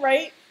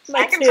 Right?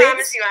 I can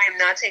promise you I am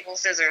not taking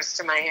scissors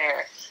to my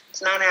hair.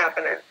 It's not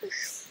happening.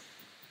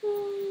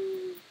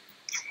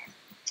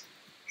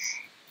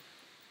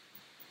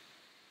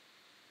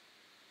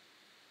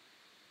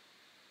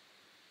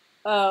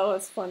 Oh,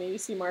 it's funny. You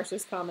see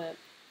Marsha's comment.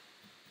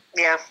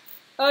 Yeah.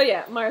 Oh,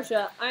 yeah,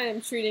 Marsha, I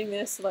am treating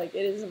this like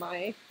it is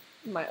my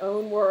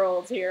own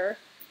world here.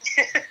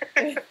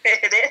 It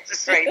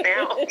is right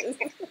now.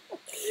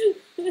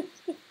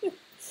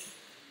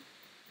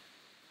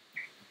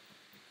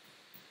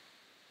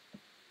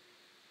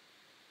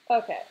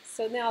 Okay,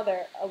 so now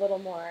they're a little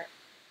more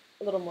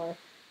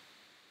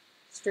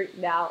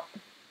straightened out.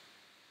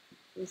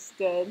 It's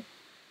good.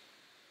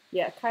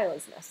 Yeah,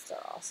 Kyla's nests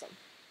are awesome.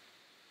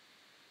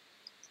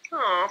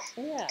 Oh,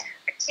 Yeah.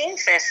 A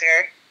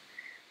kingfisher,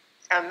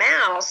 a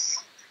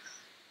mouse.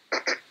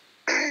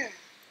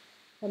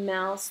 A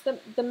mouse.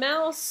 The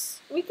mouse.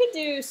 We could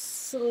do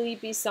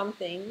sleepy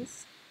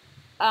somethings.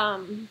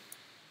 We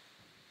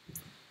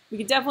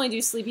could definitely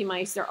do sleepy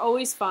mice. They're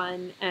always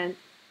fun, and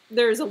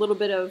there's a little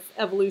bit of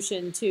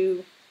evolution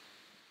to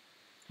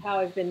how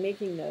I've been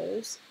making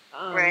those.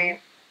 Right.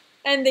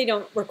 And they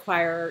don't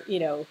require,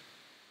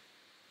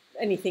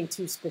 anything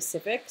too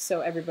specific,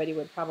 so everybody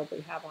would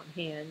probably have on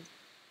hand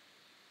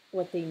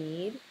what they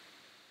need.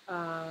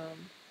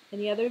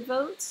 Any other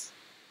votes?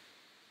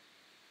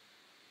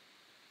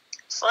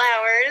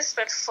 Flowers,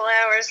 but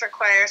flowers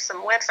require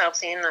some wet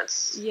felting.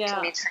 That's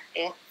can be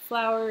tricky.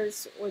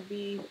 Flowers would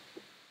be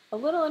a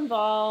little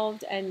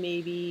involved, and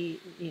maybe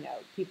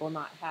people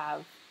not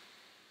have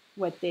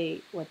what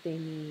they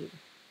need.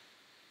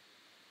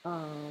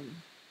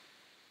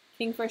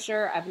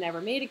 Kingfisher, I've never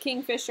made a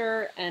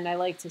kingfisher, and I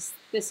like to.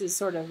 This is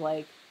sort of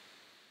like,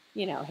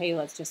 hey,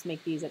 let's just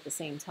make these at the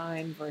same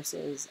time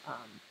versus,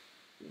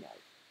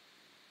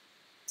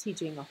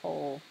 teaching a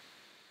whole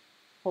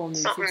new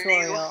Something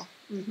tutorial.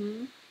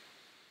 Mm-hmm.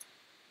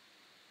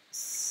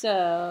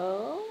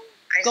 So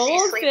I see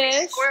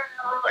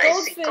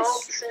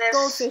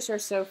goldfish are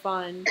so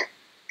fun.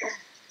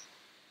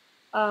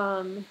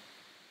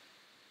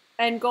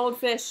 And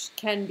goldfish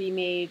can be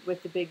made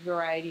with the big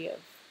variety of.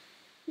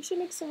 We should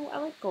make some. I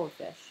like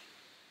goldfish.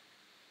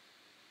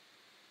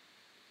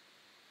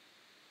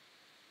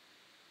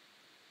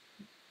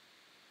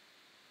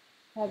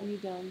 Have you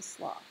done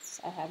sloths?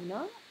 I have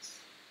not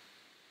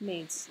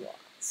made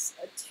sloths.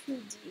 A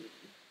 2D.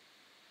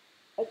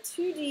 A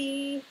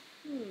 2D.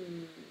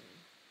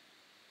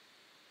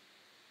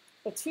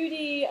 A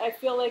 2D, I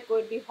feel like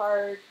would be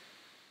hard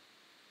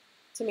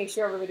to make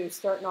sure everybody was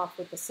starting off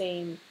with the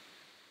same.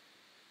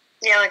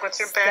 Yeah, like what's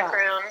your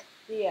background?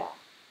 Yeah.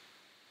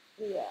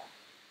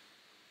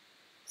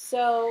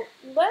 So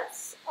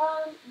let's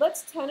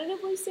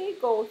tentatively say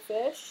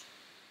goldfish.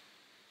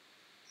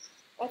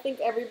 I think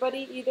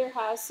everybody either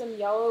has some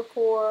yellow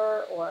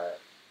core or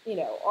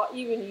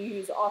even you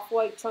use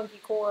off-white chunky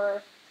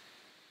core.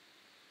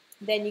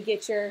 Then you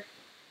get your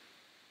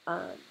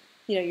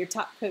your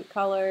top coat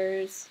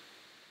colors,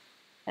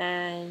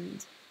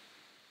 and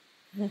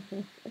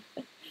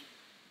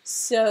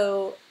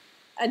so,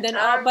 and then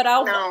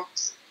I'll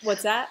gnomes.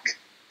 What's that?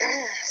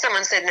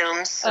 Someone said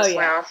gnomes as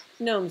well.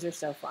 Gnomes are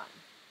so fun.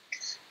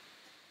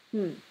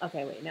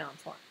 Okay, wait, now I'm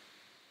torn.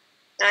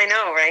 I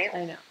know, right?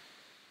 I know.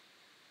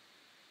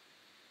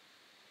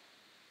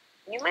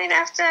 You might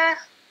have to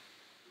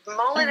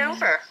mull it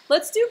over.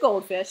 Let's do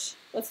goldfish.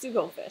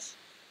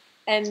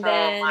 And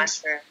then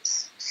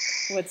mushrooms.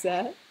 What's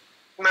that?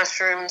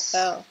 Mushrooms.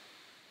 Oh.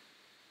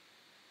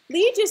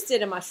 Lee just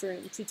did a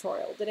mushroom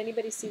tutorial. Did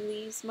anybody see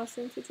Lee's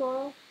mushroom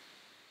tutorial?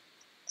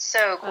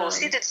 So cool.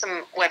 She did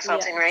some wet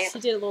felting, right? She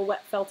did a little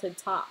wet felted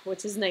top,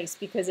 which is nice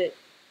because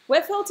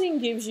wet felting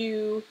gives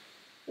you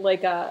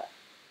like it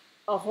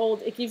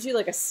gives you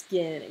like a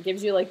skin. It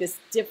gives you like this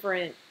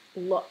different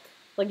look.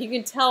 Like you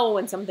can tell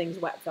when something's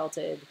wet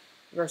felted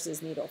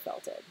versus needle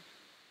felted.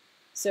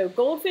 So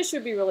goldfish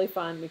would be really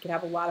fun. We could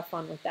have a lot of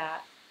fun with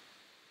that.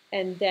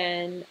 And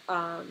then,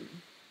 I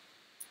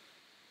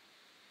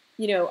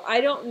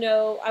don't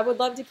know. I would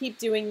love to keep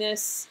doing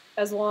this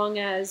as long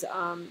as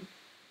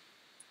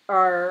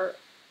our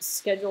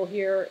schedule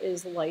here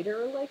is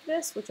lighter like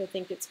this, which I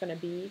think it's going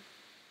to be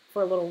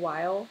for a little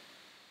while.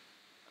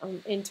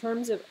 In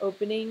terms of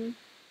opening,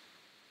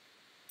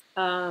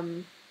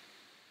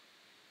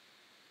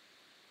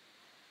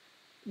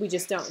 we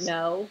just don't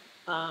know.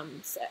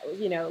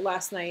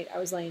 Last night I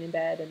was laying in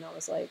bed and I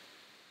was like,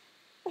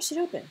 I should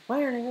open.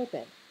 Why aren't I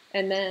open?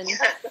 And then,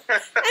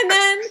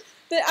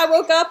 I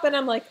woke up and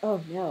I'm like, oh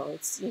no,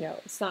 it's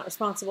not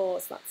responsible.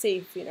 It's not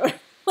safe.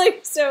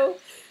 So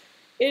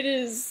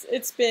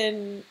it's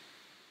been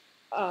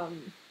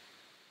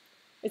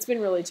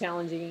really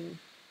challenging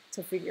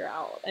to figure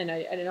out. And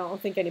I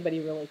don't think anybody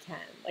really can.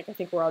 Like, I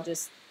think we're all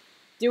just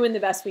doing the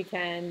best we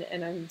can.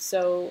 And I'm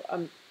so,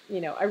 I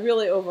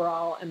really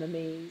overall am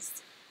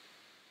amazed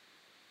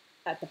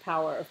at the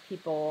power of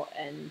people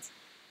and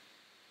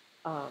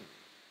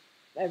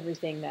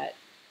everything that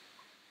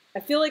I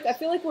feel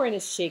like we're in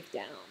a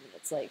shakedown.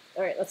 It's like,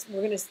 all right,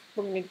 we're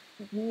gonna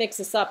mix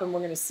this up and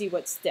we're gonna see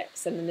what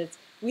sticks, and then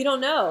we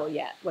don't know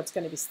yet what's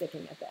gonna be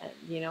sticking at the end,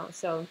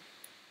 So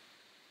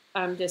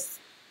I'm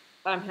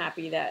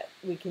happy that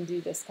we can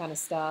do this kind of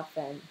stuff,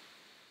 and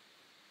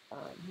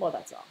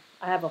that's all.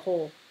 I have a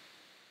whole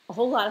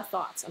lot of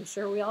thoughts. I'm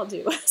sure we all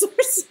do. So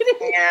we're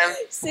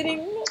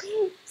sitting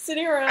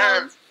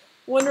around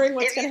wondering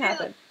what's gonna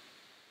happen.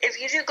 If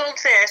you do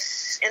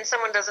goldfish and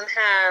someone doesn't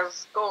have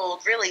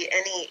gold, really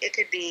it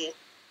could be.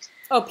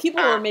 Oh,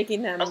 people were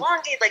making them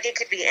elongate. Like it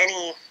could be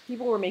any.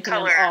 People were making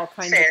them all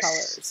kinds of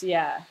colors.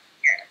 Yeah.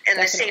 And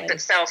definitely. The shape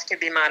itself could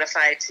be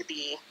modified to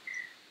be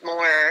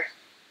more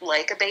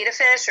like a betta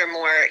fish or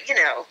more,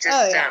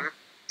 just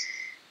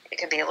it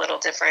can be a little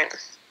different.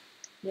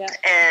 Yeah.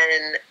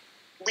 And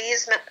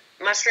Lee's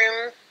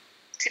mushroom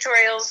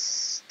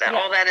tutorials,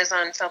 all that is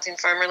on Felting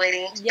Farmer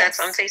Lady. Yes. That's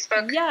on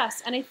Facebook.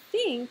 Yes, and I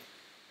think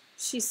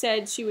she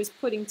said she was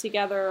putting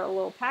together a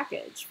little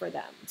package for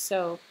them.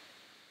 So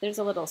there's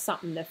a little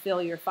something to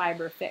fill your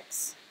fiber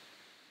fix.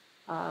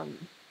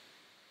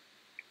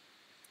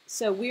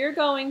 So we're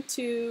going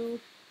to,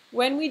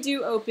 when we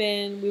do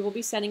open, we will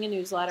be sending a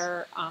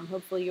newsletter.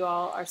 Hopefully you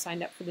all are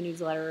signed up for the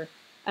newsletter.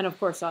 And of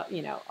course,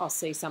 I'll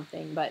say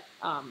something, but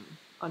on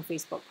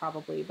Facebook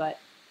probably. But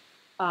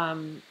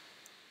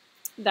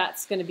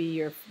that's going to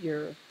be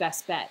your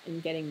best bet in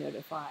getting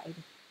notified.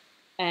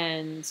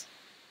 And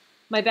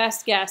my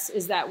best guess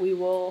is that we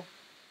will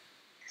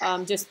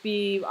just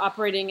be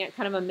operating at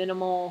kind of a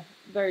minimal,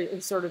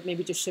 very sort of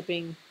maybe just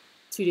shipping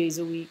 2 days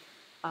a week.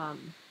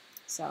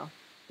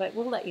 But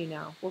we'll let you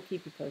know. We'll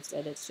keep you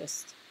posted. It's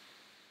just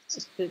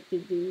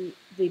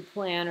the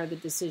plan or the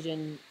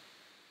decision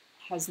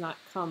has not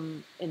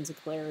come into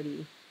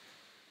clarity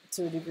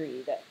to a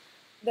degree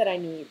that I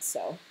need.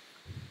 So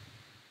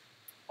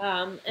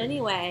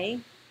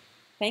anyway,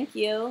 thank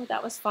you.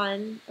 That was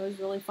fun. It was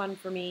really fun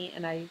for me,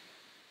 and I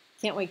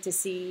can't wait to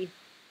see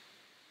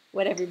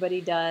what everybody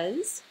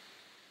does.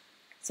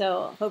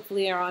 So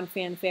hopefully you're on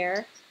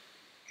Fanfare.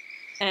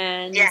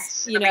 And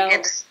yes,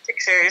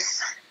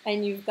 pictures.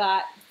 And you've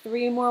got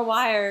 3 more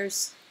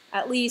wires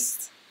at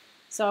least.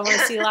 So I want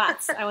to see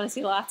lots. I want to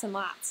see lots and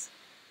lots.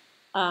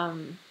 All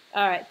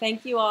right.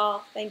 Thank you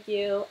all. Thank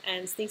you,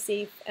 and stay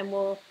safe. And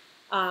we'll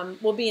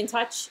be in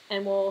touch,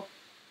 and we'll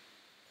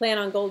plan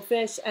on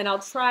goldfish. And I'll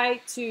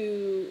try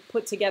to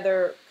put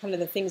together kind of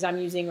the things I'm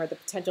using or the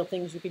potential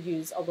things you could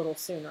use a little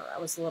sooner. I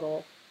was a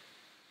little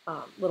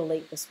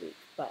late this week,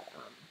 but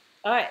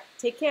all right.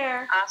 Take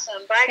care.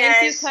 Awesome. Bye, guys.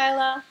 Thank you,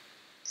 Kyla.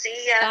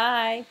 See ya.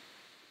 Bye.